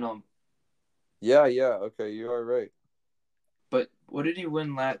 Oh no. Yeah. Okay, you are right. But what did he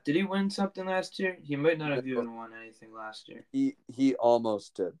win last? Did he win something last year? He might not have even won anything last year. He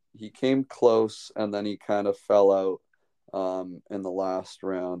almost did. He came close and then he kind of fell out in the last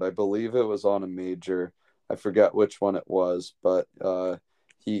round. I believe it was on a major. I forget which one it was, but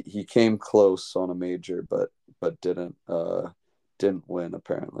he came close on a major, but didn't didn't win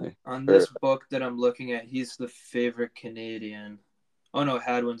apparently. On this book that I'm looking at, he's the favorite Canadian. Oh no,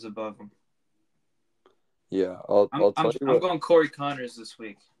 Hadwin's above him. Yeah, I'll tell you what. I'm going Corey Connors this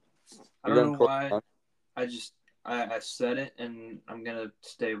week. I You're don't going know Corey why. I said it, and I'm gonna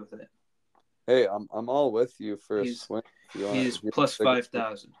stay with it. Hey, I'm all with you for a swing. He's plus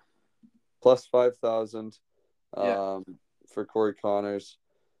 5,000. Plus 5,000. Yeah. For Corey Connors.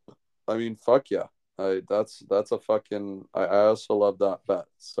 I mean, fuck yeah. That's a fucking. I also love that bet.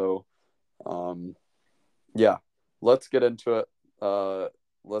 So, yeah, let's get into it.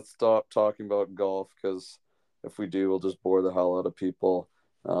 Let's stop talking about golf because if we do, we'll just bore the hell out of people.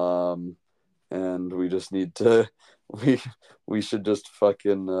 And we just need to. We should just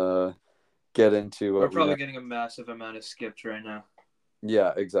fucking get into. We're probably getting a massive amount of skips right now.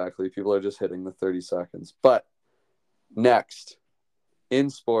 Yeah, exactly. People are just hitting the 30 seconds. But next, in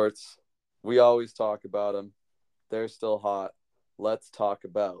sports, we always talk about them. They're still hot. Let's talk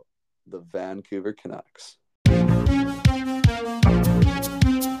about the Vancouver Canucks.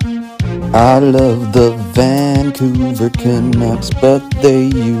 I love the Vancouver Canucks, but they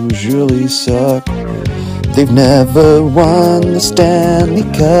usually suck. They've never won the Stanley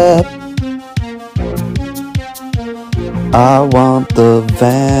Cup. I want the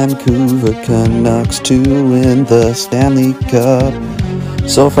Vancouver Canucks to win the Stanley Cup,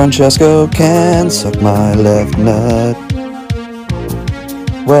 so Francesco can suck my left nut.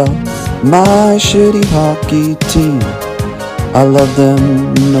 Well, my shitty hockey team, I love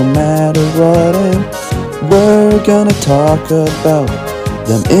them no matter what, and we're gonna talk about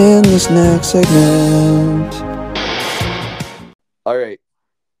them in this next segment. All right,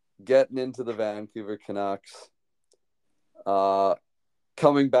 getting into the Vancouver Canucks.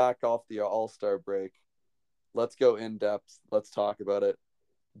 Coming back off the All-Star break, let's go in depth. Let's talk about it.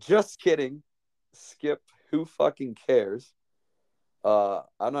 Just kidding. Skip. Who fucking cares?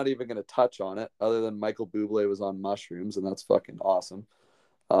 I'm not even going to touch on it other than Michael Bublé was on mushrooms, and that's fucking awesome.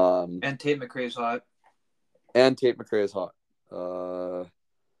 And Tate McRae's hot. And Tate McRae is hot.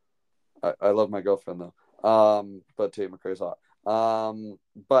 I love my girlfriend, though. But Tate McRae's hot.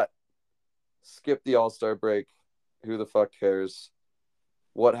 But skip the All-Star break. Who the fuck cares?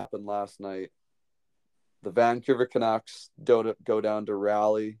 What happened last night? The Vancouver Canucks go down to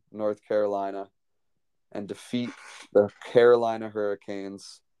Raleigh, North Carolina, and defeat the Carolina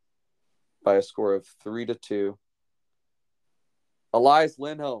Hurricanes by a score of 3-2. Elias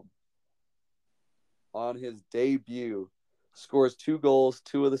Lindholm, on his debut, scores 2 goals,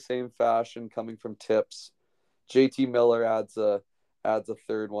 2 of the same fashion, coming from tips. JT Miller adds a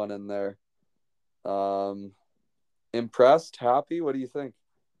third one in there. Impressed? Happy? What do you think?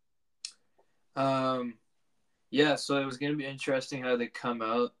 Yeah, so it was going to be interesting how they come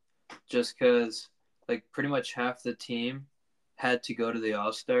out, just because like pretty much half the team had to go to the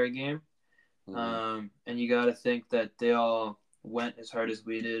All-Star game. And you got to think that they all went as hard as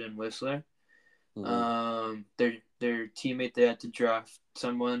we did in Whistler. Their teammate, they had to draft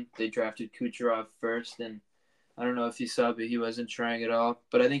someone. They drafted Kucherov first, and I don't know if you saw, but he wasn't trying at all.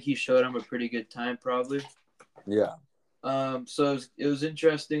 But I think he showed him a pretty good time, probably. Yeah. So it was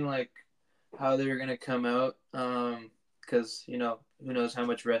interesting, like how they were gonna come out, because who knows how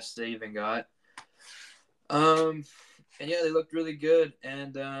much rest they even got. And yeah, they looked really good.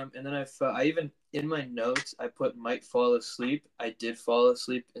 And then I even in my notes I put might fall asleep. I did fall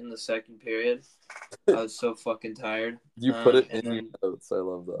asleep in the second period. I was so fucking tired. You put it in your notes. I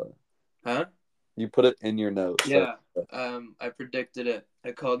love that. Huh? You put it in your notes. Yeah. I predicted it.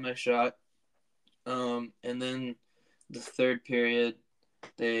 I called my shot. And then the third period,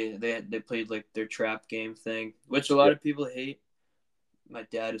 they played like their trap game thing, which a lot of people hate. My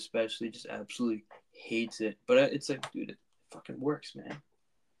dad especially just absolutely hates it. But it's like, dude, it fucking works, man.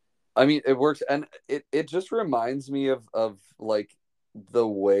 I mean, it works, and it just reminds me of like the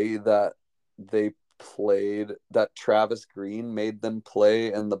way that they played, that Travis Green made them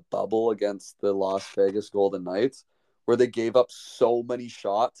play in the bubble against the Las Vegas Golden Knights, where they gave up so many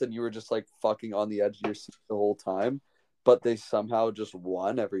shots and you were just like fucking on the edge of your seat the whole time, but they somehow just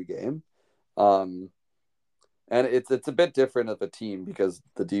won every game. And it's a bit different of a team because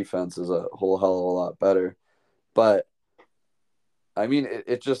the defense is a whole hell of a lot better. But I mean,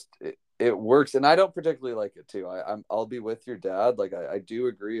 it works, and I don't particularly like it too. I'll be with your dad. Like I do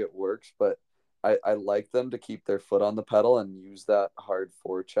agree it works, but I like them to keep their foot on the pedal and use that hard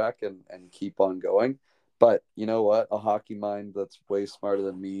forecheck and keep on going. But you know what? A hockey mind that's way smarter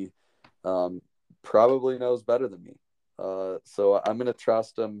than me probably knows better than me. So I'm going to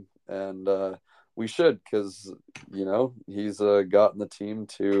trust him, and we should, because, he's gotten the team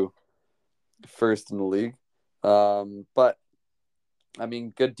to first in the league. But I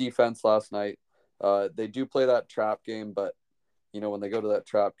mean, good defense last night. They do play that trap game, but when they go to that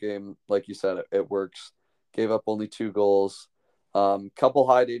trap game, like you said, it works. Gave up only 2 goals. Couple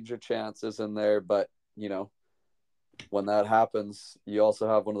high danger chances in there, but when that happens, you also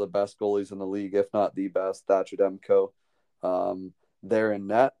have one of the best goalies in the league, if not the best, Thatcher Demko. There in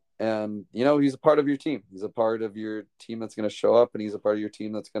net, and he's a part of your team. He's a part of your team that's going to show up, and he's a part of your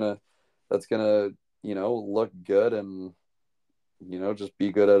team that's gonna look good and just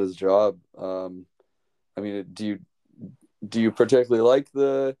be good at his job. I mean, do you particularly like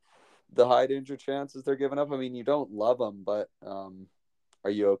the high danger chances they're giving up? I mean, you don't love them, but are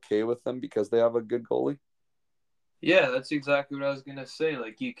you okay with them because they have a good goalie? Yeah, that's exactly what I was gonna say.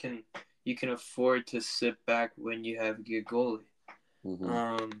 Like you can afford to sit back when you have a good goalie.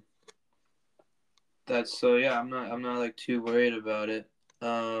 Mm-hmm. That's so yeah. I'm not like too worried about it.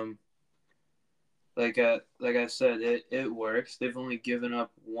 Like I said, it works. They've only given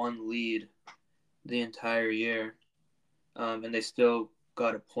up 1 lead the entire year, and they still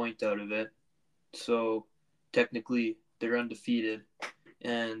got a point out of it. So technically, they're undefeated,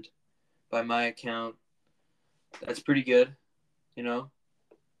 and by my account, that's pretty good.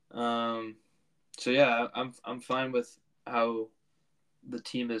 So yeah, I'm fine with how the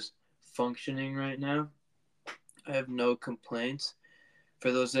team is functioning right now. I have no complaints.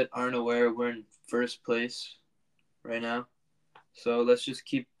 For those that aren't aware, we're in first place right now. So let's just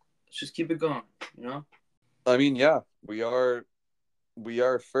keep it going, I mean, yeah, we are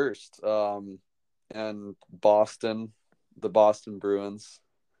first. And Boston, the Boston Bruins,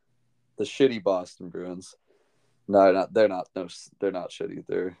 the shitty Boston Bruins. No, they're not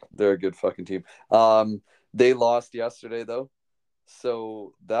shitty. They're a good fucking team. They lost yesterday though.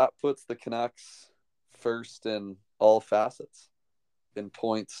 So that puts the Canucks first in all facets, in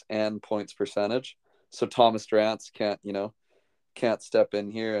points and points percentage. So Thomas Drance can't step in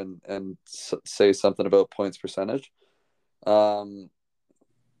here and say something about points percentage. But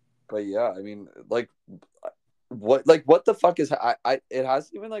yeah, I mean, what the fuck is it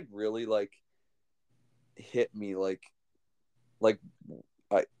hasn't even really hit me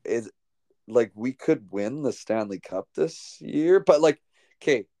we could win the Stanley Cup this year, but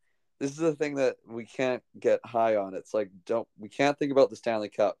okay, this is the thing that we can't get high on. It's we can't think about the Stanley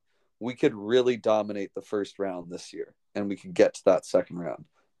Cup. We could really dominate the first round this year, and we could get to that second round.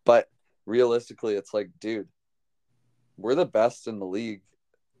 But realistically, it's dude, we're the best in the league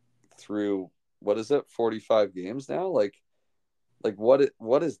through, what is it, 45 games now? What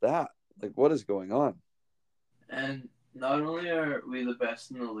is that? What is going on? And not only are we the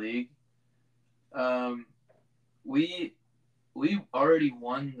best in the league, we already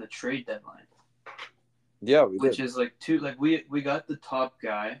won the trade deadline. Yeah, we which did. is we got the top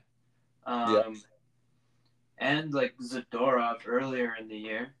guy, Yeah. and Zadorov earlier in the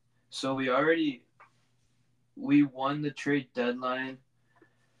year. So we won the trade deadline.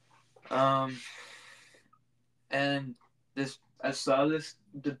 And I saw this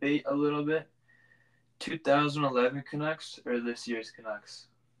debate a little bit. 2011 Canucks or this year's Canucks?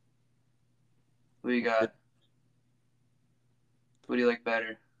 What do you got? What do you like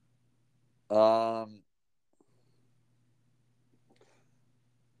better?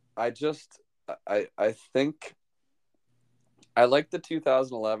 I think I like the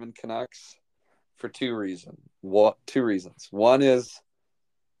 2011 Canucks for two reasons. One is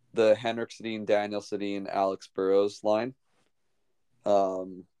the Henrik Sedin, Daniel Sedin, Alex Burrows line.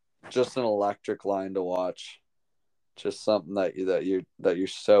 Just an electric line to watch. Just something that you're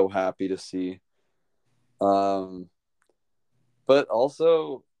so happy to see. But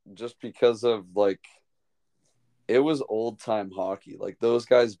also just because of it was old time hockey. Those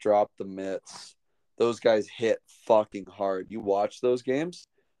guys dropped the mitts. Those guys hit fucking hard. You watch those games,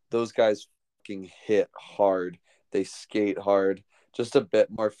 those guys fucking hit hard. They skate hard, just a bit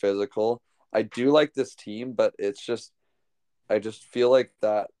more physical. I do like this team, but I just feel like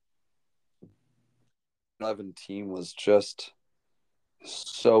that 11 team was just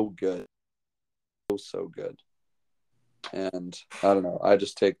so good. So good. And I don't know. I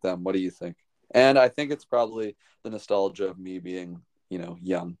just take them. What do you think? And I think it's probably the nostalgia of me being,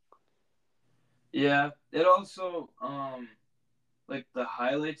 young. Yeah. It also, the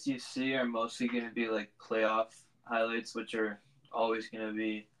highlights you see are mostly going to be playoff highlights, which are always going to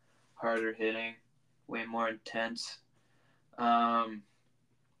be harder hitting, way more intense.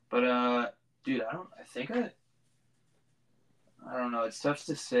 Dude, I don't know. It's tough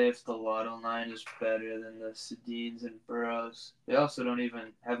to say if the Lotto line is better than the Sedins and Burrows. They also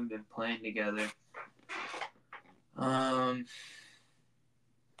haven't been playing together.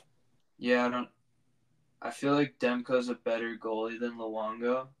 Yeah, I feel like Demko's a better goalie than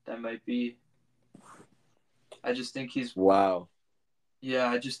Luongo. That might be. I just think he's. Wow. Yeah,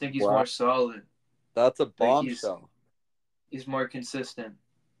 I just think he's Wow. more solid. That's a Like bombshell. he's more consistent.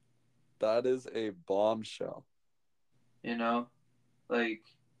 That is a bombshell. You know, like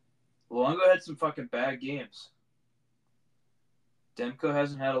Luongo had some fucking bad games. Demko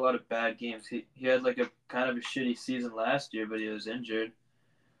hasn't had a lot of bad games. He had like a kind of a shitty season last year, but he was injured.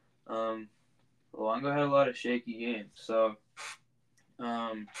 Luongo had a lot of shaky games. So,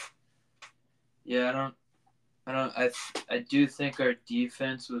 yeah, I do think our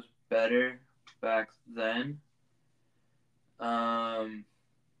defense was better back then.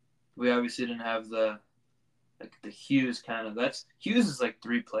 We obviously didn't have the Hughes kind of. Hughes is like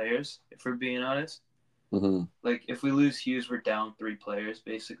 3 players, if we're being honest. Mm-hmm. Like if we lose Hughes, we're down 3 players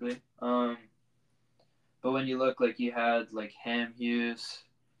basically. But when you look, like you had like Ham Hughes,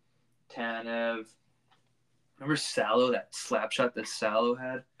 Tanev. Remember Salo, that slap shot that Salo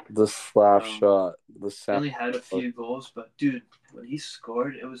had? The slap shot. He only had a few goals, but dude, when he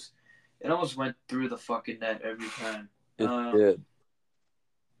scored, it almost went through the fucking net every time. It did.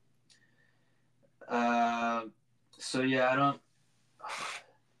 So yeah,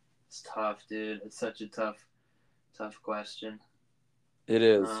 it's tough, dude. It's such a tough question. It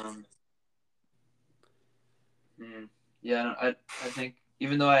is. Yeah, I think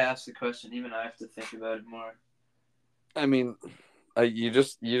even though I asked the question, even I have to think about it more. I mean, you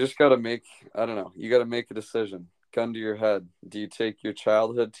just got to make, I don't know, you got to make a decision. Gun to your head. Do you take your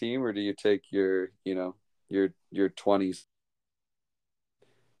childhood team or do you take your 20s?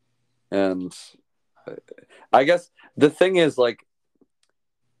 And I guess the thing is, like,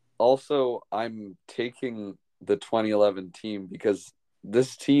 also I'm taking the 2011 team because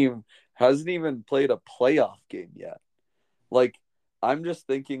this team hasn't even played a playoff game yet. Like, I'm just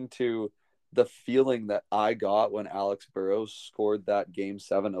thinking to the feeling that I got when Alex Burrows scored that Game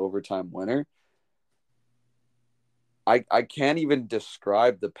 7 overtime winner. I can't even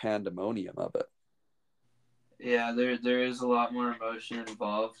describe the pandemonium of it. Yeah, there is a lot more emotion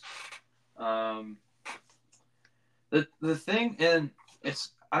involved. The thing, and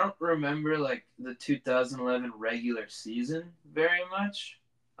I don't remember like the 2011 regular season very much.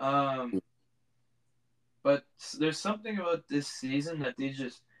 But there's something about this season that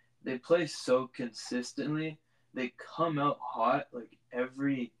they play so consistently. They come out hot like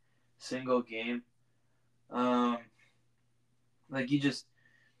every single game. Like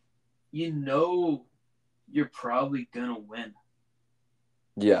you're probably gonna win.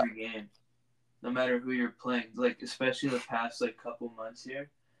 Yeah. Every game, no matter who you're playing. Like especially the past like couple months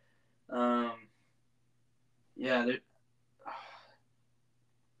here. Yeah.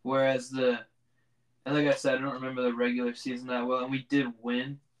 Whereas and like I said, I don't remember the regular season that well, and we did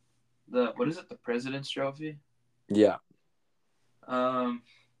win the President's Trophy. Yeah.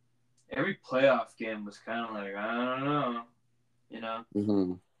 Every playoff game was kind of like, I don't know,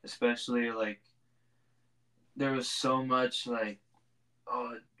 Mm-hmm. Especially like there was so much like,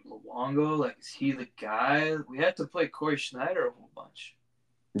 oh, Luongo, like is he the guy? We had to play Corey Schneider a whole bunch.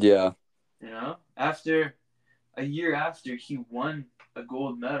 Yeah. After a year after he won a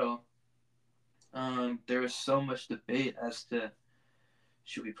gold medal, there was so much debate as to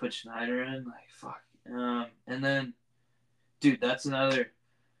should we put Schneider in? Like fuck. And then, dude, that's another.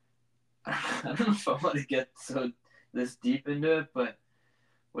 I don't know if I want to get this deep into it, but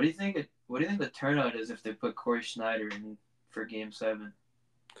what do you think? What do you think the turnout is if they put Corey Schneider in for Game 7?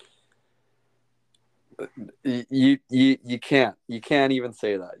 You can't even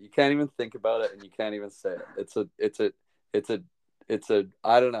say that. You can't even think about it, and you can't even say it. It's a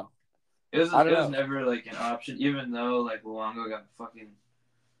I don't know. It was never like an option, even though like Luongo got fucking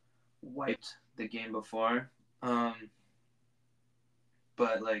wiped the game before.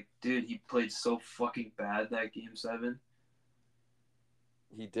 But like, dude, he played so fucking bad that Game 7.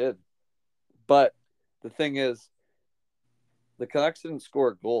 He did. But the thing is, the Canucks didn't score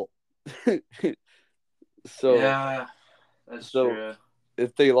a goal. So yeah, that's true.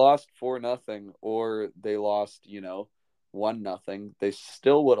 If they lost 4-0 or they lost, 1-0, they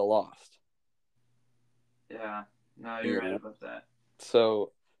still would have lost. Yeah, no, you're right about that.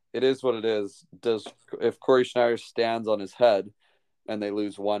 So it is what it is. If Corey Schneider stands on his head and they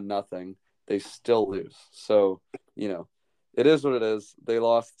lose 1-0, they still lose. So, it is what it is. They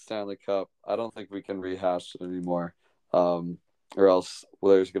lost the Stanley Cup. I don't think we can rehash it anymore, or else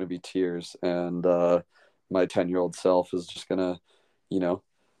there's going to be tears, and my 10-year-old self is just going to,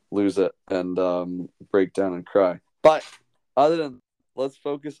 lose it and break down and cry. But other than that, let's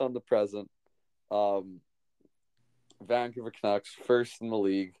focus on the present. Vancouver Canucks, first in the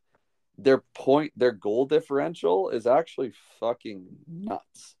league. their goal differential is actually fucking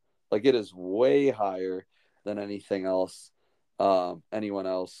nuts. Like, it is way higher than anything else, anyone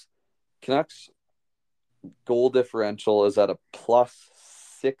else. Canucks goal differential is at a plus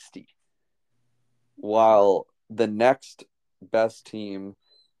 60, while the next best team,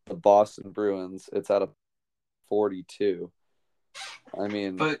 the Boston Bruins, it's at a 42. I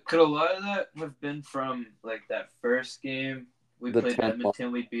mean, but could a lot of that have been from like that first game we played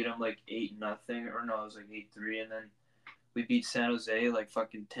Edmonton? We beat them like 8-0, or no, it was like 8-3, and then we beat San Jose like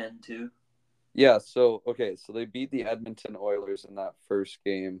fucking 10-2. Yeah. So they beat the Edmonton Oilers in that first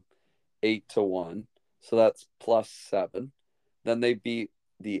game 8-1. So that's plus 7. Then they beat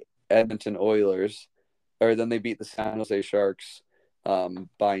the Edmonton Oilers, or then they beat the San Jose Sharks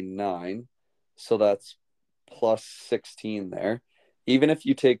by 9. So that's plus 16 there. Even if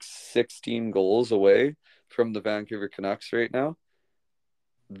you take 16 goals away from the Vancouver Canucks right now,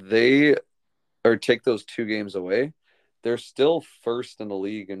 take those 2 games away, they're still first in the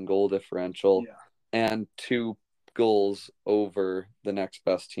league in goal differential, and 2 goals over the next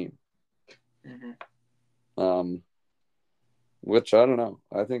best team. Mm-hmm. Which I don't know.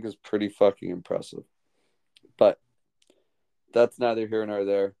 I think is pretty fucking impressive. But that's neither here nor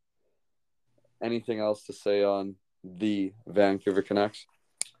there. Anything else to say on the Vancouver Canucks?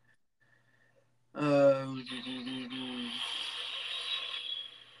 I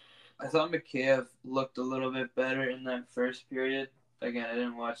thought Mikheyev looked a little bit better in that first period. Again, I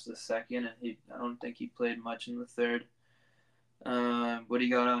didn't watch the second, and I don't think he played much in the third. What do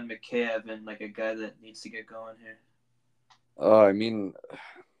you got on Mikheyev and like a guy that needs to get going here? I mean,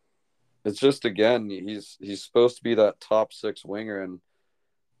 it's just, again, he's supposed to be that top 6 winger, and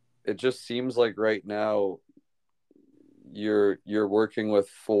it just seems like right now you're working with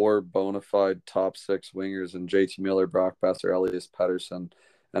 4 bona fide top 6 wingers in JT Miller, Brock Besser, Elias Pettersson,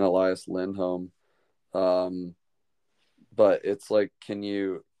 and Elias Lindholm. But it's like, can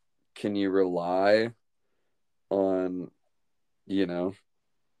you rely on,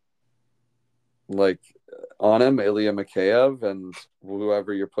 like, on him, Ilya Mikheyev, and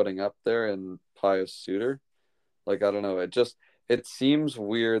whoever you're putting up there, and Pius Suter? Like, I don't know. It seems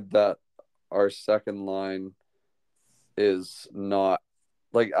weird that our second line is not,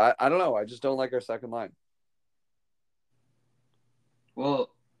 like, I don't know. I just don't like our second line.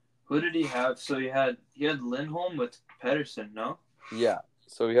 Well, who did he have? So he had Lindholm with Pettersson, no? Yeah.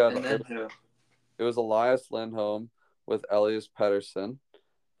 So he had, and then who? It was Elias Lindholm with Elias Pettersson.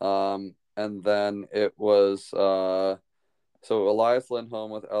 And then it was so Elias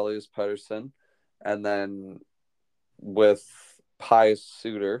Lindholm with Elias Pettersson, and then with Pius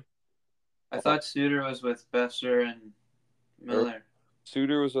Suter. I thought Suter was with Besser and Miller.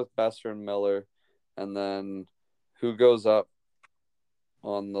 Suter was with Besser and Miller, and then who goes up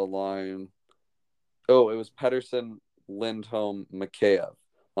on the line? Oh, it was Pettersson, Lindholm, Mikheyev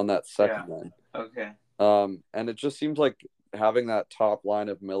on that second line. Okay. And it just seems like having that top line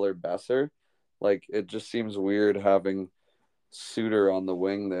of Miller, Besser, like, it just seems weird having Suter on the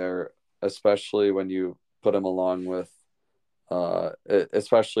wing there, especially when you put him along with,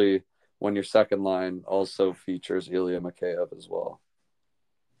 especially when your second line also features Ilya Mikheyev as well.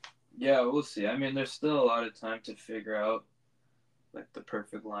 Yeah, we'll see. I mean, there's still a lot of time to figure out like the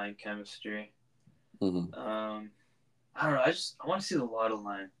perfect line chemistry. Mm-hmm. I don't know. I want to see the Lotto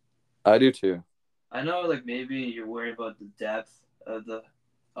line. I do too. I know, like, maybe you're worried about the depth of the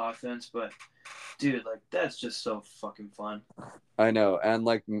offense, but dude, like, that's just so fucking fun. I know, and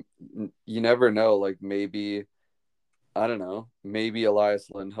like, you never know. Like, maybe, I don't know, maybe Elias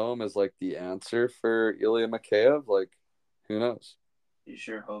Lindholm is like the answer for Ilya Mikheyev. Like, who knows? You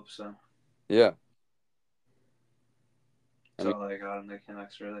sure hope so. Yeah. That's all I got on the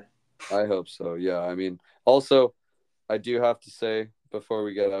Canucks, really. I hope so. Yeah. I mean, also, I do have to say before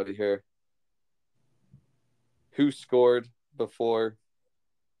we get out of here, who scored before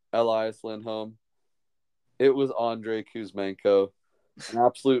Elias Lindholm? It was Andrei Kuzmenko. An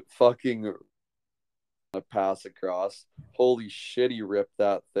absolute fucking pass across. Holy shit, he ripped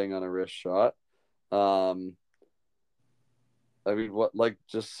that thing on a wrist shot. I mean, what, like,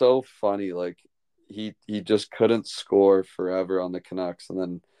 just so funny. Like, he just couldn't score forever on the Canucks, and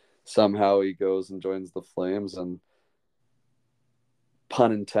then somehow he goes and joins the Flames and,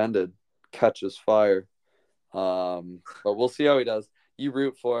 pun intended, catches fire. But we'll see how he does. You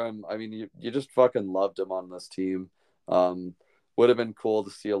root for him. I mean, you just fucking loved him on this team. Would have been cool to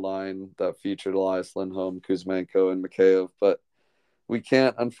see a line that featured Elias Lindholm, Kuzmenko, and Mikheyev, but we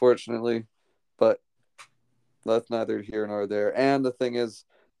can't, unfortunately. But that's neither here nor there. And the thing is,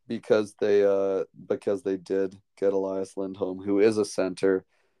 because they did get Elias Lindholm, who is a center,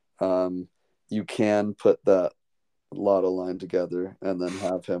 you can put that Lotto line together and then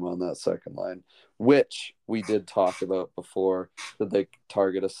have him on that second line, which we did talk about before. Should they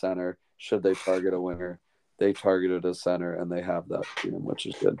target a center? Should they target a winger? They targeted a center, and they have that team, which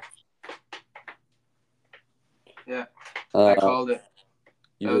is good. Yeah, I called it.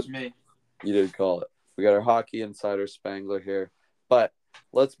 That was me. You did call it. We got our hockey insider Spangler here. But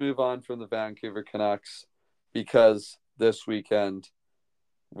let's move on from the Vancouver Canucks, because this weekend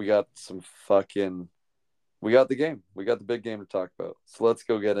we got we got the game. We got the big game to talk about. So let's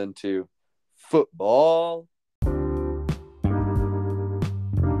go get into football.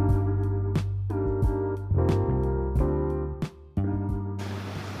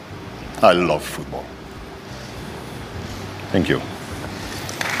 I love football. Thank you.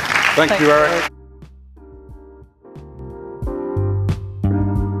 Thank you, Eric.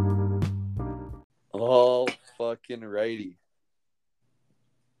 All fucking righty.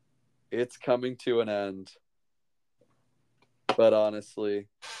 It's coming to an end. But honestly,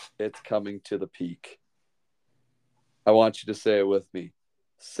 it's coming to the peak. I want you to say it with me.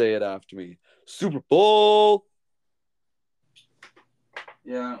 Say it after me. Super Bowl!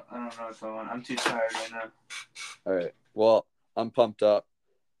 Yeah, I don't know if I want. I'm too tired right now. All right. Well, I'm pumped up.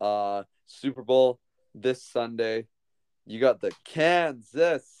 Super Bowl this Sunday. You got the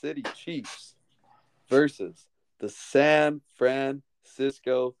Kansas City Chiefs versus the San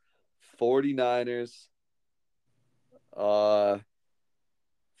Francisco 49ers.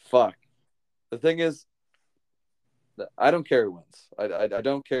 Fuck. The thing is, I don't care who wins. I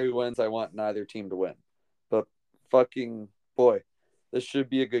don't care who wins. I want neither team to win. But fucking boy, this should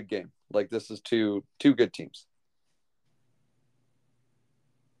be a good game. Like, this is two good teams.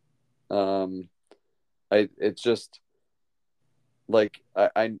 It's just like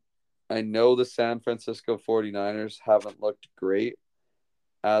I know the San Francisco 49ers haven't looked great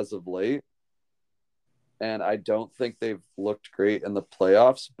as of late. And I don't think they've looked great in the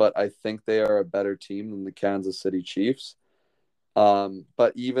playoffs, but I think they are a better team than the Kansas City Chiefs.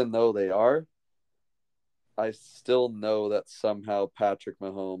 But even though they are, I still know that somehow Patrick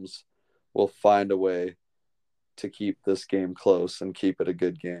Mahomes will find a way to keep this game close and keep it a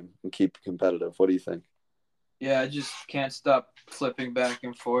good game and keep it competitive. What do you think? Yeah, I just can't stop flipping back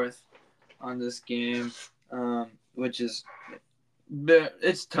and forth on this game, which is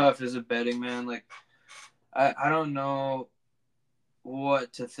it's tough as a betting man. Like, I don't know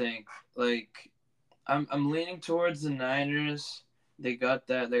what to think. Like, I'm leaning towards the Niners. They got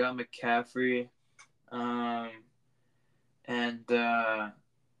McCaffrey,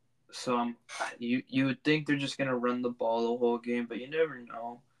 so you would think they're just gonna run the ball the whole game, but you never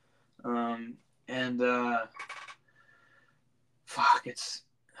know. Fuck, it's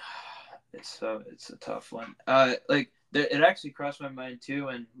a tough one. It actually crossed my mind too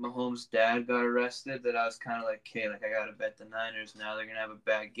when Mahomes' dad got arrested, that I was kind of like, okay, like, I gotta bet the Niners now. They're gonna have a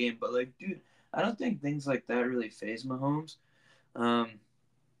bad game, but like, dude, I don't think things like that really faze Mahomes.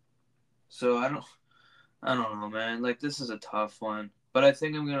 So I don't know, man. Like, this is a tough one, but I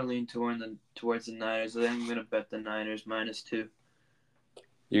think I'm gonna lean towards the Niners. I think I'm gonna bet the Niners -2.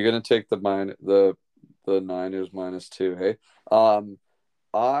 You're gonna take the Niners -2, hey?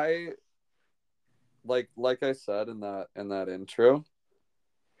 I like I said in that intro,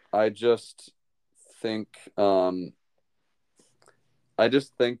 I just think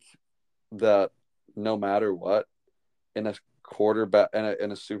that no matter what, in a quarterback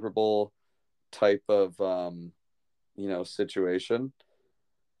in a Super Bowl type of situation,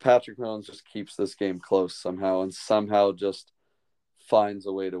 Patrick Mahomes just keeps this game close somehow and somehow just finds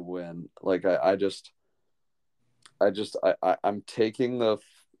a way to win. Like, I'm taking the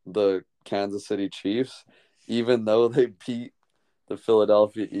Kansas City Chiefs, even though they beat the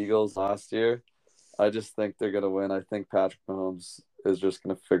Philadelphia Eagles last year. I just think they're gonna win. I think Patrick Mahomes is just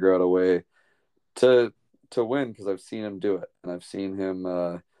gonna figure out a way to win, because I've seen him do it, and I've seen him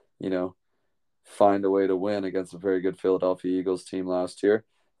find a way to win against a very good Philadelphia Eagles team last year,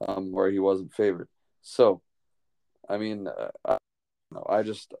 where he wasn't favored. So, I mean, I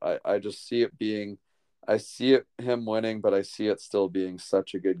just see it being, I see it him winning, but I see it still being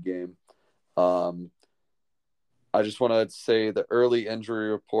such a good game. I just want to say the early injury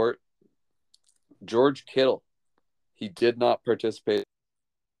report. George Kittle, he did not participate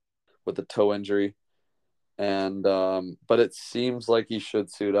with a toe injury, and but it seems like he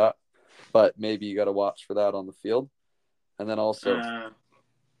should suit up. But maybe you got to watch for that on the field. And then also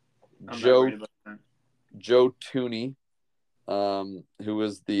Joe Tooney, who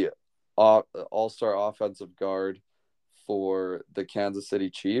is the all-star offensive guard for the Kansas City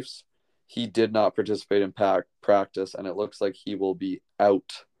Chiefs. He did not participate in practice, and it looks like he will be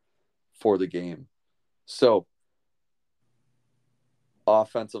out for the game. So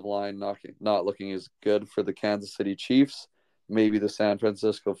offensive line not looking as good for the Kansas City Chiefs. Maybe the San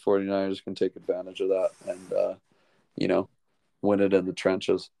Francisco 49ers can take advantage of that and, win it in the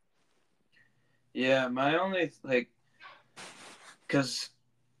trenches. Yeah, my only, because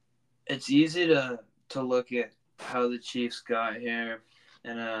it's easy to look at how the Chiefs got here,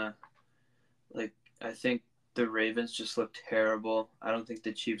 and, I think the Ravens just looked terrible. I don't think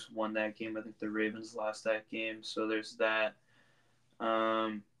the Chiefs won that game. I think the Ravens lost that game, so there's that.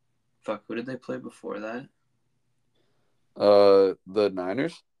 Who did they play before that? The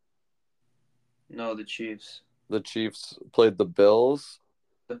Niners? No, the Chiefs. The Chiefs played the Bills.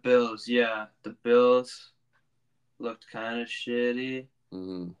 The Bills, yeah. The Bills looked kind of shitty.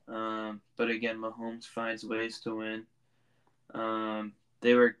 Mm-hmm. But again, Mahomes finds ways to win.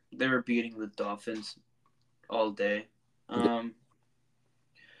 They were beating the Dolphins all day. And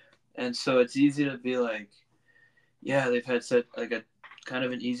so it's easy to be like, yeah, they've had such a kind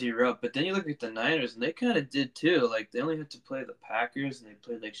of an easy route. But then you look at the Niners, and they kind of did too. Like, they only had to play the Packers, and they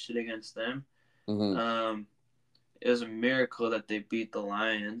played like shit against them. Mm-hmm. It was a miracle that they beat the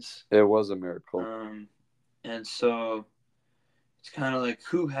Lions. It was a miracle. And so it's kind of like,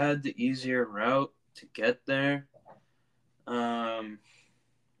 who had the easier route to get there?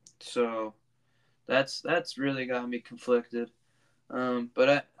 So that's really got me conflicted.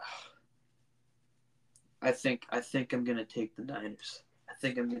 But I think I'm gonna take the Niners. I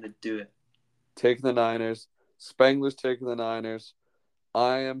think I'm gonna do it. Take the Niners. Spangler's taking the Niners.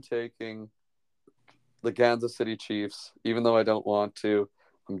 I am taking the Kansas City Chiefs, even though I don't want to.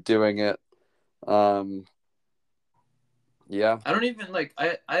 I'm doing it. Yeah. I don't even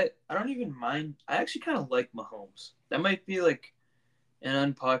I don't even mind. I actually kind of like Mahomes. That might be like an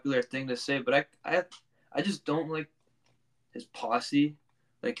unpopular thing to say, but I just don't like his posse.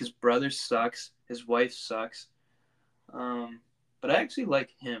 Like, his brother sucks, his wife sucks. But I actually like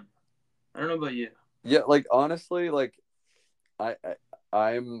him. I don't know about you. Yeah, honestly,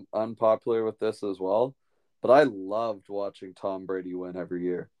 I'm unpopular with this as well, but I loved watching Tom Brady win every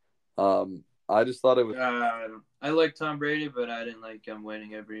year. I just thought it was. I like Tom Brady, but I didn't like him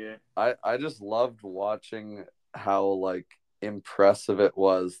winning every year. I just loved watching how impressive it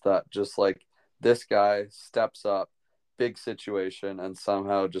was that just this guy steps up, big situation, and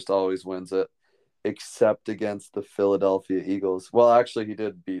somehow just always wins it, except against the Philadelphia Eagles. Well, actually, he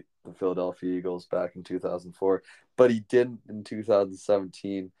did beat the Philadelphia Eagles back in 2004, but he didn't in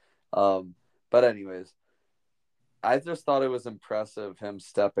 2017. But anyways, I just thought it was impressive him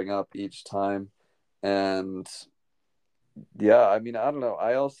stepping up each time. And yeah, I mean, I don't know.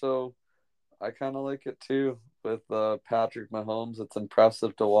 I kind of like it too with Patrick Mahomes. It's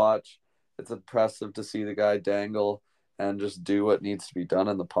impressive to watch. It's impressive to see the guy dangle and just do what needs to be done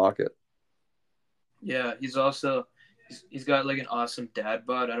in the pocket. Yeah, he's got an awesome dad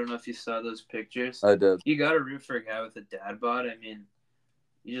bod. I don't know if you saw those pictures. I did. You got to root for a guy with a dad bod. I mean,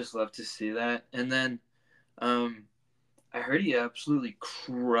 you just love to see that. And then I heard he absolutely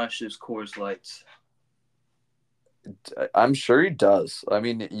crushes Coors Lights. I'm sure he does. I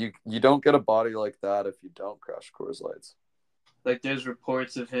mean, you don't get a body like that if you don't crush Coors Lights. There's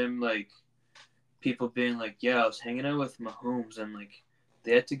reports of him, people being like, yeah, I was hanging out with Mahomes, and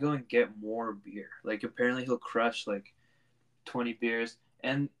they had to go and get more beer. Apparently he'll crush 20 beers,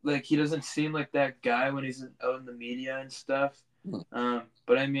 and he doesn't seem like that guy when he's out in the media and stuff.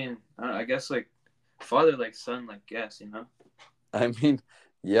 But I mean, I guess father like son, guess, I mean,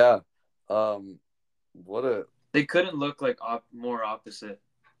 yeah. They couldn't look more opposite,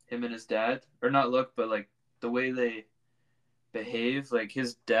 him and his dad, or not look, but the way they behave.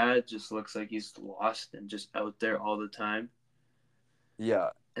 His dad just looks like he's lost and just out there all the time.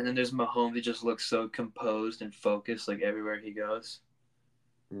 Yeah. And then there's Mahomes. He just looks so composed and focused everywhere he goes.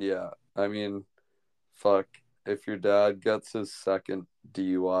 Yeah. I mean, fuck. If your dad gets his second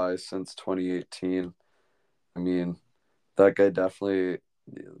DUI since 2018, I mean, that guy definitely,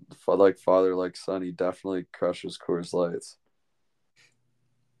 father like son, he definitely crushes Coors Lights.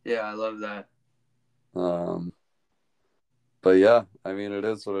 Yeah, I love that. But yeah, I mean, it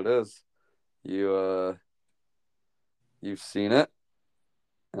is what it is. You've seen it,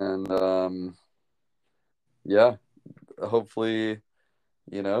 and yeah, hopefully,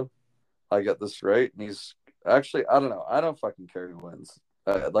 I get this right. And he's actually, I don't know, I don't fucking care who wins.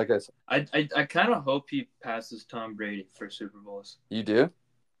 Like I said, I kind of hope he passes Tom Brady for Super Bowls. You do?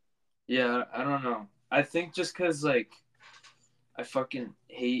 Yeah, I don't know. I think just because I fucking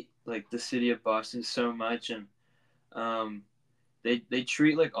hate the city of Boston so much, and they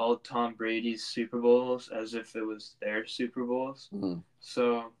treat all Tom Brady's Super Bowls as if it was their Super Bowls. Mm-hmm.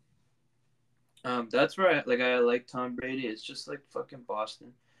 So That's where I like Tom Brady. It's just like fucking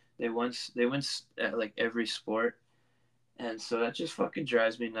Boston. They win at like every sport, and so that just fucking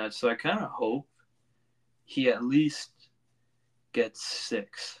drives me nuts. So I kind of hope he at least gets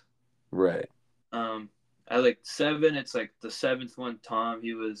 6. Right. I like 7. It's like the 7th one. Tom,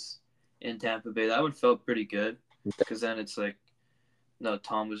 he was in Tampa Bay. That one felt pretty good because then it's like, no,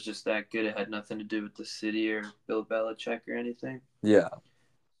 Tom was just that good. It had nothing to do with the city or Bill Belichick or anything. Yeah.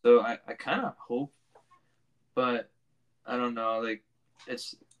 So I kind of hope, but I don't know. Like,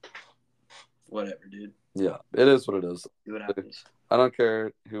 it's whatever, dude. Yeah, it is what it is. See what happens. I don't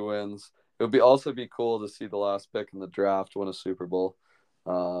care who wins. It would also be cool to see the last pick in the draft win a Super Bowl.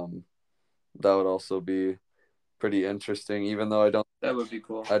 That would also be pretty interesting, even though that would be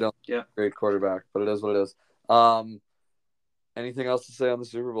cool. I don't yeah great quarterback, but it is what it is. Anything else to say on the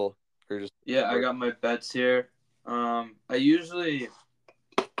Super Bowl? Or just I got my bets here. I usually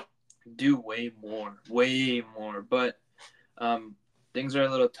do way more, but things are a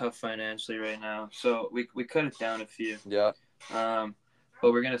little tough financially right now, so we cut it down a few. Yeah.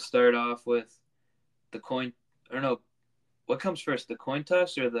 But we're gonna start off with the coin. I don't know what comes first, the coin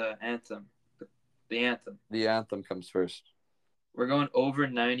toss or the anthem. The anthem. The anthem comes first. We're going over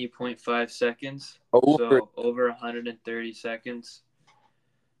 90.5 seconds. Over. So over 130 seconds.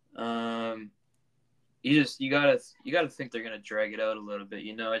 You gotta think they're gonna drag it out a little bit.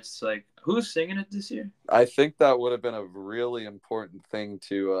 You know, it's like, who's singing it this year? I think that would have been a really important thing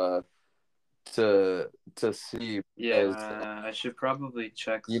to see. Yeah, I should probably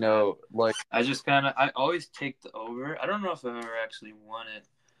check. You know, like I always take the over. I don't know if I've ever actually won it.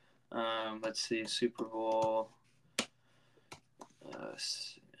 Let's see, Super Bowl.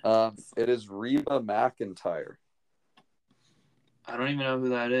 It is Reba McEntire. I don't even know who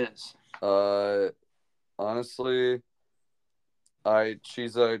that is. Honestly,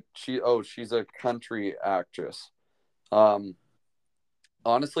 she's a country actress.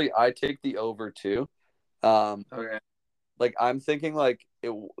 Honestly, I take the over too. Okay. Like I'm thinking like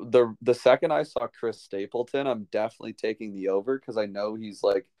the second I saw Chris Stapleton, I'm definitely taking the over because I know he's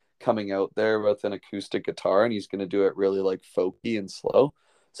like coming out there with an acoustic guitar and he's gonna do it really like folky and slow.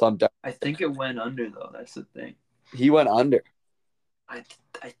 So I think it went under though. That's the thing. He went under. I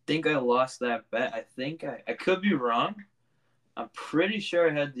think I lost that bet. I think I could be wrong. I'm pretty sure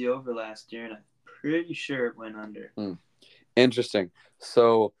I had the over last year, and I'm pretty sure it went under. Interesting.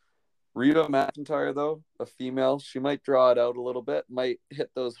 So Reba McEntire, though, a female, she might draw it out a little bit, might hit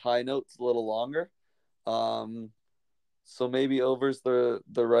those high notes a little longer. So maybe over's the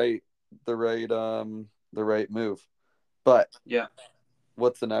right move. But yeah,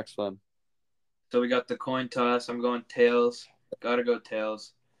 what's the next one? So we got the coin toss. I'm going tails. Gotta go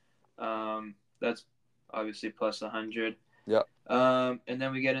tails. That's obviously plus 100. Yeah. And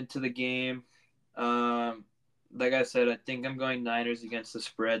then we get into the game. Like I said, I think I'm going Niners against the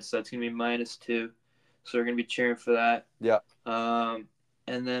spread, so that's gonna be -2. So we're gonna be cheering for that. Yeah.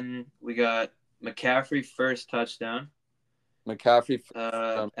 And then we got McCaffrey first touchdown. McCaffrey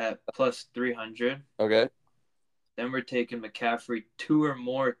at plus 300. Okay. Then we're taking McCaffrey 2 or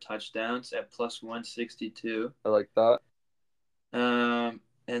more touchdowns at plus 162. I like that.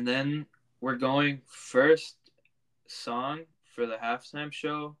 And then we're going first song for the halftime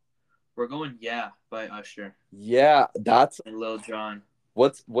show. We're going "Yeah" by Usher. Yeah, that's and Lil Jon.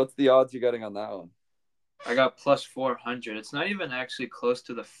 What's the odds you're getting on that one? I got plus 400. It's not even actually close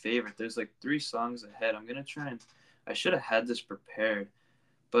to the favorite. There's like 3 songs ahead. I'm gonna try and I should have had this prepared,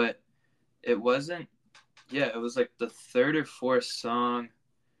 but it wasn't. Yeah, it was like the 3rd or 4th song.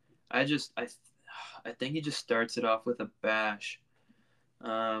 I think he just starts it off with a bash.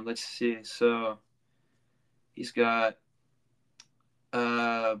 Let's see. So he's got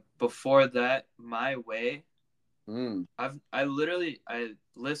before that, My Way. I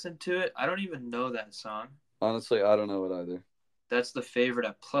listened to it. I don't even know that song. Honestly, I don't know it either. That's the favorite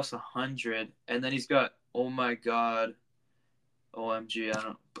at plus 100, and then he's got Oh My God, OMG,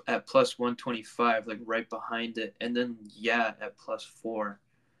 at plus 125, like right behind it, and then Yeah at plus 4.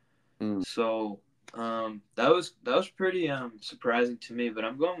 So that was pretty surprising to me, but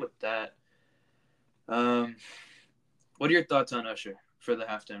I'm going with that. What are your thoughts on Usher for the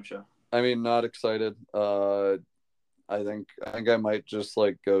halftime show? I mean, not excited. I think I might just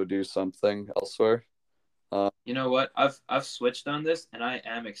like go do something elsewhere. You know what? I've switched on this, and I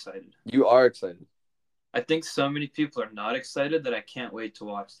am excited. You are excited. I think so many people are not excited that I can't wait to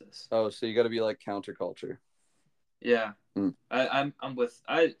watch this. Oh, so you got to be like counterculture. Yeah, I'm with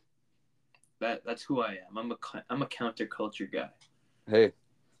That's who I am. I'm a counterculture guy. Hey,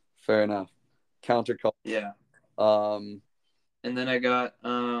 fair enough. Counterculture. Yeah. And then I got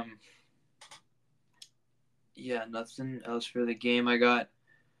Yeah, nothing else for the game. I got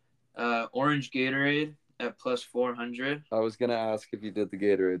orange Gatorade at plus 400. I was gonna ask if you did the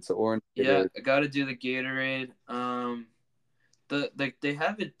Gatorade. So orange Gatorade. Yeah, I got to do the Gatorade. They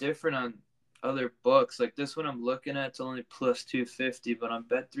have it different on other books. Like this one I'm looking at, it's only plus 250, but on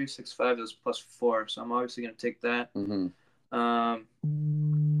Bet365 it was plus 4. So I'm obviously gonna take that. Mm-hmm.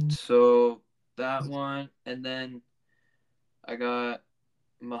 So that one, and then I got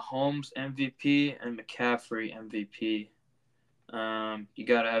Mahomes MVP and McCaffrey MVP. You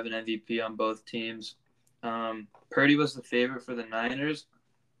got to have an MVP on both teams. Purdy was the favorite for the Niners.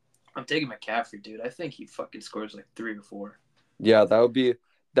 I'm taking McCaffrey, dude. I think he fucking scores like 3 or 4. Yeah, that would be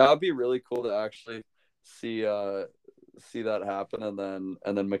really cool to actually see that happen, and then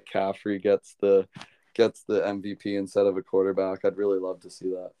McCaffrey gets the MVP instead of a quarterback. I'd really love to see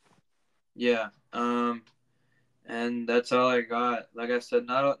that. Yeah. And that's all I got. Like I said,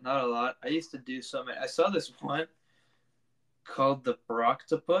 not a lot. I used to do something. I saw this one called the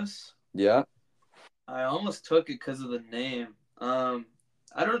Broctopus. Yeah. I almost took it because of the name. I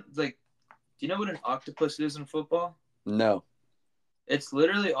don't like. Do you know what an octopus is in football? No. It's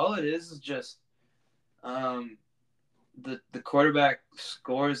literally all it is just the quarterback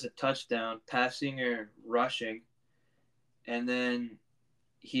scores a touchdown, passing or rushing, and then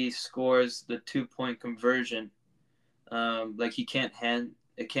he scores the 2-point conversion. Like it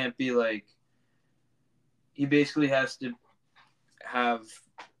can't be like, he basically has to have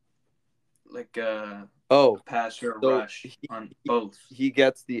like a pass or a rush on both. He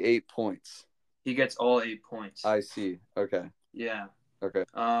gets the 8 points. He gets all 8 points. I see. Okay. Yeah. Okay.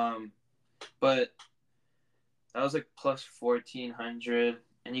 But that was like plus 1,400,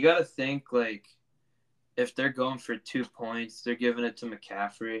 and you got to think like if they're going for 2 points, they're giving it to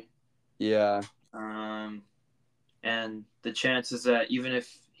McCaffrey. Yeah. And the chances that even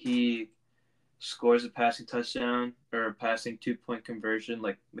if he scores a passing touchdown or a passing 2-point conversion,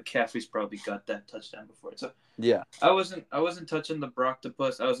 like McCaffrey's probably got that touchdown before. So yeah, I wasn't touching the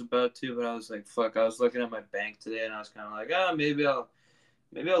Broctopus. I was about to, but I was like, fuck. I was looking at my bank today, and I was kind of like, maybe I'll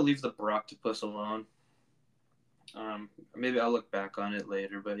leave the Broctopus alone. Maybe I'll look back on it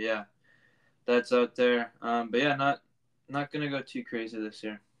later. But yeah, that's out there. But yeah, not gonna go too crazy this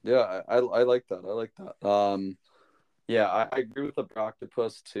year. Yeah, I like that. I like that. Yeah, I agree with the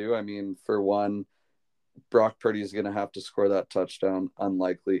Broctopus too. I mean, for one, Brock Purdy is going to have to score that touchdown,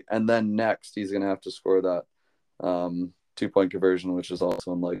 unlikely. And then next, he's going to have to score that 2-point conversion, which is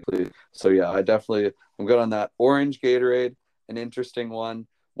also unlikely. So yeah, I'm good on that. Orange Gatorade, an interesting one.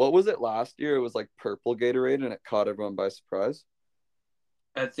 What was it last year? It was like purple Gatorade, and it caught everyone by surprise.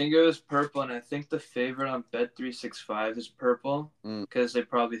 I think it was purple, and I think the favorite on Bet365 is purple because they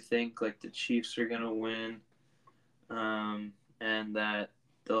probably think like the Chiefs are going to win. And that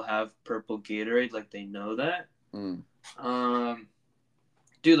they'll have purple Gatorade, like they know that.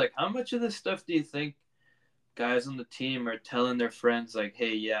 Dude, like how much of this stuff do you think guys on the team are telling their friends, like,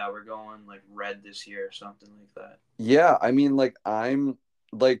 hey, yeah, we're going like red this year or something like that? Yeah, I mean, like I'm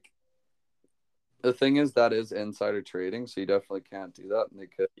like, the thing is that is insider trading, so you definitely can't do that, and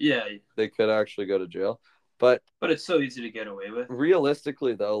they could actually go to jail. But it's so easy to get away with.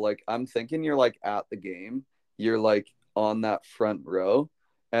 Realistically, though, like I'm thinking you're like at the game. You're like on that front row,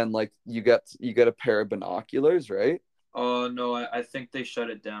 and like you get a pair of binoculars, right? Oh no, I think they shut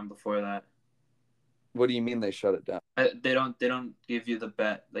it down before that. What do you mean they shut it down? They don't give you the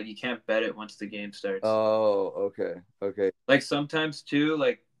bet. Like you can't bet it once the game starts. Oh, okay. Like sometimes too,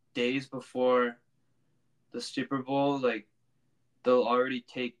 like days before the Super Bowl, like they'll already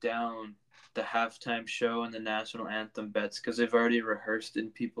take down the halftime show and the national anthem bets because they've already rehearsed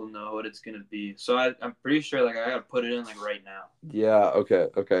and people know what it's going to be. So I'm pretty sure like I got to put it in like right now. Yeah.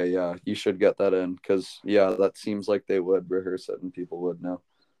 Okay. Yeah. You should get that in because yeah, that seems like they would rehearse it and people would know.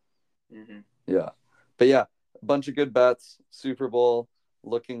 Mm-hmm. Yeah. But yeah, a bunch of good bets. Super Bowl,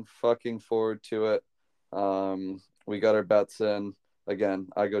 looking fucking forward to it. We got our bets in. Again,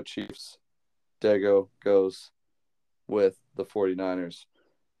 I go Chiefs. Dago goes with the 49ers.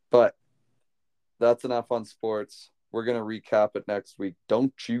 But that's enough on sports. We're going to recap it next week.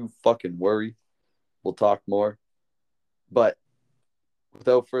 Don't you fucking worry. We'll talk more. But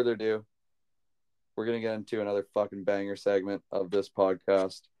without further ado, we're going to get into another fucking banger segment of this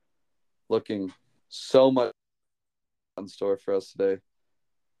podcast. Looking so much in store for us today.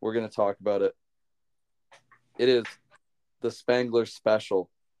 We're going to talk about it. It is the Spangler Special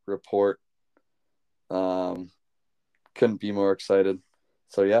Report. Couldn't be more excited.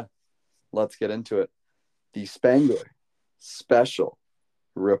 So yeah, let's get into it. The Spangler Special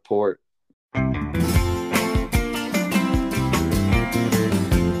Report.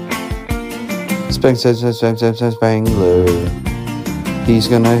 Spangler. He's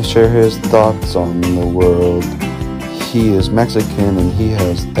gonna share his thoughts on the world. He is Mexican and he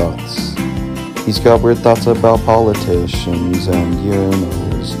has thoughts. He's got weird thoughts about politicians and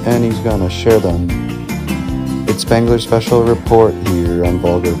urinals, and he's gonna share them. It's Spangler's special report here on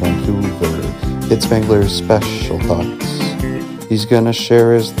Vulgar Vancouver. It's Spangler's special thoughts. He's gonna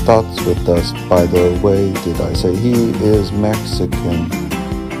share his thoughts with us. By the way, did I say he is Mexican?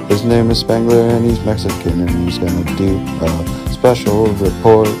 His name is Spangler and he's Mexican, and he's gonna do a special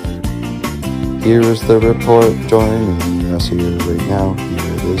report. Here is the report. Joining us here right now.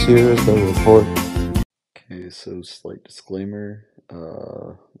 Here it is. Here is the report. Okay, so slight disclaimer.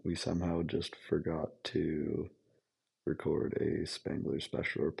 We somehow just forgot to record a Spangler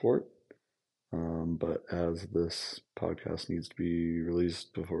special report. But as this podcast needs to be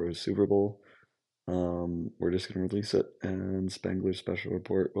released before a Super Bowl, we're just going to release it, and Spangler's special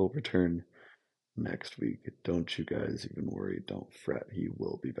report will return next week. Don't you guys even worry. Don't fret. He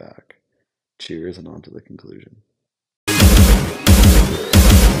will be back. Cheers, and on to the conclusion.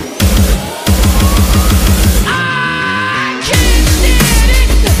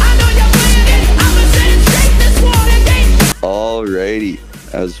 Alrighty,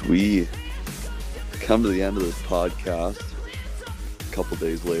 as we come to the end of this podcast, a couple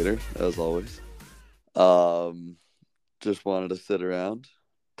days later, as always, just wanted to sit around,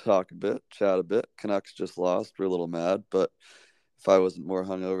 talk a bit, chat a bit. Canucks just lost. We're a little mad, but if I wasn't more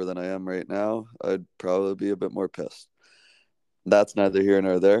hungover than I am right now, I'd probably be a bit more pissed. That's neither here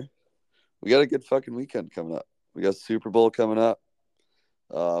nor there. We got a good fucking weekend coming up. We got Super Bowl coming up.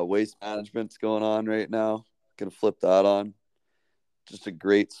 Waste management's going on right now. Gonna flip that on. Just a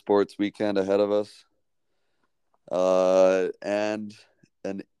great sports weekend ahead of us. And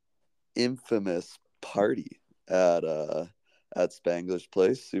an infamous party at Spangler's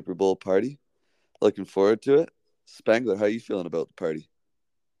place, Super Bowl party. Looking forward to it. Spangler, how you feeling about the party?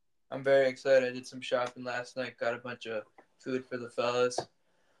 I'm very excited. I did some shopping last night. Got a bunch of food for the fellas.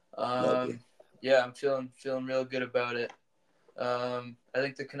 Yeah, I'm feeling real good about it. I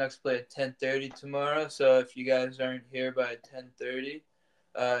think the Canucks play at 10:30 tomorrow. So if you guys aren't here by 10:30,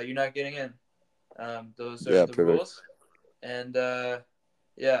 you're not getting in. Those are the rules. And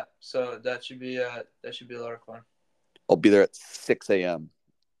yeah, so that should be a lot of fun. I'll be there at 6 a.m.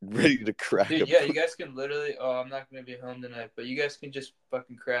 ready to crack. Dude, yeah, you guys can literally. Oh, I'm not gonna be home tonight, but you guys can just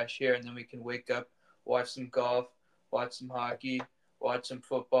fucking crash here, and then we can wake up, watch some golf, watch some hockey, watch some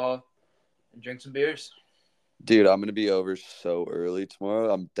football, and drink some beers. Dude, I'm gonna be over so early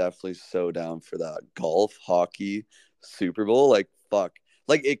tomorrow. I'm definitely so down for that. Golf, hockey, Super Bowl, like fuck.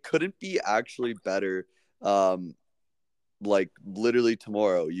 Like it couldn't be actually better. Like literally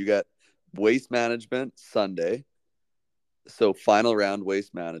tomorrow, you got waste management Sunday. So final round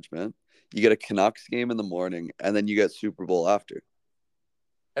waste management. You get a Canucks game in the morning, and then you get Super Bowl after.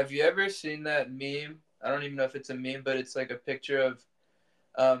 Have you ever seen that meme? I don't even know if it's a meme, but it's like a picture of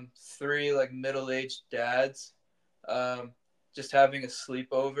three like middle-aged dads just having a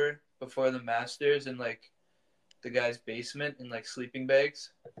sleepover before the Masters in like the guy's basement in like sleeping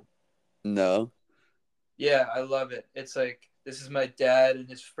bags. No. Yeah, I love it. It's like, this is my dad and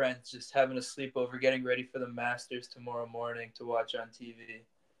his friends just having a sleepover, getting ready for the Masters tomorrow morning to watch on TV.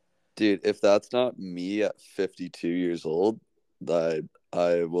 Dude, if that's not me at 52 years old, I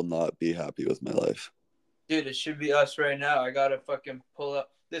will not be happy with my life. Dude, it should be us right now. I gotta fucking pull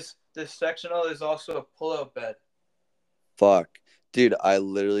up. This sectional is also a pull-out bed. Fuck. Dude, I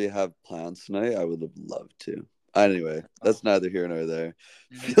literally have plans tonight. I would have loved to. Anyway, that's neither here nor there.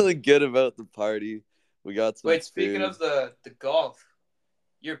 Mm-hmm. Feeling good about the party. We got some speaking of the golf,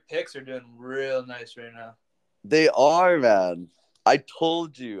 your picks are doing real nice right now. They are, man. I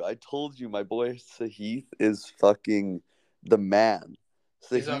told you, my boy Sahith is fucking the man.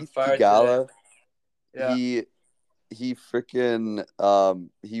 He's on Sahith fire Tigala, today. Yeah. he freaking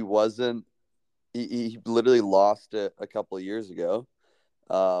he literally lost it a couple of years ago.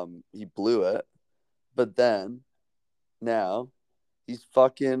 He blew it, but then now he's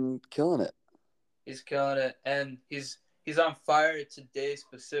fucking killing it. He's killing it, and he's on fire today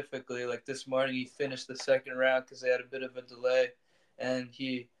specifically. Like this morning, he finished the second round because they had a bit of a delay, and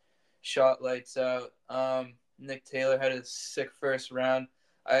he shot lights out. Nick Taylor had a sick first round.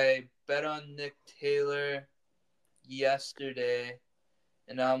 I bet on Nick Taylor yesterday,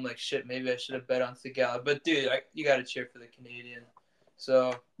 and now I'm like, shit, maybe I should have bet on Thigala. But, dude, you got to cheer for the Canadian.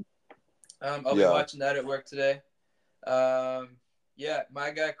 So I'll be watching that at work today. Yeah, my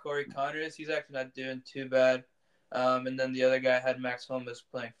guy, Corey Connors, he's actually not doing too bad. And then the other guy had Max Holmes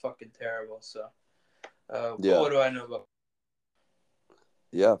playing fucking terrible. So what do I know about?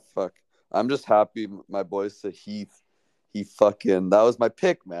 Yeah, fuck. I'm just happy my boy Sahith, he fucking, that was my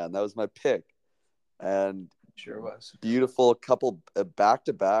pick, man. That was my pick. And Sure was. beautiful couple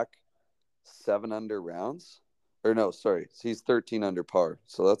back-to-back 7-under rounds. Or no, sorry. He's 13 under par.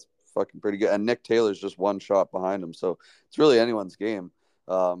 So that's fucking pretty good. And Nick Taylor's just one shot behind him. So it's really anyone's game.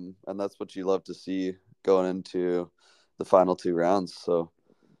 And that's what you love to see going into the final 2 rounds. So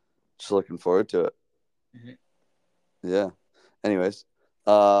just looking forward to it. Mm-hmm. Yeah. Anyways,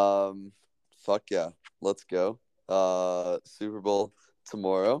 fuck yeah. Let's go. Super Bowl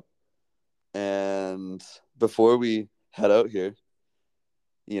tomorrow. And before we head out here,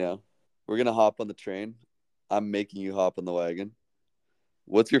 we're going to hop on the train. I'm making you hop on the wagon.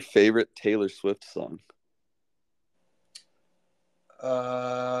 What's your favorite Taylor Swift song?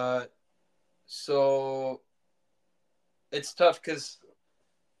 So it's tough because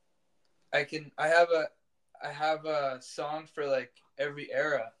I have a song for like every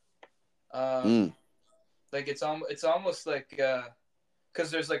era. Like it's almost like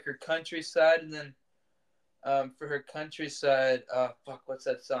because there's like her countryside, and then for her countryside, what's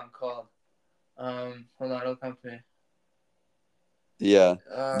that song called? Hold on, it'll come to me. Yeah,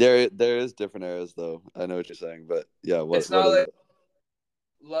 there is different eras though. I know what you're saying, but yeah, it's not like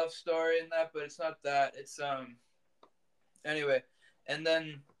love story in that, but it's not that. It's anyway, and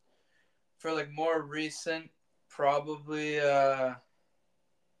then for like more recent, probably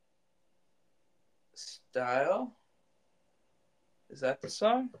Style. Is that the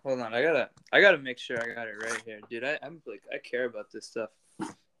song? Hold on, I gotta make sure I got it right here, dude. I'm like, I care about this stuff.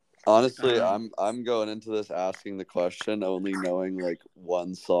 Honestly, I'm going into this asking the question only knowing like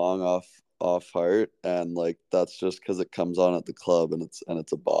one song off heart, and like that's just because it comes on at the club and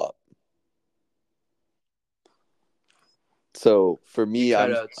it's a bop. So for me, you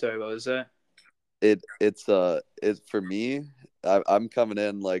cut out. Sorry, what was that? It's for me. I'm coming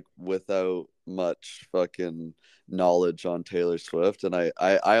in like without much fucking knowledge on Taylor Swift, and I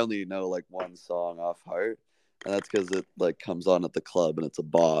only know like one song off heart, and that's because it like comes on at the club and it's a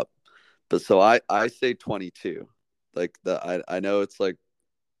bop. But so I say 22. Like I know it's like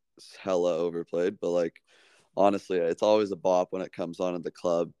hella overplayed, but like honestly, it's always a bop when it comes on at the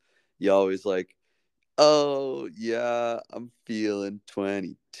club. You always like, oh yeah, I'm feeling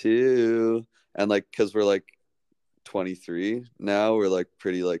 22, and like because we're like 23 now, we're like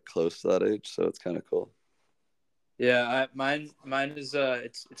pretty like close to that age, so it's kind of cool. Yeah, mine is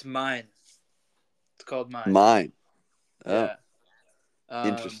it's Mine. It's called Mine. Mine. Oh. Yeah.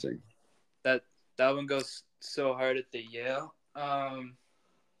 Interesting. That one goes so hard at the Yale.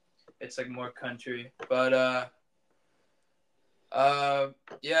 It's like more country, but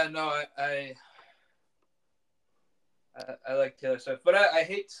yeah, no, I like Taylor Swift, but I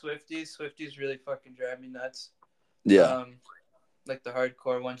hate Swifties. Swifties really fucking drive me nuts. Yeah. Like the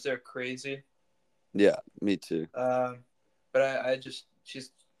hardcore ones, they're crazy. Yeah, me too. But I just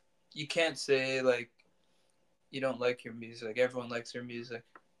you can't say like you don't like your music. Everyone likes your music.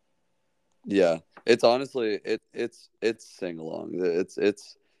 Yeah, it's honestly it's sing along.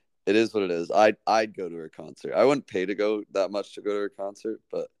 It is what it is. I'd go to her concert. I wouldn't pay to go that much to go to her concert,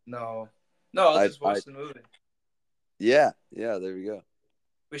 but no, I'll just watch the movie. Yeah, there we go.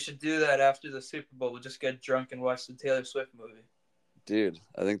 We should do that after the Super Bowl. We'll just get drunk and watch the Taylor Swift movie. Dude,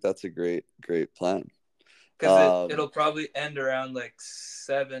 I think that's a great plan. Because it'll probably end around like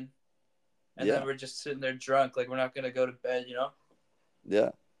 7, and then we're just sitting there drunk, like we're not gonna go to bed, you know? Yeah.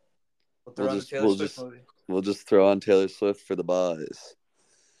 We'll throw on the Taylor Swift movie. We'll just throw on Taylor Swift for the boys.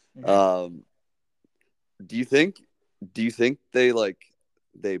 Mm-hmm. Do you think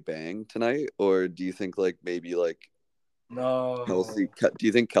they bang tonight, or do you think like maybe like no Kelsey? Do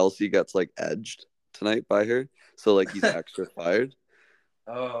you think Kelsey gets like edged tonight by her, so like he's extra fired?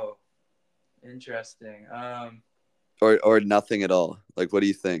 Oh, interesting. Or nothing at all. Like, what do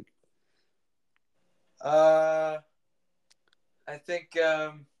you think? I think.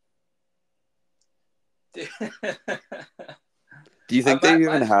 Do you think they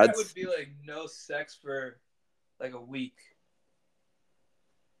even had? That would be like no sex for like a week.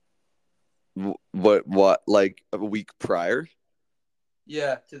 What? Like a week prior?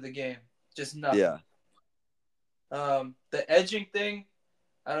 Yeah, to the game, just nothing. Yeah. The edging thing,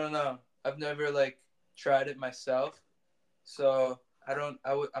 I don't know. I've never like tried it myself, so I'm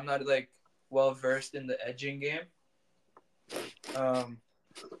not like well versed in the edging game.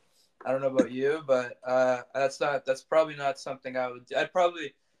 I don't know about you, but that's probably not something I would do.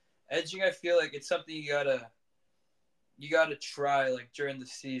 Edging. I feel like it's something you gotta try like during the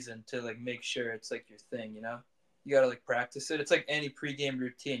season to like make sure it's like your thing. You know, you gotta like practice it. It's like any pregame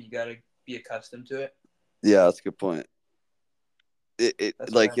routine. You gotta be accustomed to it. Yeah, that's a good point. It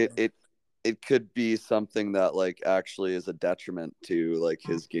it could be something that like actually is a detriment to like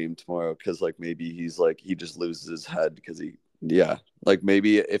his game tomorrow, because like maybe he's like he just loses his head because like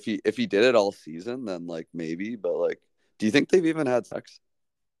maybe if he did it all season, then like maybe, but like, do you think they've even had sex?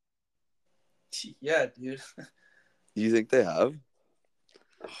 Yeah, dude. Do you think they have?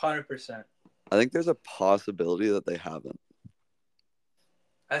 100%. I think there's a possibility that they haven't.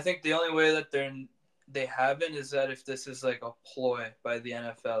 I think the only way that they haven't is that if this is like a ploy by the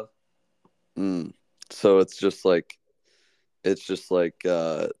NFL. So it's just like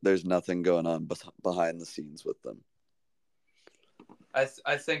there's nothing going on behind the scenes with them. I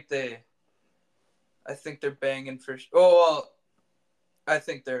think they're banging for. Oh well, I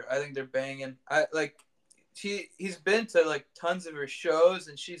think they're banging. I like he's been to like tons of her shows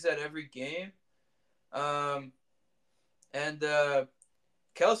and she's at every game. And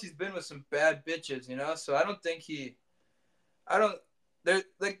Kelsey's been with some bad bitches, you know. So I don't think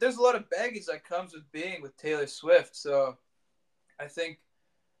there's a lot of baggage that comes with being with Taylor Swift. So I think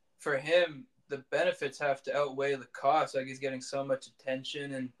for him, the benefits have to outweigh the cost. Like, he's getting so much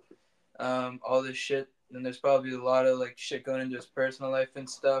attention and all this shit. And there's probably a lot of like shit going into his personal life and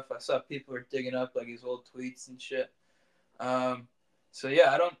stuff. I saw people were digging up like his old tweets and shit. So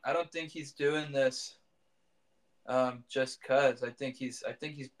yeah, I don't think he's doing this just cause. I think he's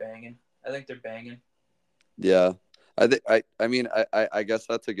banging. I think they're banging. Yeah. I mean, I guess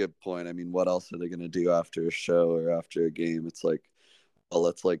that's a good point. I mean, what else are they gonna do after a show or after a game? It's like, well,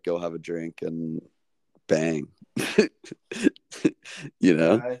 let's like go have a drink and bang. You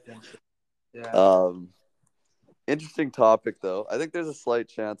know? Yeah, I think so. Yeah. Interesting topic though. I think there's a slight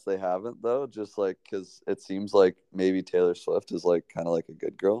chance they haven't though, just like because it seems like maybe Taylor Swift is like kind of like a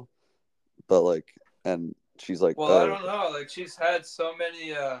good girl, but like, and she's like, well, I don't know. Like, she's had so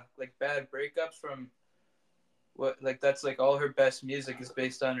many like bad breakups from what, like, that's like all her best music is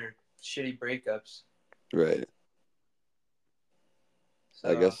based on her shitty breakups. Right. So,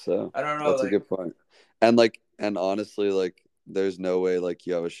 I guess so. I don't know. That's like, a good point. And honestly, like, there's no way like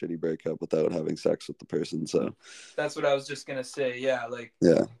you have a shitty breakup without having sex with the person. So that's what I was just gonna say. Yeah, like,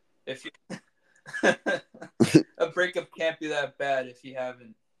 yeah, if you a breakup can't be that bad if you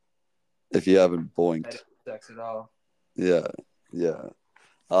haven't boinked had sex at all. Yeah.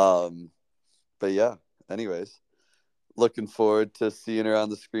 But yeah. Anyways, looking forward to seeing her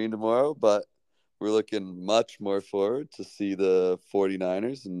on the screen tomorrow. But we're looking much more forward to see the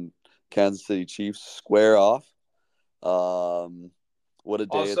 49ers and Kansas City Chiefs square off. What a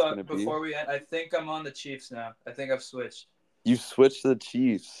day also, it's going to be. Before we end, I think I'm on the Chiefs now. I think I've switched. You switched to the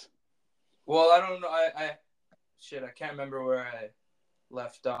Chiefs. Well, I don't know. I can't remember where I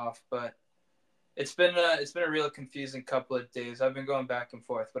left off, but it's been a real confusing couple of days. I've been going back and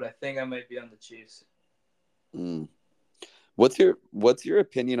forth, but I think I might be on the Chiefs. What's your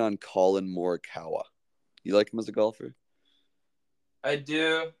opinion on Colin Morikawa? You like him as a golfer? I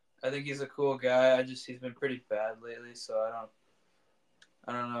do. I think he's a cool guy. He's been pretty bad lately, so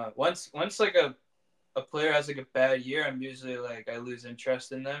I don't know. Once like a player has like a bad year, I'm usually like, I lose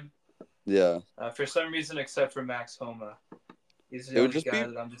interest in them. Yeah. For some reason, except for Max Homa, he's the only guy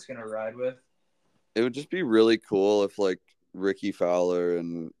that I'm just gonna ride with. It would just be really cool if like Ricky Fowler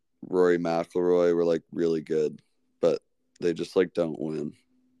and Rory McIlroy were like really good, but they just like don't win.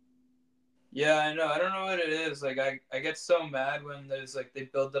 Yeah, I know. I don't know what it is. Like, I get so mad when there's like, they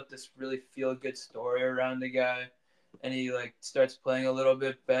build up this really feel good story around the guy, and he like starts playing a little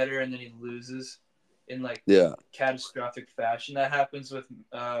bit better, and then he loses in like catastrophic fashion. That happens with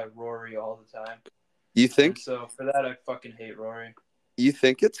Rory all the time. You think? And so for that, I fucking hate Rory. You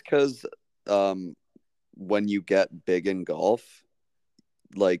think it's because when you get big in golf,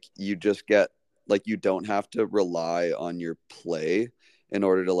 like you just get like you don't have to rely on your play in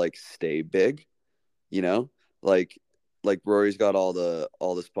order to like stay big, you know? Like Rory's got all the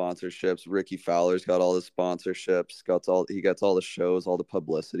sponsorships, Ricky Fowler's got all the sponsorships, he gets all the shows, all the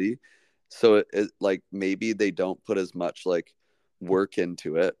publicity. So it like maybe they don't put as much like work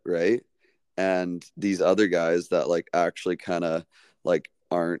into it, right? And these other guys that like actually kind of like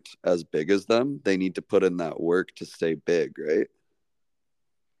aren't as big as them, they need to put in that work to stay big, right?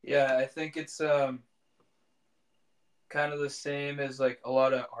 Yeah, I think it's kind of the same as like a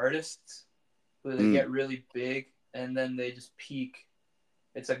lot of artists who they get really big and then they just peak.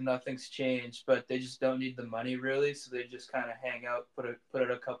 It's like nothing's changed, but they just don't need the money really, so they just kind of hang out, put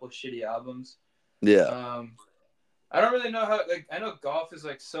out a couple shitty albums. Yeah. I don't really know how. Like, I know golf is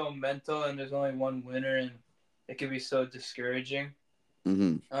like so mental, and there's only one winner, and it can be so discouraging.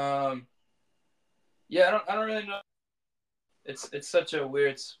 Mm-hmm. Yeah, I don't really know. It's such a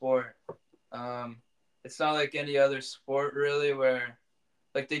weird sport. It's not like any other sport really, where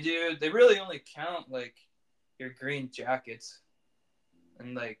Like they really only count like your green jackets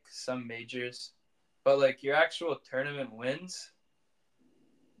and like some majors, but like your actual tournament wins,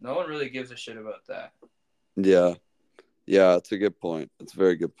 no one really gives a shit about that. Yeah, it's a good point. It's a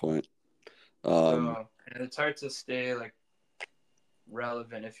very good point. So and it's hard to stay like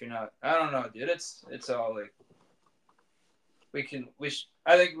relevant if you're not. I don't know, dude. It's all like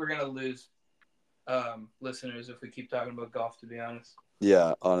I think we're gonna lose listeners if we keep talking about golf, to be honest.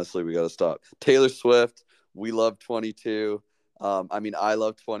 Yeah, honestly, we got to stop. Taylor Swift, we love 22. I mean, I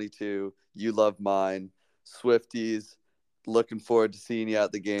love 22. You love mine. Swifties, looking forward to seeing you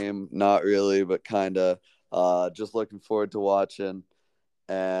at the game. Not really, but kind of. Just looking forward to watching.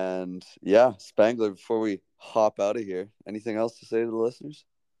 And yeah, Spangler, before we hop out of here, anything else to say to the listeners?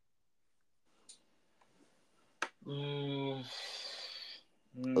 No,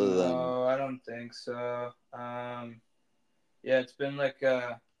 I don't think so. Yeah, it's been like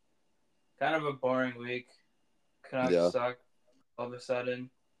kind of a boring week. Canucks suck all of a sudden.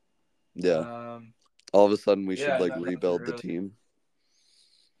 Yeah. All of a sudden we should like nothing rebuild really. the team.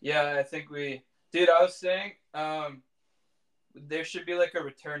 Yeah, I think dude, I was saying there should be like a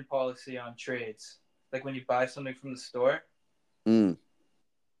return policy on trades. Like when you buy something from the store, you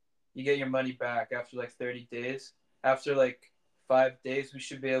get your money back after like 30 days. After like 5 days, we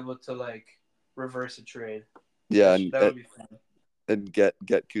should be able to like reverse a trade. Yeah, that would be fun. And get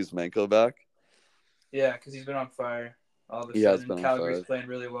Kuzmenko back. Yeah, because he's been on fire all of a He sudden. has been on Calgary's fire. playing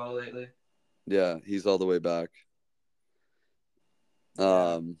really well lately. Yeah, he's all the way back.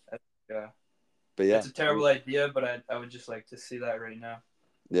 Yeah. But yeah, it's a terrible idea, but I would just like to see that right now.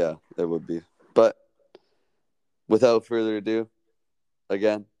 Yeah, it would be. But without further ado,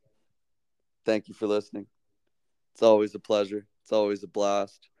 again, thank you for listening. It's always a pleasure. It's always a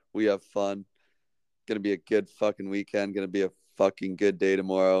blast. We have fun. Gonna be a good fucking weekend. Gonna be a fucking good day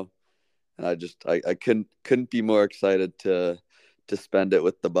tomorrow. And I couldn't be more excited to spend it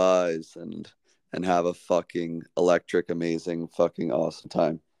with the boys and have a fucking electric, amazing, fucking awesome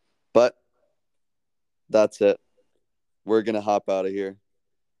time. But that's it. We're gonna hop out of here.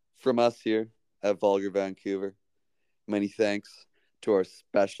 From us here at Vulgar Vancouver, many thanks to our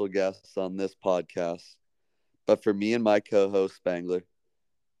special guests on this podcast. But for me and my co-host Spangler,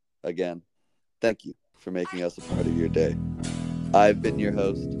 again, thank you for making us a part of your day. I've been your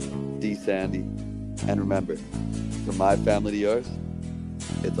host, D. Sandy. And remember, from my family to yours,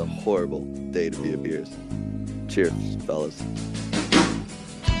 it's a horrible day to be a beers. Cheers, fellas.